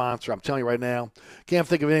Monday sponsor. I'm telling you right now, can't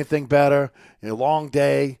think of anything better. A long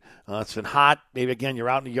day. It's been hot. Maybe, again, you're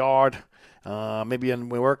out in the yard. Maybe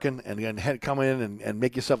we're working, and again, come in and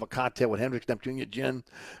make yourself a cocktail with Hendricks Neptunia Gin,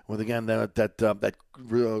 with again that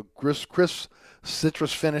crisp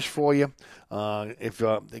citrus finish for you. If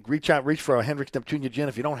reach for a Hendricks Neptunia Gin.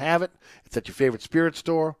 If you don't have it, it's at your favorite spirit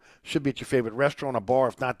store. Should be at your favorite restaurant or bar.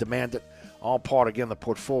 If not, demand it. All part, again, the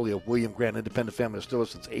portfolio of William Grant Independent Family Distillers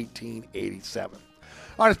since 1887.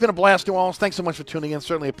 All right, it's been a blast, New Orleans. Thanks so much for tuning in.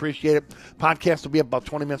 Certainly appreciate it. Podcast will be up about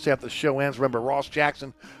 20 minutes after the show ends. Remember, Ross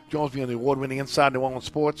Jackson joins me on the award-winning Inside New Orleans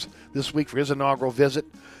Sports this week for his inaugural visit.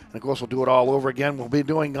 And, of course, we'll do it all over again. We'll be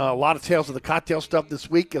doing a lot of Tales of the Cocktail stuff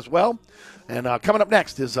this week as well. And coming up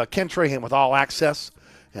next is Ken Trahan with All Access.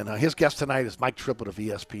 And his guest tonight is Mike Triplett of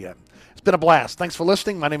ESPN. It's been a blast. Thanks for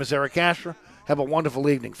listening. My name is Eric Asher. Have a wonderful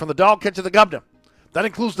evening. From the dog catcher to the governor. That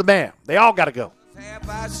includes the man. They all got to go.